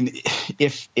 I mean,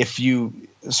 if you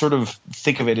sort of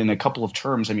think of it in a couple of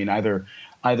terms, I mean, either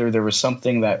there was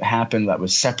something that happened that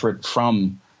was separate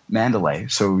from Mandalay.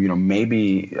 So,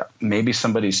 maybe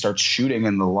somebody starts shooting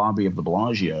in the lobby of the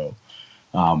Bellagio,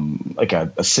 like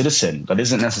a citizen that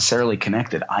isn't necessarily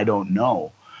connected. I don't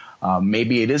know.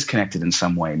 Maybe it is connected in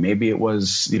some way. Maybe it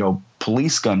was,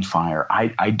 police gunfire.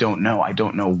 I don't know. I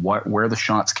don't know where the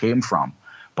shots came from,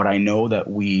 but I know that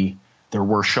there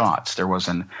were shots. There was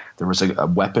a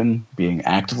weapon being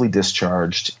actively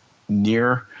discharged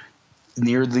near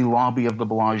the lobby of the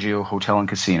Bellagio Hotel and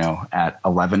Casino at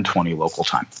 11:20 local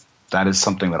time. That is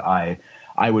something that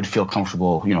I would feel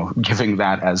comfortable, giving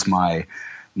that as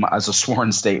as a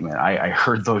sworn statement. I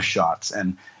heard those shots,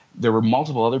 and there were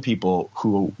multiple other people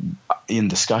who, in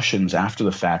discussions after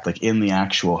the fact, like in the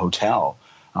actual hotel,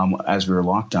 as we were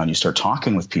locked down, you start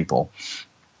talking with people.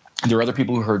 There were other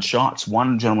people who heard shots.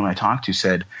 One gentleman I talked to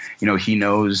said, he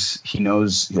knows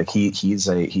like he's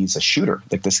a shooter.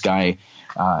 Like this guy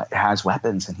has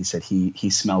weapons, and he said he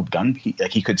smelled gun.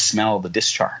 He could smell the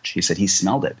discharge. He said he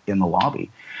smelled it in the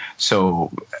lobby.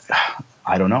 So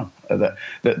I don't know.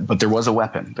 But there was a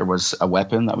weapon. There was a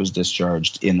weapon that was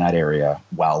discharged in that area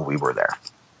while we were there.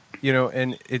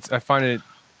 And I find it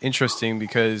interesting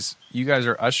because you guys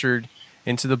are ushered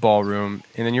into the ballroom,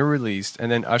 and then you're released,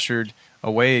 and then ushered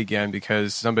away again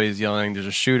because somebody's yelling, there's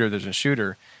a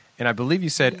shooter. And I believe you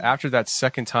said after that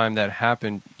second time that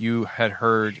happened, you had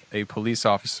heard a police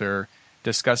officer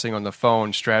discussing on the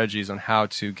phone strategies on how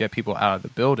to get people out of the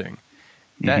building.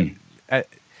 Mm-hmm.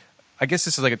 I guess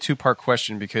this is like a two-part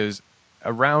question because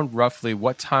around roughly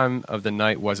what time of the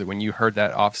night was it when you heard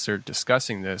that officer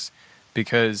discussing this?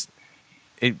 Because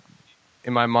in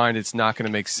my mind, it's not going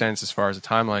to make sense as far as the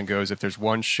timeline goes. If there's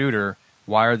one shooter,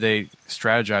 why are they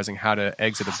strategizing how to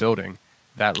exit a building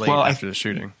that late after the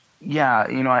shooting? Yeah,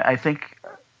 I think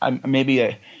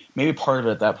maybe part of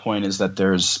it at that point is that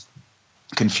there's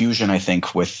confusion, I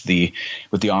think, with the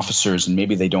officers, and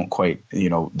maybe they don't quite,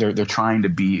 they're trying to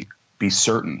be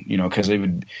certain, because it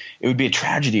would be a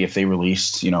tragedy if they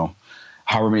released,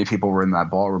 however many people were in that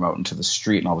ballroom out into the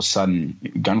street, and all of a sudden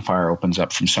gunfire opens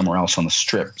up from somewhere else on the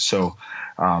strip. So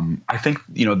I think,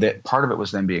 that part of it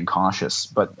was them being cautious,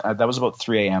 but that was about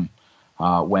 3 a.m.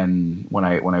 When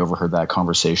I overheard that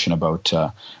conversation about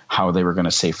how they were going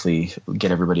to safely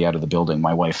get everybody out of the building.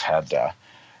 My wife had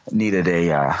needed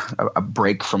a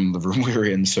break from the room we were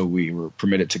in, so we were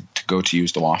permitted to go to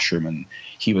use the washroom, and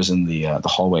he was in the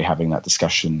hallway having that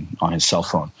discussion on his cell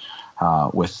phone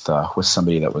with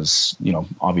somebody that was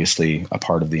obviously a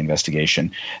part of the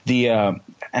investigation.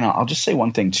 And I'll just say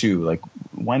one thing too, like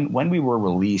when we were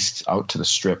released out to the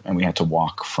strip and we had to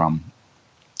walk from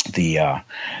the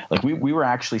we were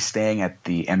actually staying at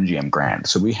the MGM Grand,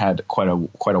 so we had quite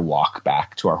a walk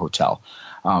back to our hotel.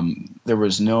 There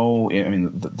was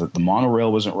the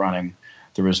monorail wasn't running.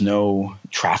 There was no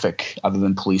traffic other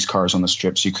than police cars on the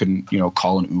strip, so you couldn't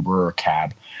call an Uber or a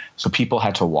cab. So people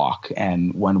had to walk.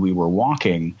 And when we were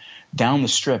walking down the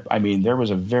strip, there was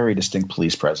a very distinct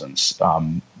police presence.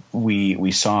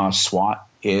 We saw SWAT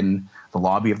in the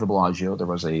lobby of the Bellagio. There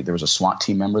was a SWAT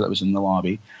team member that was in the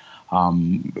lobby.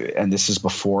 And this is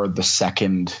before the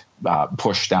second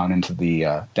push down into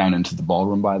the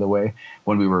ballroom. By the way,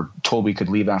 when we were told we could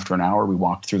leave after an hour, we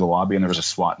walked through the lobby and there was a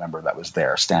SWAT member that was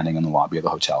there standing in the lobby of the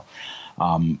hotel.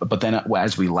 But then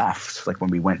as we left, like when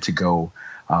we went to go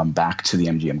back to the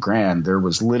MGM Grand, there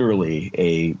was literally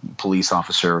a police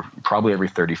officer probably every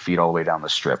 30 feet all the way down the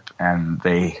strip, and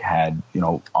they had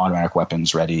automatic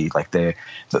weapons ready. Like the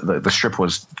strip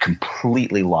was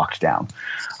completely locked down.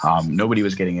 Nobody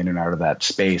was getting in and out of that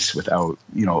space without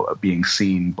being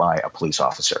seen by a police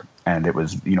officer. And it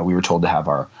was we were told to have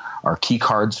our key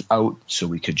cards out so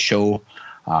we could show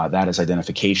that as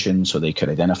identification, so they could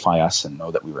identify us and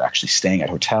know that we were actually staying at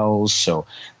hotels. So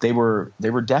they were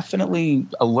definitely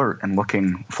alert and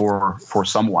looking for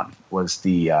someone was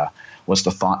the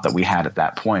thought that we had at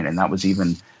that point. And that was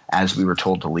even as we were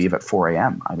told to leave at 4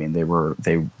 a.m. I mean,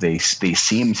 they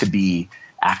seemed to be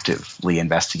actively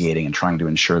investigating and trying to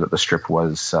ensure that the strip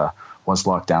was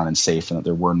locked down and safe, and that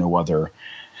there were no other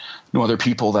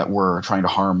people that were trying to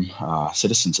harm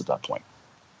citizens at that point.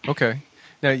 Okay.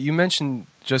 Now, you mentioned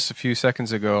just a few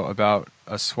seconds ago about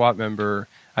a SWAT member.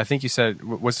 I think you said,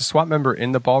 was the SWAT member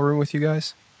in the ballroom with you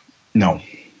guys? No.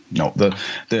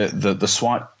 The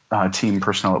SWAT team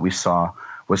personnel that we saw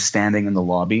was standing in the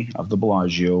lobby of the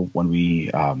Bellagio when we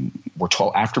were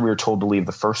told, after we were told to leave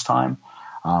the first time.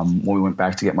 When we went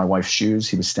back to get my wife's shoes,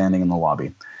 he was standing in the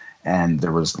lobby. And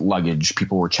there was luggage.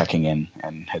 People were checking in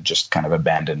and had just kind of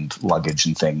abandoned luggage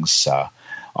and things,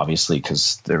 obviously,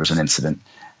 because there was an incident.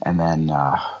 And then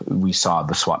we saw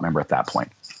the SWAT member at that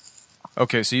point.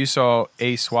 Okay, so you saw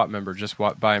a SWAT member just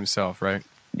by himself, right?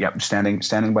 Yep,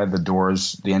 standing by the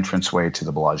doors, the entranceway to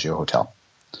the Bellagio Hotel.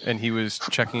 And he was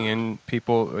checking in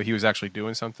people? He was actually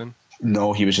doing something?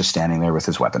 No, he was just standing there with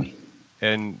his weapon.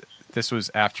 And this was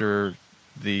after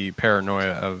the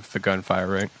paranoia of the gunfire,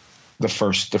 right? The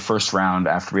first round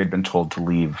after we had been told to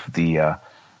leave the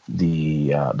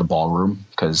ballroom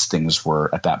because things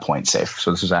were at that point safe.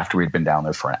 So this was after we'd been down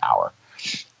there for an hour.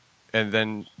 And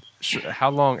then how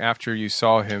long after you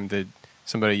saw him did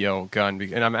somebody yell gun?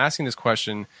 And I'm asking this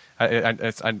question.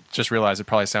 I just realized it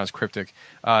probably sounds cryptic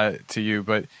to you,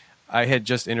 but I had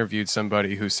just interviewed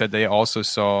somebody who said they also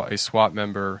saw a SWAT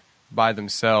member by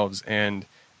themselves, and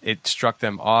it struck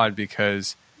them odd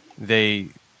because they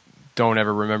don't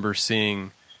ever remember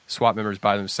seeing SWAT members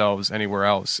by themselves anywhere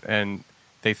else. And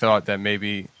they thought that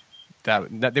maybe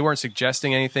that they weren't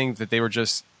suggesting anything, that they were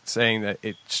just saying that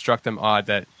it struck them odd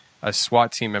that a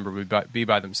SWAT team member would be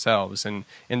by themselves. And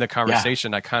in the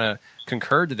conversation, I kind of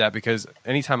concurred to that because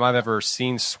anytime I've ever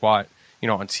seen SWAT,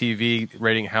 on TV,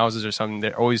 raiding houses or something,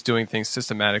 they're always doing things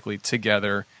systematically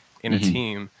together in a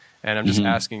team. And I'm just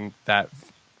asking that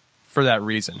for that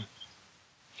reason.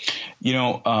 This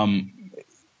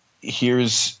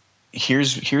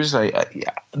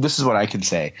is what I can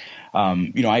say.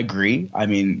 I agree. I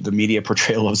mean, the media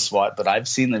portrayal of SWAT that I've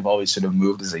seen, they've always sort of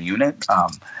moved as a unit.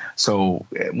 So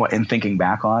in thinking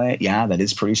back on it, yeah, that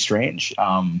is pretty strange.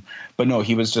 But no,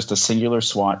 he was just a singular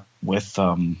SWAT with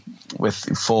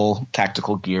full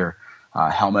tactical gear,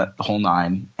 helmet, the whole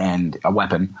nine, and a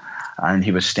weapon. And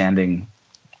he was standing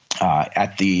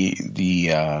at the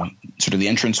sort of the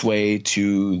entranceway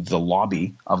to the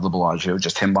lobby of the Bellagio,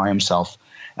 just him by himself,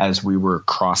 as we were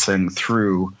crossing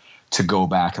through to go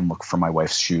back and look for my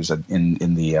wife's shoes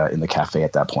in the cafe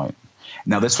at that point.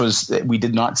 Now, we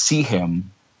did not see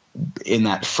him in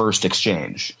that first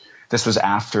exchange. This was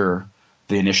after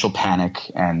the initial panic,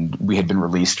 and we had been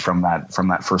released from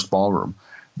that first ballroom.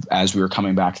 As we were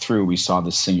coming back through, we saw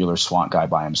this singular SWAT guy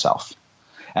by himself.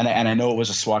 And I know it was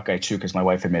a SWAT guy too, because my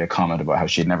wife had made a comment about how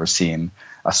she had never seen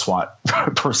a SWAT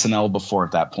personnel before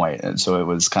at that point. And so it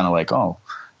was kind of like,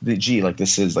 like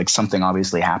this is like something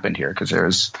obviously happened here, because there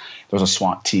was a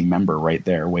SWAT team member right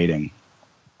there waiting.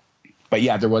 But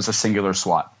yeah, there was a singular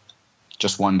SWAT,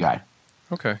 just one guy.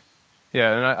 Okay.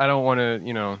 Yeah, and I don't want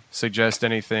to, suggest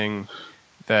anything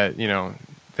that,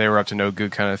 they were up to no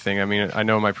good kind of thing. I mean, I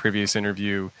know in my previous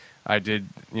interview, I did,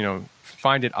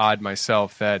 find it odd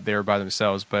myself that they were by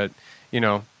themselves, but,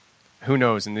 who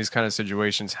knows in these kind of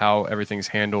situations how everything's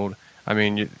handled. I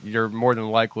mean, you're more than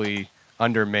likely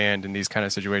undermanned in these kind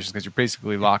of situations because you're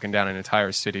basically locking down an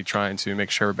entire city trying to make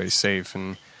sure everybody's safe,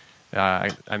 and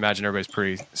I imagine everybody's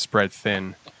pretty spread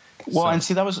thin. Well, and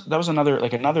see, that was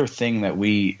another thing that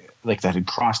that had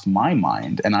crossed my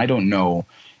mind, and I don't know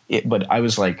it, but I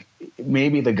was like,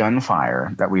 maybe the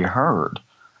gunfire that we heard,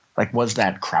 was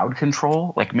that crowd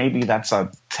control? Like maybe that's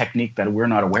a technique that we're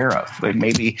not aware of. Like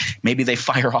maybe they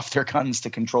fire off their guns to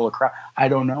control a crowd. I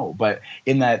don't know. But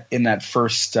in that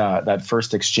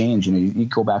first exchange, you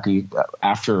go back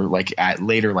after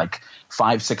later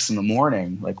 5, 6 in the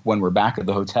morning, like when we're back at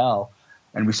the hotel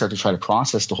and we start to try to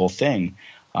process the whole thing.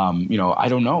 I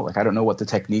don't know. I don't know what the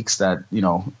techniques that,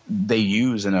 they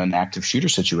use in an active shooter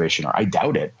situation are. I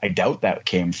doubt it. I doubt that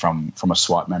came from a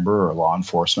SWAT member or law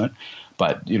enforcement,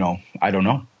 but, I don't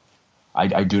know.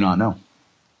 I do not know.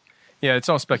 Yeah, it's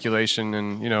all speculation,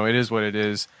 and, it is what it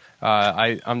is.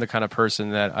 I'm the kind of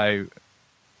person that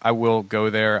I will go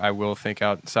there. I will think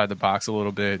outside the box a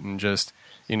little bit and just,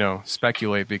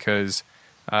 speculate, because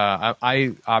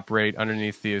I operate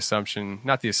underneath the assumption,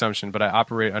 not the assumption, but I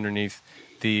operate underneath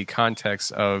the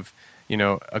context of,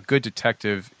 a good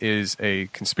detective is a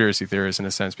conspiracy theorist in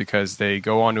a sense, because they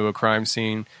go onto a crime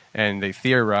scene and they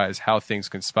theorize how things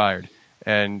conspired.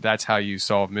 And that's how you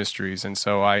solve mysteries. And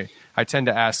so I tend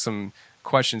to ask some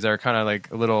questions that are kind of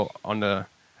like a little on the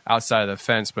outside of the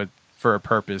fence, but for a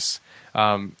purpose.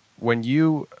 When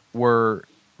you were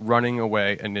running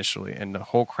away initially and the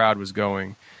whole crowd was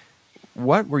going,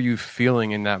 what were you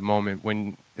feeling in that moment,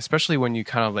 especially when you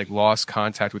kind of lost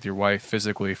contact with your wife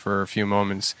physically for a few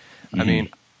moments? Mm-hmm. I mean,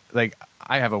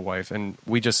 I have a wife, and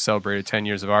we just celebrated 10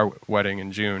 years of our wedding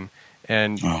in June.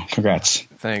 And congrats.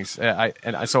 Thanks.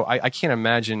 So I can't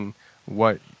imagine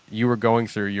what you were going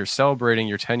through. You're celebrating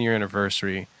your 10-year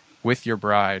anniversary with your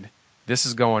bride. This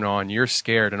is going on. You're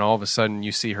scared, and all of a sudden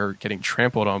you see her getting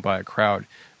trampled on by a crowd.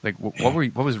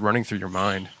 What was running through your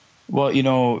mind? Well,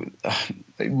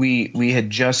 we had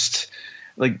just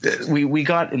we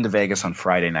got into Vegas on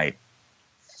Friday night,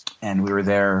 and we were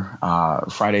there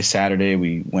Friday, Saturday.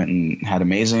 We went and had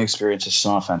amazing experiences,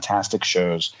 saw fantastic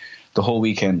shows. The whole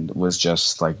weekend was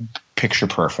just picture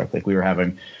perfect. We were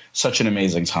having such an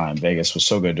amazing time. Vegas was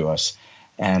so good to us.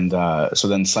 And so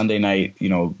then Sunday night,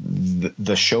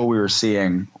 the show we were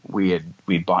seeing, we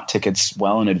bought tickets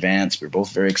well in advance. We were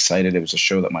both very excited. It was a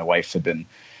show that my wife had been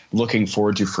looking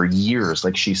forward to for years.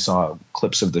 She saw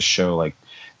clips of the show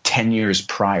 10 years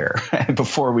prior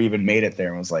before we even made it there,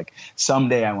 and was like,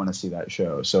 someday I want to see that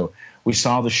show. So we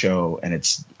saw the show, and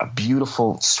it's a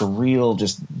beautiful, surreal,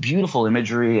 just beautiful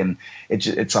imagery, and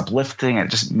it's uplifting, and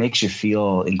it just makes you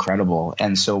feel incredible.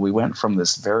 And so we went from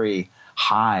this very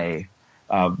high,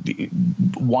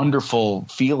 wonderful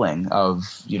feeling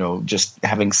of, just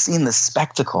having seen this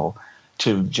spectacle,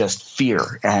 to just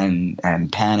fear and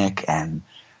panic, and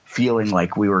feeling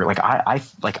like we were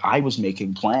I was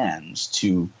making plans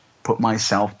to put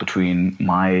myself between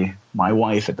my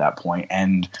wife at that point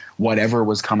and whatever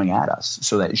was coming at us,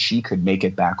 so that she could make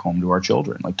it back home to our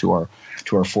children, to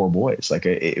our 4 boys.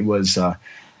 It was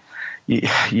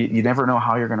you never know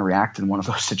how you're going to react in one of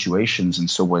those situations. And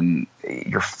so when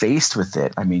you're faced with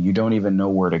it, you don't even know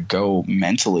where to go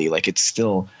mentally. It's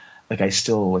still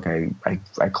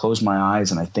I close my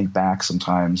eyes and I think back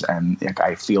sometimes, and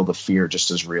I feel the fear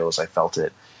just as real as I felt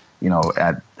it,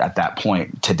 at that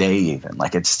point today, even.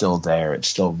 It's still there. It's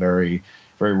still very,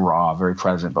 very raw, very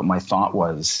present. But my thought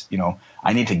was,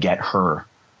 I need to get her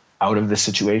out of this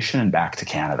situation and back to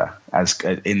Canada,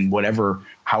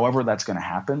 however that's going to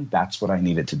happen. That's what I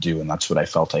needed to do. And that's what I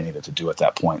felt I needed to do at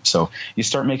that point. So you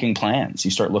start making plans,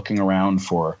 you start looking around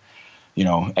for,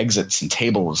 exits and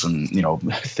tables and,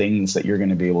 things that you're going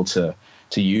to be able to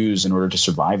use in order to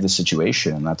survive the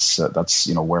situation. And that's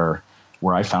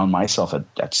where I found myself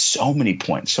at so many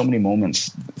points, so many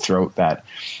moments throughout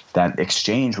that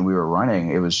exchange when we were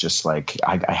running. It was just I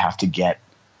have to get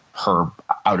her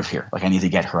out of here. I need to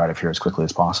get her out of here as quickly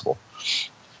as possible.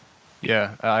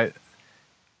 Yeah.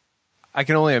 I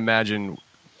can only imagine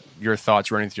your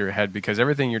thoughts running through your head, because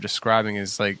everything you're describing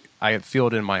is I feel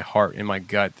it in my heart, in my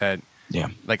gut, that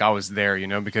I was there,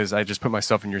 because I just put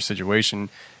myself in your situation.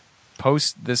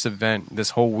 Post this event,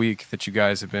 this whole week that you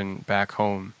guys have been back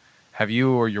home, have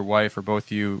you or your wife or both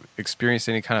of you experienced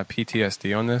any kind of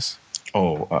PTSD on this?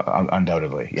 Oh,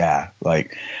 undoubtedly. Yeah.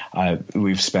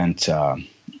 We've spent, the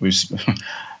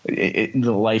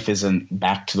life isn't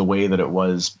back to the way that it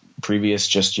was previous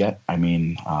just yet.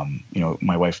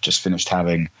 My wife just finished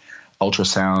having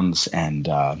ultrasounds and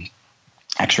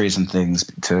x-rays and things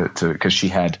because she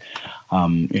had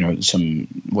some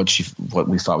what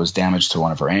we thought was damage to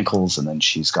one of her ankles, and then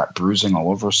she's got bruising all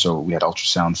over. So we had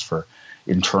ultrasounds for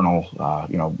internal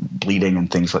bleeding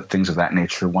and things of that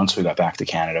nature. Once we got back to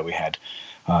Canada, we had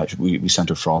we sent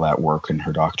her for all that work, and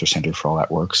her doctor sent her for all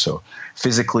that work. So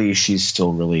physically she's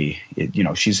still really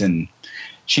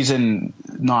she's in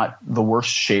not the worst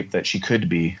shape that she could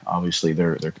be. Obviously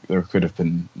there could have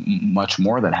been much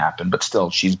more that happened, but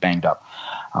still she's banged up.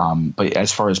 But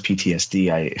as far as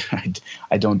PTSD,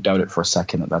 I don't doubt it for a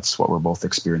second that that's what we're both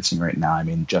experiencing right now. I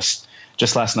mean, just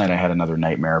last night I had another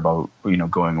nightmare about,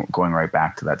 going right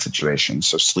back to that situation.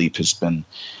 So sleep has been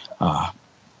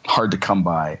hard to come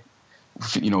by.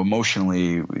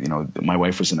 Emotionally, my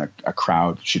wife was in a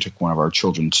crowd. She took one of our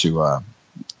children to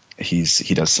he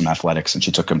does some athletics, and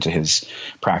she took him to his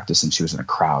practice, and she was in a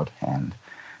crowd, and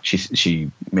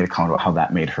she made a comment about how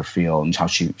that made her feel, and how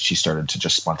she started to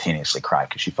just spontaneously cry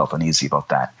because she felt uneasy about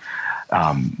that.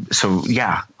 So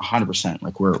yeah, 100%.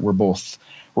 Like we're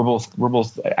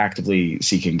both actively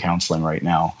seeking counseling right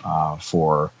now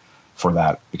for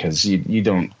that, because you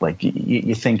don't, like,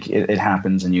 you think it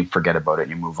happens and you forget about it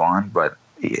and you move on, but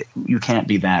you can't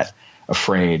be that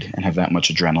afraid and have that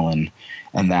much adrenaline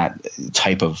and that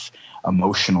type of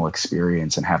emotional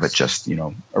experience and have it just,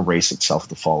 erase itself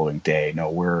the following day. No,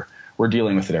 we're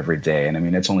dealing with it every day. And I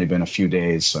mean, it's only been a few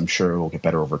days, so I'm sure it will get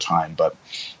better over time, but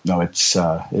no, it's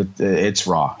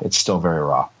raw. It's still very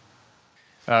raw.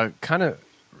 Kind of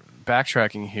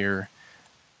backtracking here.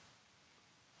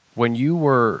 When you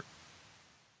were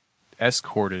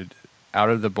escorted out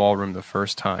of the ballroom the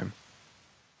first time,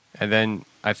 and then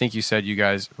I think you said you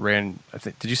guys ran,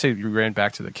 did you say you ran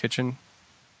back to the kitchen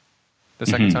the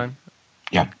second time?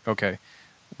 Yeah. Okay.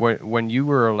 When you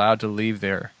were allowed to leave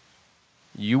there,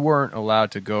 you weren't allowed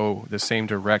to go the same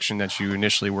direction that you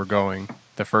initially were going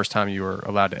the first time you were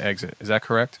allowed to exit. Is that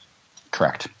correct?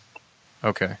 Correct.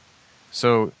 Okay.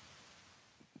 So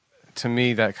to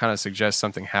me, that kind of suggests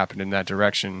something happened in that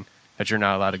direction, that you're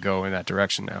not allowed to go in that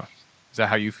direction now. Is that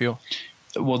how you feel?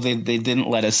 Well, they didn't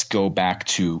let us go back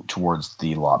towards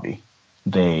the lobby.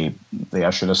 They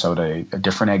ushered us out a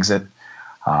different exit.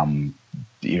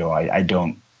 I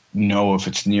don't know if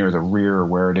it's near the rear or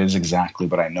where it is exactly,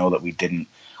 but I know that we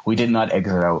did not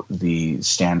exit out the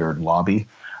standard lobby.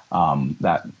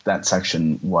 That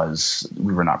section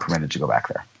we were not permitted to go back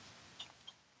there.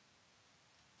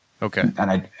 Okay.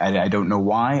 And I don't know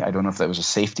why. I don't know if that was a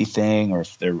safety thing or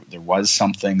if there was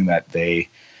something that that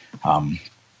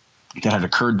had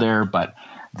occurred there, but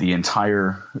the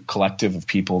entire collective of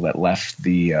people that left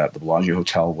the Bellagio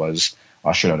Hotel was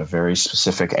ushered out a very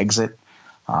specific exit,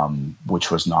 which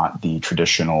was not the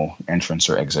traditional entrance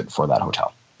or exit for that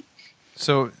hotel.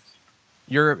 So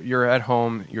you're at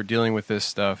home, you're dealing with this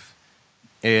stuff,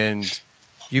 and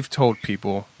you've told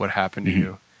people what happened to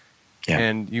you. Yeah.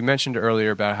 And you mentioned earlier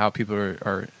about how people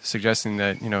are suggesting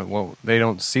that, well, they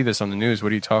don't see this on the news.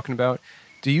 What are you talking about?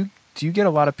 Do you get a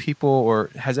lot of people,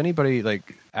 or has anybody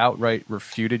like outright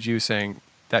refuted you saying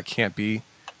that can't be?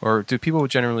 Or do people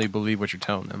generally believe what you're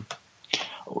telling them?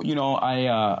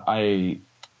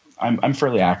 I'm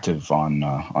fairly active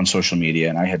on social media,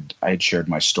 and I had shared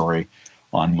my story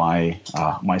on my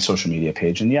social media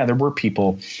page, and yeah, there were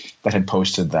people that had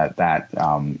posted that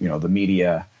the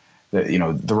media,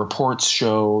 the reports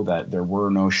show that there were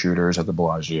no shooters at the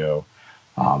Bellagio,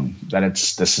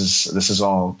 that this is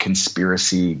all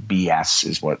conspiracy BS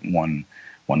is what one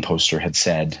poster had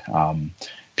said.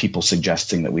 People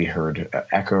suggesting that we heard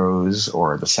echoes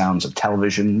or the sounds of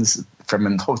televisions from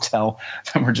the hotel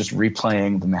that were just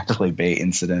replaying the Mandalay Bay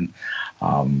incident.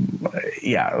 There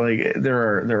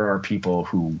are people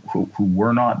who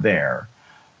were not there,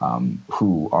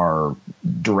 who are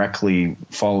directly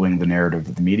following the narrative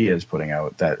that the media is putting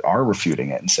out, that are refuting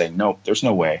it and saying, no, there's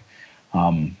no way.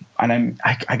 And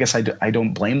I guess I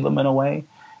don't blame them in a way,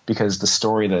 because the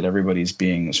story that everybody's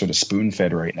being sort of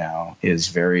spoon-fed right now is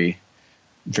very,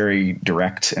 very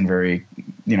direct and very,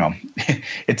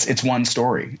 it's one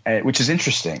story, which is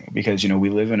interesting because, we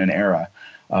live in an era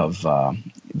of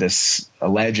this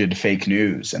alleged fake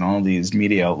news and all these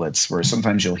media outlets where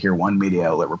sometimes you'll hear one media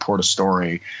outlet report a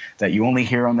story that you only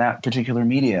hear on that particular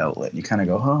media outlet. And you kind of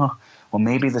go, oh, well,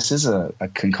 maybe this is a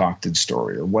concocted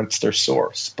story, or what's their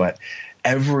source? But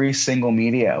every single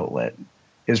media outlet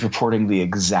is reporting the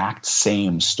exact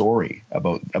same story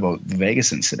about the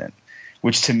Vegas incident,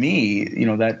 which to me,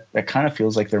 that kind of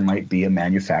feels like there might be a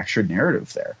manufactured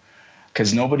narrative there,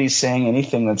 because nobody's saying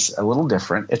anything that's a little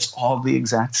different. It's all the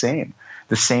exact same,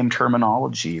 the same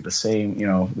terminology, the same,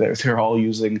 they're all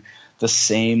using the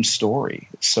same story.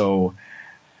 So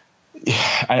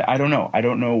I don't know. I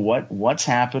don't know what's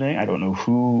happening. I don't know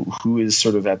who is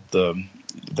sort of at the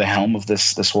helm of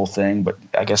this whole thing. But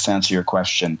I guess to answer your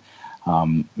question,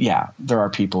 there are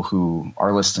people who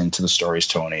are listening to the stories,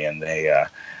 Tony, and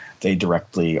they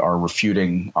directly are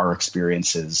refuting our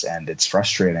experiences, and it's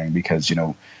frustrating because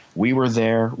we were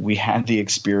there, we had the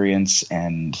experience,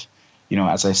 and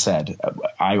as I said,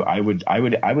 I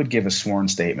would give a sworn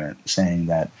statement saying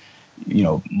that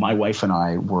my wife and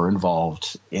I were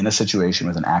involved in a situation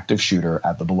with an active shooter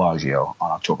at the Bellagio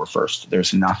on October 1st.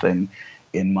 There's nothing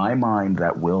in my mind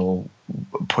that will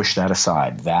push that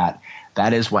aside.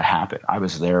 That is what happened. I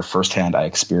was there firsthand. I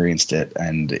experienced it,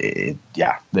 and that's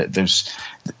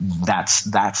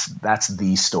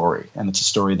the story, and it's a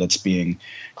story that's being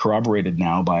corroborated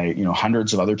now by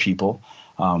hundreds of other people.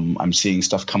 I'm seeing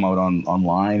stuff come out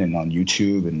online and on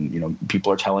YouTube, and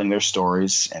people are telling their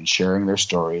stories and sharing their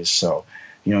stories. So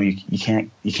you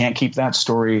can't keep that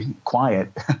story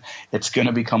quiet. It's going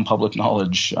to become public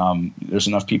knowledge. There's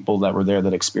enough people that were there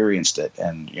that experienced it,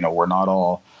 and we're not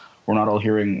all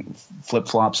hearing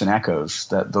flip-flops and echoes.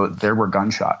 That there were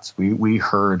gunshots. We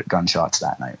heard gunshots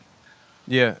that night.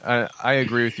 Yeah, I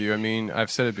agree with you. I mean, I've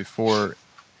said it before.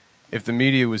 If the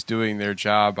media was doing their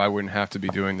job, I wouldn't have to be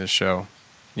doing this show.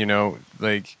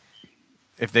 Like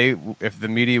if the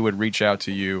media would reach out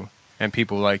to you and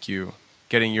people like you,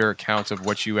 getting your accounts of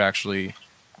what you actually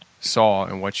saw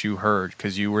and what you heard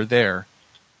because you were there,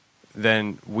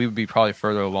 then we would be probably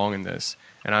further along in this.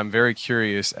 And I'm very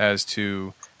curious as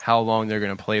to how long they're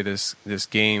going to play this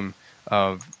game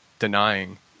of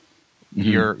denying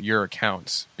your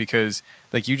accounts, because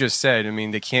like you just said, I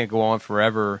mean, they can't go on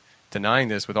forever denying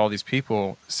this with all these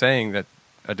people saying that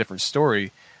a different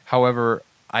story. However,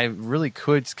 I really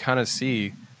could kind of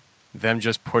see them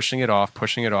just pushing it off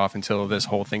until this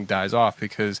whole thing dies off,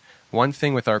 because one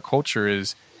thing with our culture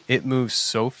is it moves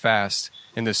so fast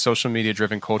in this social media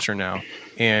driven culture now,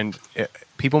 and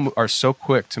people are so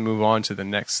quick to move on to the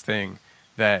next thing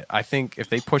that I think if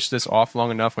they push this off long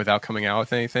enough without coming out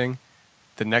with anything,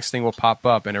 the next thing will pop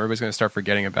up and everybody's going to start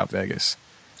forgetting about Vegas.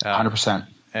 100%.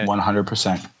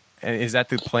 100%. And is that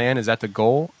the plan? Is that the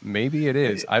goal? Maybe it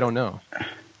is. I don't know.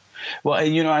 Well,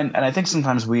 and I think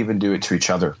sometimes we even do it to each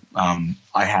other. I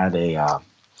had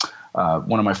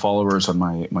one of my followers on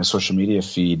my social media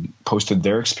feed posted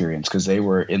their experience because they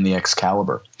were in the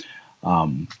Excalibur,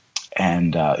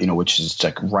 which is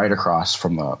like right across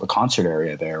from the concert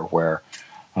area there, where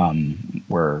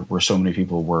so many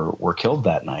people were killed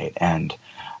that night. And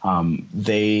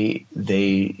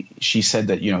she said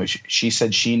that she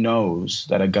said she knows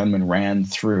that a gunman ran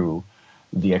through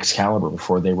the Excalibur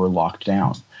before they were locked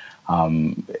down.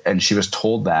 And she was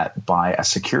told that by a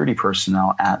security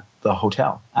personnel at the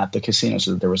hotel, at the casino.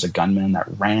 So there was a gunman that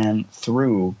ran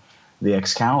through the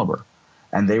Excalibur,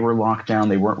 and they were locked down.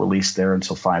 They weren't released there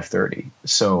until 5:30.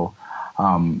 So,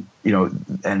 and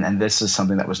this is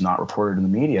something that was not reported in the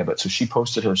media, but so she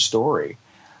posted her story,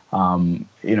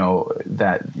 about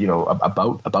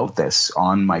this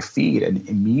on my feed, and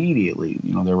immediately,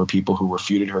 there were people who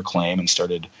refuted her claim and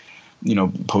started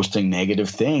posting negative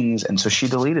things. And so she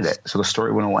deleted it. So the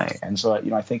story went away. And so,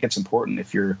 I think it's important if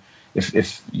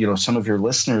some of your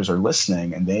listeners are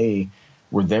listening and they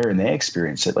were there and they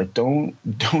experienced it, like, don't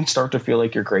start to feel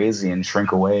like you're crazy and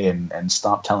shrink away and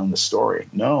stop telling the story.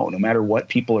 No matter what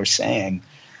people are saying,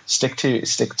 stick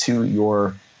to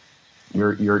your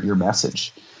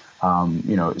message.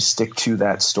 Stick to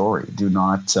that story. Do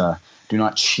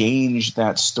not change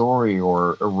that story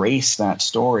or erase that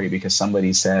story because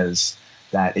somebody says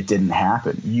that it didn't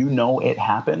happen. It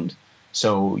happened,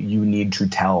 so you need to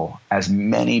tell as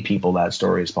many people that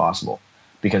story as possible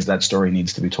because that story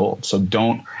needs to be told. So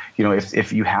don't,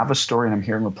 if you have a story, and I'm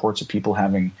hearing reports of people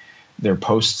having their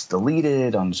posts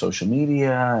deleted on social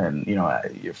media and,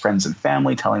 your friends and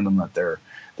family telling them that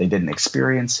they didn't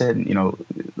experience it. And,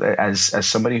 as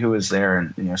somebody who was there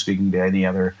and, speaking to any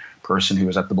other person who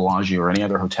was at the Bellagio or any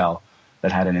other hotel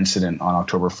that had an incident on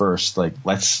October 1st, like,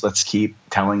 let's keep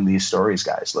telling these stories,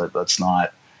 guys. Let's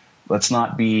not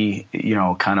be,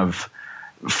 kind of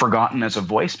forgotten as a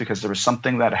voice, because there was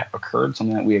something that occurred,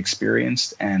 something that we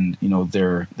experienced. And,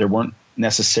 there weren't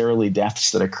necessarily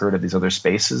deaths that occurred at these other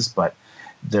spaces, but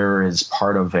there is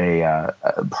part of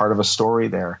a story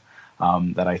there.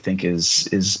 That I think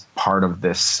is part of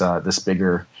this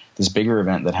bigger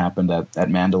event that happened at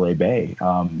Mandalay Bay.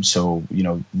 So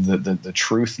the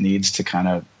truth needs to kind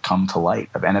of come to light,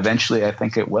 and eventually I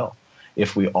think it will,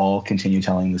 if we all continue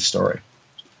telling this story.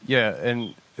 Yeah,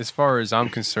 and as far as I'm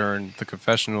concerned, the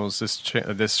Confessionals,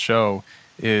 this show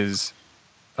is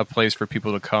a place for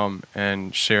people to come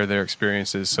and share their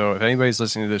experiences. So if anybody's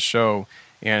listening to this show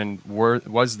and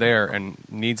was there and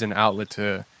needs an outlet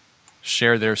to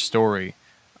share their story,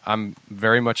 I'm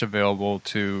very much available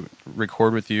to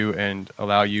record with you and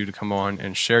allow you to come on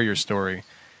and share your story.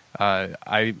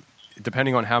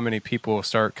 Depending on how many people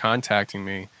start contacting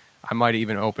me, I might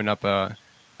even open up an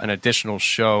additional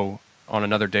show on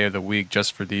another day of the week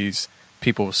just for these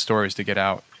people's stories to get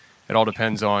out. It all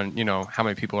depends on, how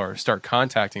many people start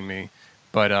contacting me.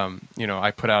 But,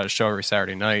 I put out a show every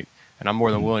Saturday night, and I'm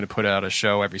more than willing to put out a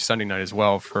show every Sunday night as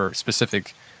well for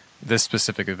this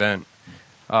specific event.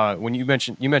 When you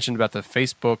mentioned about the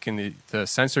Facebook and the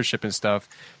censorship and stuff,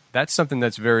 that's something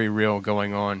that's very real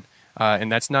going on.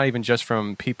 And that's not even just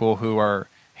from people who are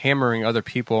hammering other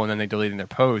people and then they deleting their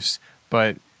posts,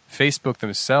 but Facebook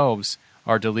themselves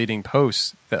are deleting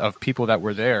posts of people that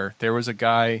were there. There was a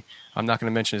guy, I'm not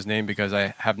going to mention his name because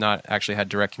I have not actually had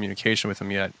direct communication with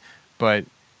him yet, but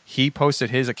he posted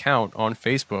his account on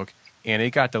Facebook and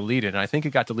it got deleted. And I think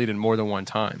it got deleted more than one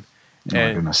time. Oh,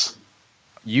 my goodness.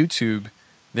 YouTube,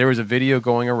 there was a video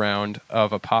going around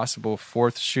of a possible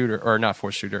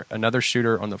another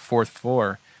shooter on the fourth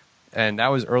floor. And that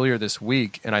was earlier this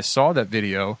week. And I saw that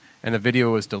video and the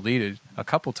video was deleted a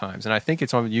couple times. And I think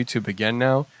it's on YouTube again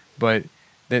now, but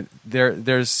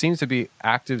there seems to be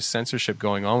active censorship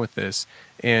going on with this.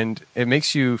 And it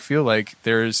makes you feel like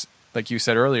there's, like you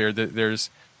said earlier, that there's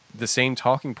the same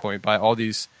talking point by all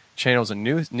these channels and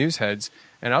news heads.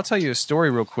 And I'll tell you a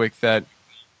story real quick that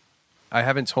I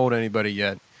haven't told anybody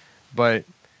yet, but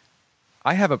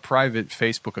I have a private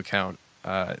Facebook account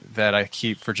that I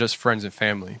keep for just friends and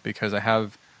family because I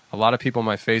have a lot of people on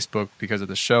my Facebook because of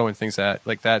the show and things that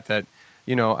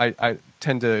I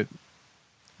tend to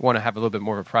want to have a little bit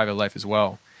more of a private life as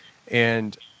well.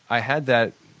 And I had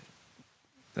that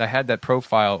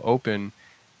profile open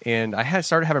and I had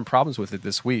started having problems with it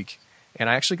this week. And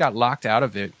I actually got locked out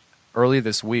of it early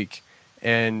this week.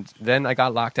 And then I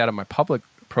got locked out of my public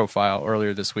profile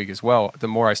earlier this week as well. The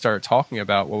more I started talking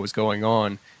about what was going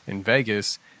on in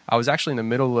Vegas, I was actually in the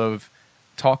middle of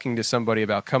talking to somebody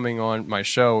about coming on my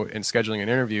show and scheduling an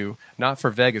interview, not for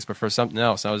Vegas, but for something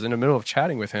else. I was in the middle of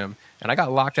chatting with him and I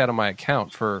got locked out of my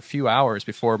account for a few hours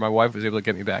before my wife was able to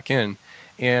get me back in.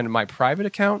 And my private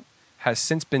account has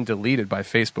since been deleted by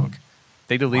Facebook.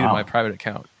 They deleted my private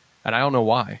account and I don't know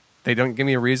why. They don't give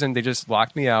me a reason. They just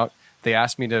locked me out. They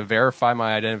asked me to verify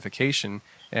my identification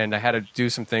and I had to do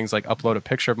some things like upload a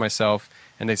picture of myself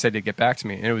and they said they'd get back to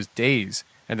me. And it was days.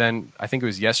 And then I think it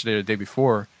was yesterday or the day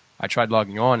before, I tried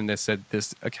logging on and they said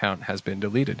this account has been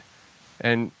deleted.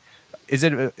 And is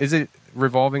it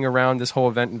revolving around this whole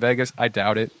event in Vegas? I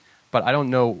doubt it, but I don't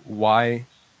know why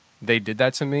they did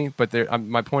that to me. But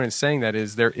my point in saying that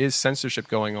is there is censorship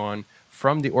going on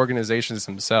from the organizations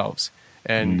themselves.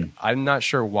 And I'm not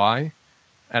sure why.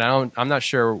 And I'm not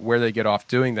sure where they get off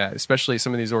doing that, especially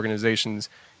some of these organizations,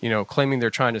 claiming they're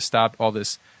trying to stop all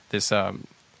this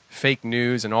fake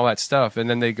news and all that stuff. And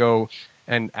then they go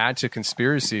and add to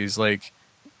conspiracies like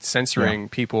censoring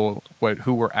people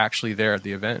who were actually there at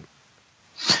the event.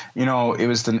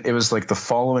 It was like the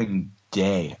following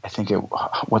day. I think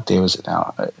what day was it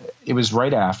now? It was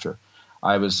right after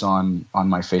I was on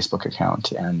my Facebook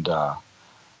account and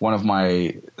one of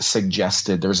my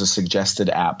there was a suggested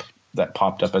app that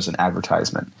popped up as an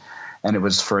advertisement, and it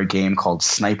was for a game called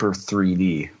Sniper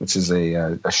 3D, which is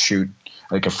a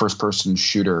first-person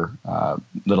shooter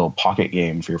little pocket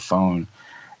game for your phone,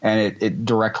 and it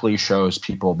directly shows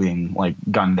people being like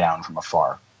gunned down from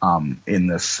afar in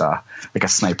this like a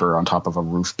sniper on top of a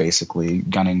roof, basically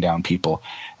gunning down people,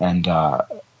 and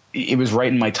it was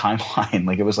right in my timeline.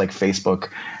 Like it was like Facebook.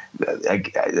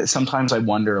 Sometimes I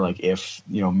wonder like if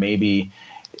maybe.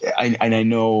 I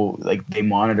know like they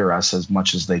monitor us as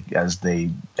much as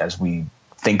we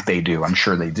think they do. I'm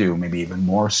sure they do, maybe even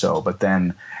more so. But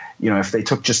then, if they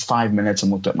took just 5 minutes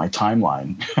and looked at my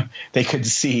timeline, they could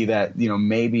see that,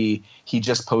 maybe he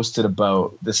just posted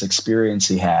about this experience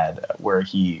he had where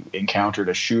he encountered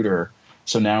a shooter.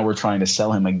 So now we're trying to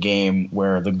sell him a game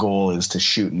where the goal is to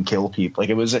shoot and kill people. Like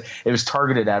it was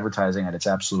targeted advertising at its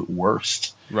absolute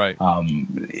worst. Right.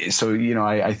 So,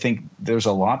 I think there's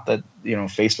a lot that,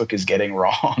 Facebook is getting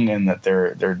wrong and that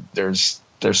there's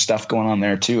stuff going on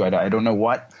there too. I don't know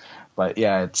what, but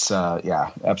yeah, it's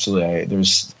absolutely.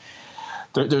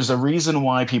 There's a reason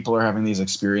why people are having these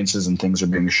experiences and things are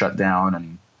being shut down,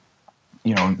 and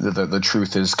the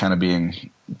truth is kind of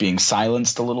being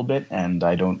silenced a little bit, and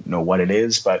I don't know what it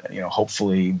is, but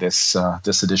hopefully this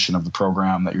edition of the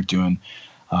program that you're doing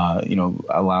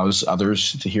allows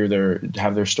others to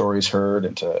have their stories heard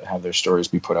and to have their stories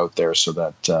be put out there, so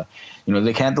that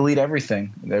they can't delete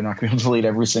everything. They're not going to be able to delete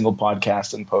every single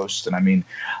podcast and post. And I mean,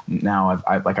 now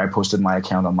I posted my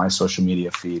account on my social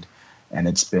media feed, and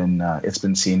it's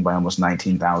been seen by almost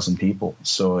 19,000 people.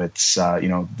 So it's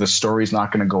the story's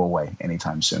not going to go away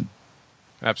anytime soon.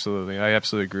 Absolutely. I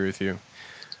absolutely agree with you.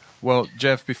 Well,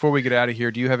 Jeff, before we get out of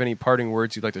here, do you have any parting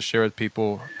words you'd like to share with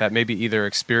people that maybe either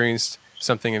experienced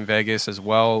something in Vegas as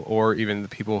well, or even the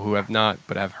people who have not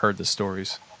but have heard the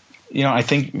stories? I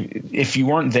think if you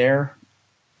weren't there,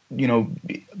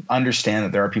 understand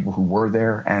that there are people who were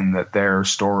there and that their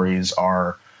stories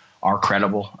are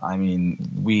credible. I mean,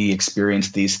 we experience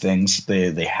these things;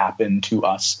 they happen to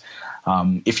us.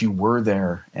 If you were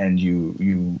there and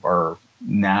you are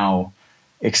now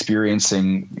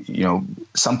experiencing,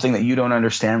 something that you don't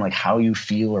understand, like how you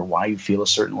feel or why you feel a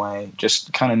certain way,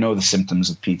 just kind of know the symptoms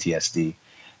of PTSD,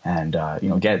 and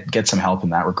get some help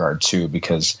in that regard too,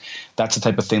 because that's the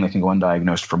type of thing that can go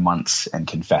undiagnosed for months and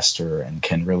can fester and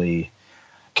can really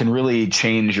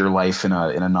change your life in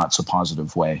a not so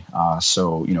positive way.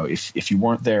 So if you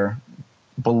weren't there,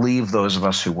 believe those of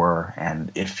us who were,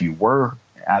 and if you were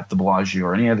at the Bellagio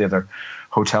or any of the other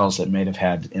hotels that may have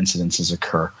had incidences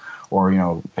occur,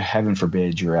 or heaven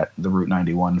forbid you're at the Route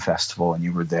 91 festival and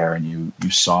you were there and you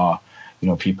saw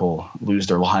people lose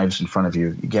their lives in front of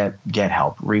you, get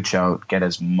help, reach out, get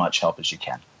as much help as you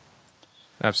can.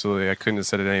 Absolutely. I couldn't have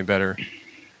said it any better.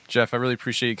 Jeff, I really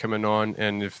appreciate you coming on,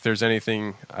 and if there's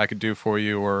anything I could do for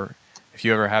you, or if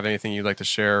you ever have anything you'd like to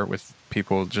share with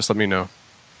people, just let me know.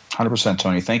 100%,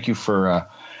 Tony. Thank you for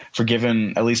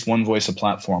giving at least one voice a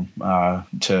platform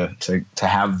to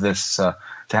have this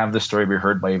story be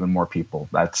heard by even more people.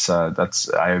 That's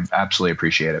I absolutely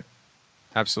appreciate it.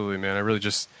 Absolutely, man. I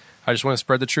just want to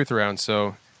spread the truth around.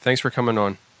 So thanks for coming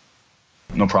on.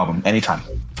 No problem. Anytime.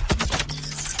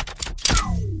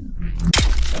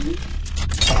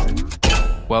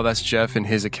 Well, that's Jeff and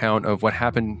his account of what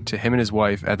happened to him and his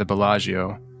wife at the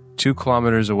Bellagio, 2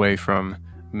 kilometers away from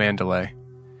Mandalay.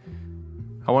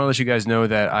 I want to let you guys know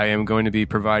that I am going to be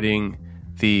providing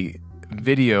the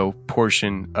video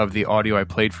portion of the audio I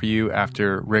played for you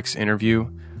after Rick's interview.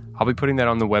 I'll be putting that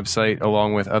on the website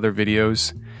along with other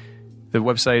videos. The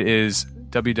website is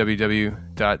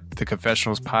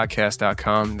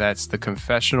www.theconfessionalspodcast.com. That's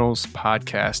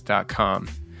theconfessionalspodcast.com.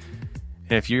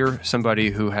 And if you're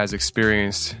somebody who has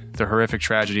experienced the horrific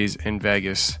tragedies in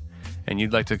Vegas and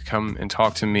you'd like to come and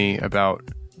talk to me about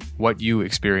what you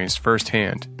experienced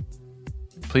firsthand,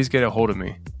 please get a hold of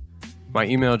me. My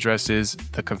email address is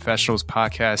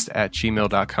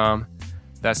theconfessionalspodcast@gmail.com.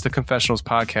 That's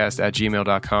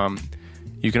theconfessionalspodcast@gmail.com.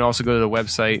 You can also go to the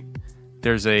website.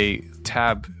 There's a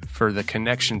tab for the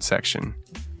connection section.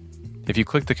 If you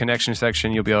click the connection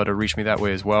section, you'll be able to reach me that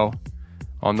way as well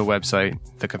on the website,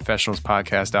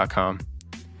 theconfessionalspodcast.com.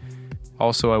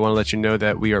 Also, I want to let you know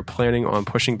that we are planning on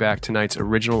pushing back tonight's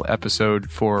original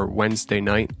episode for Wednesday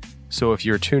night. So if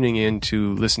you're tuning in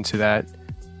to listen to that,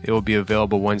 it will be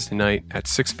available Wednesday night at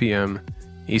 6 p.m.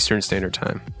 Eastern Standard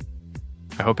Time.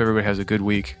 I hope everybody has a good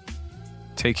week.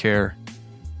 Take care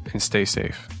and stay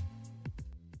safe.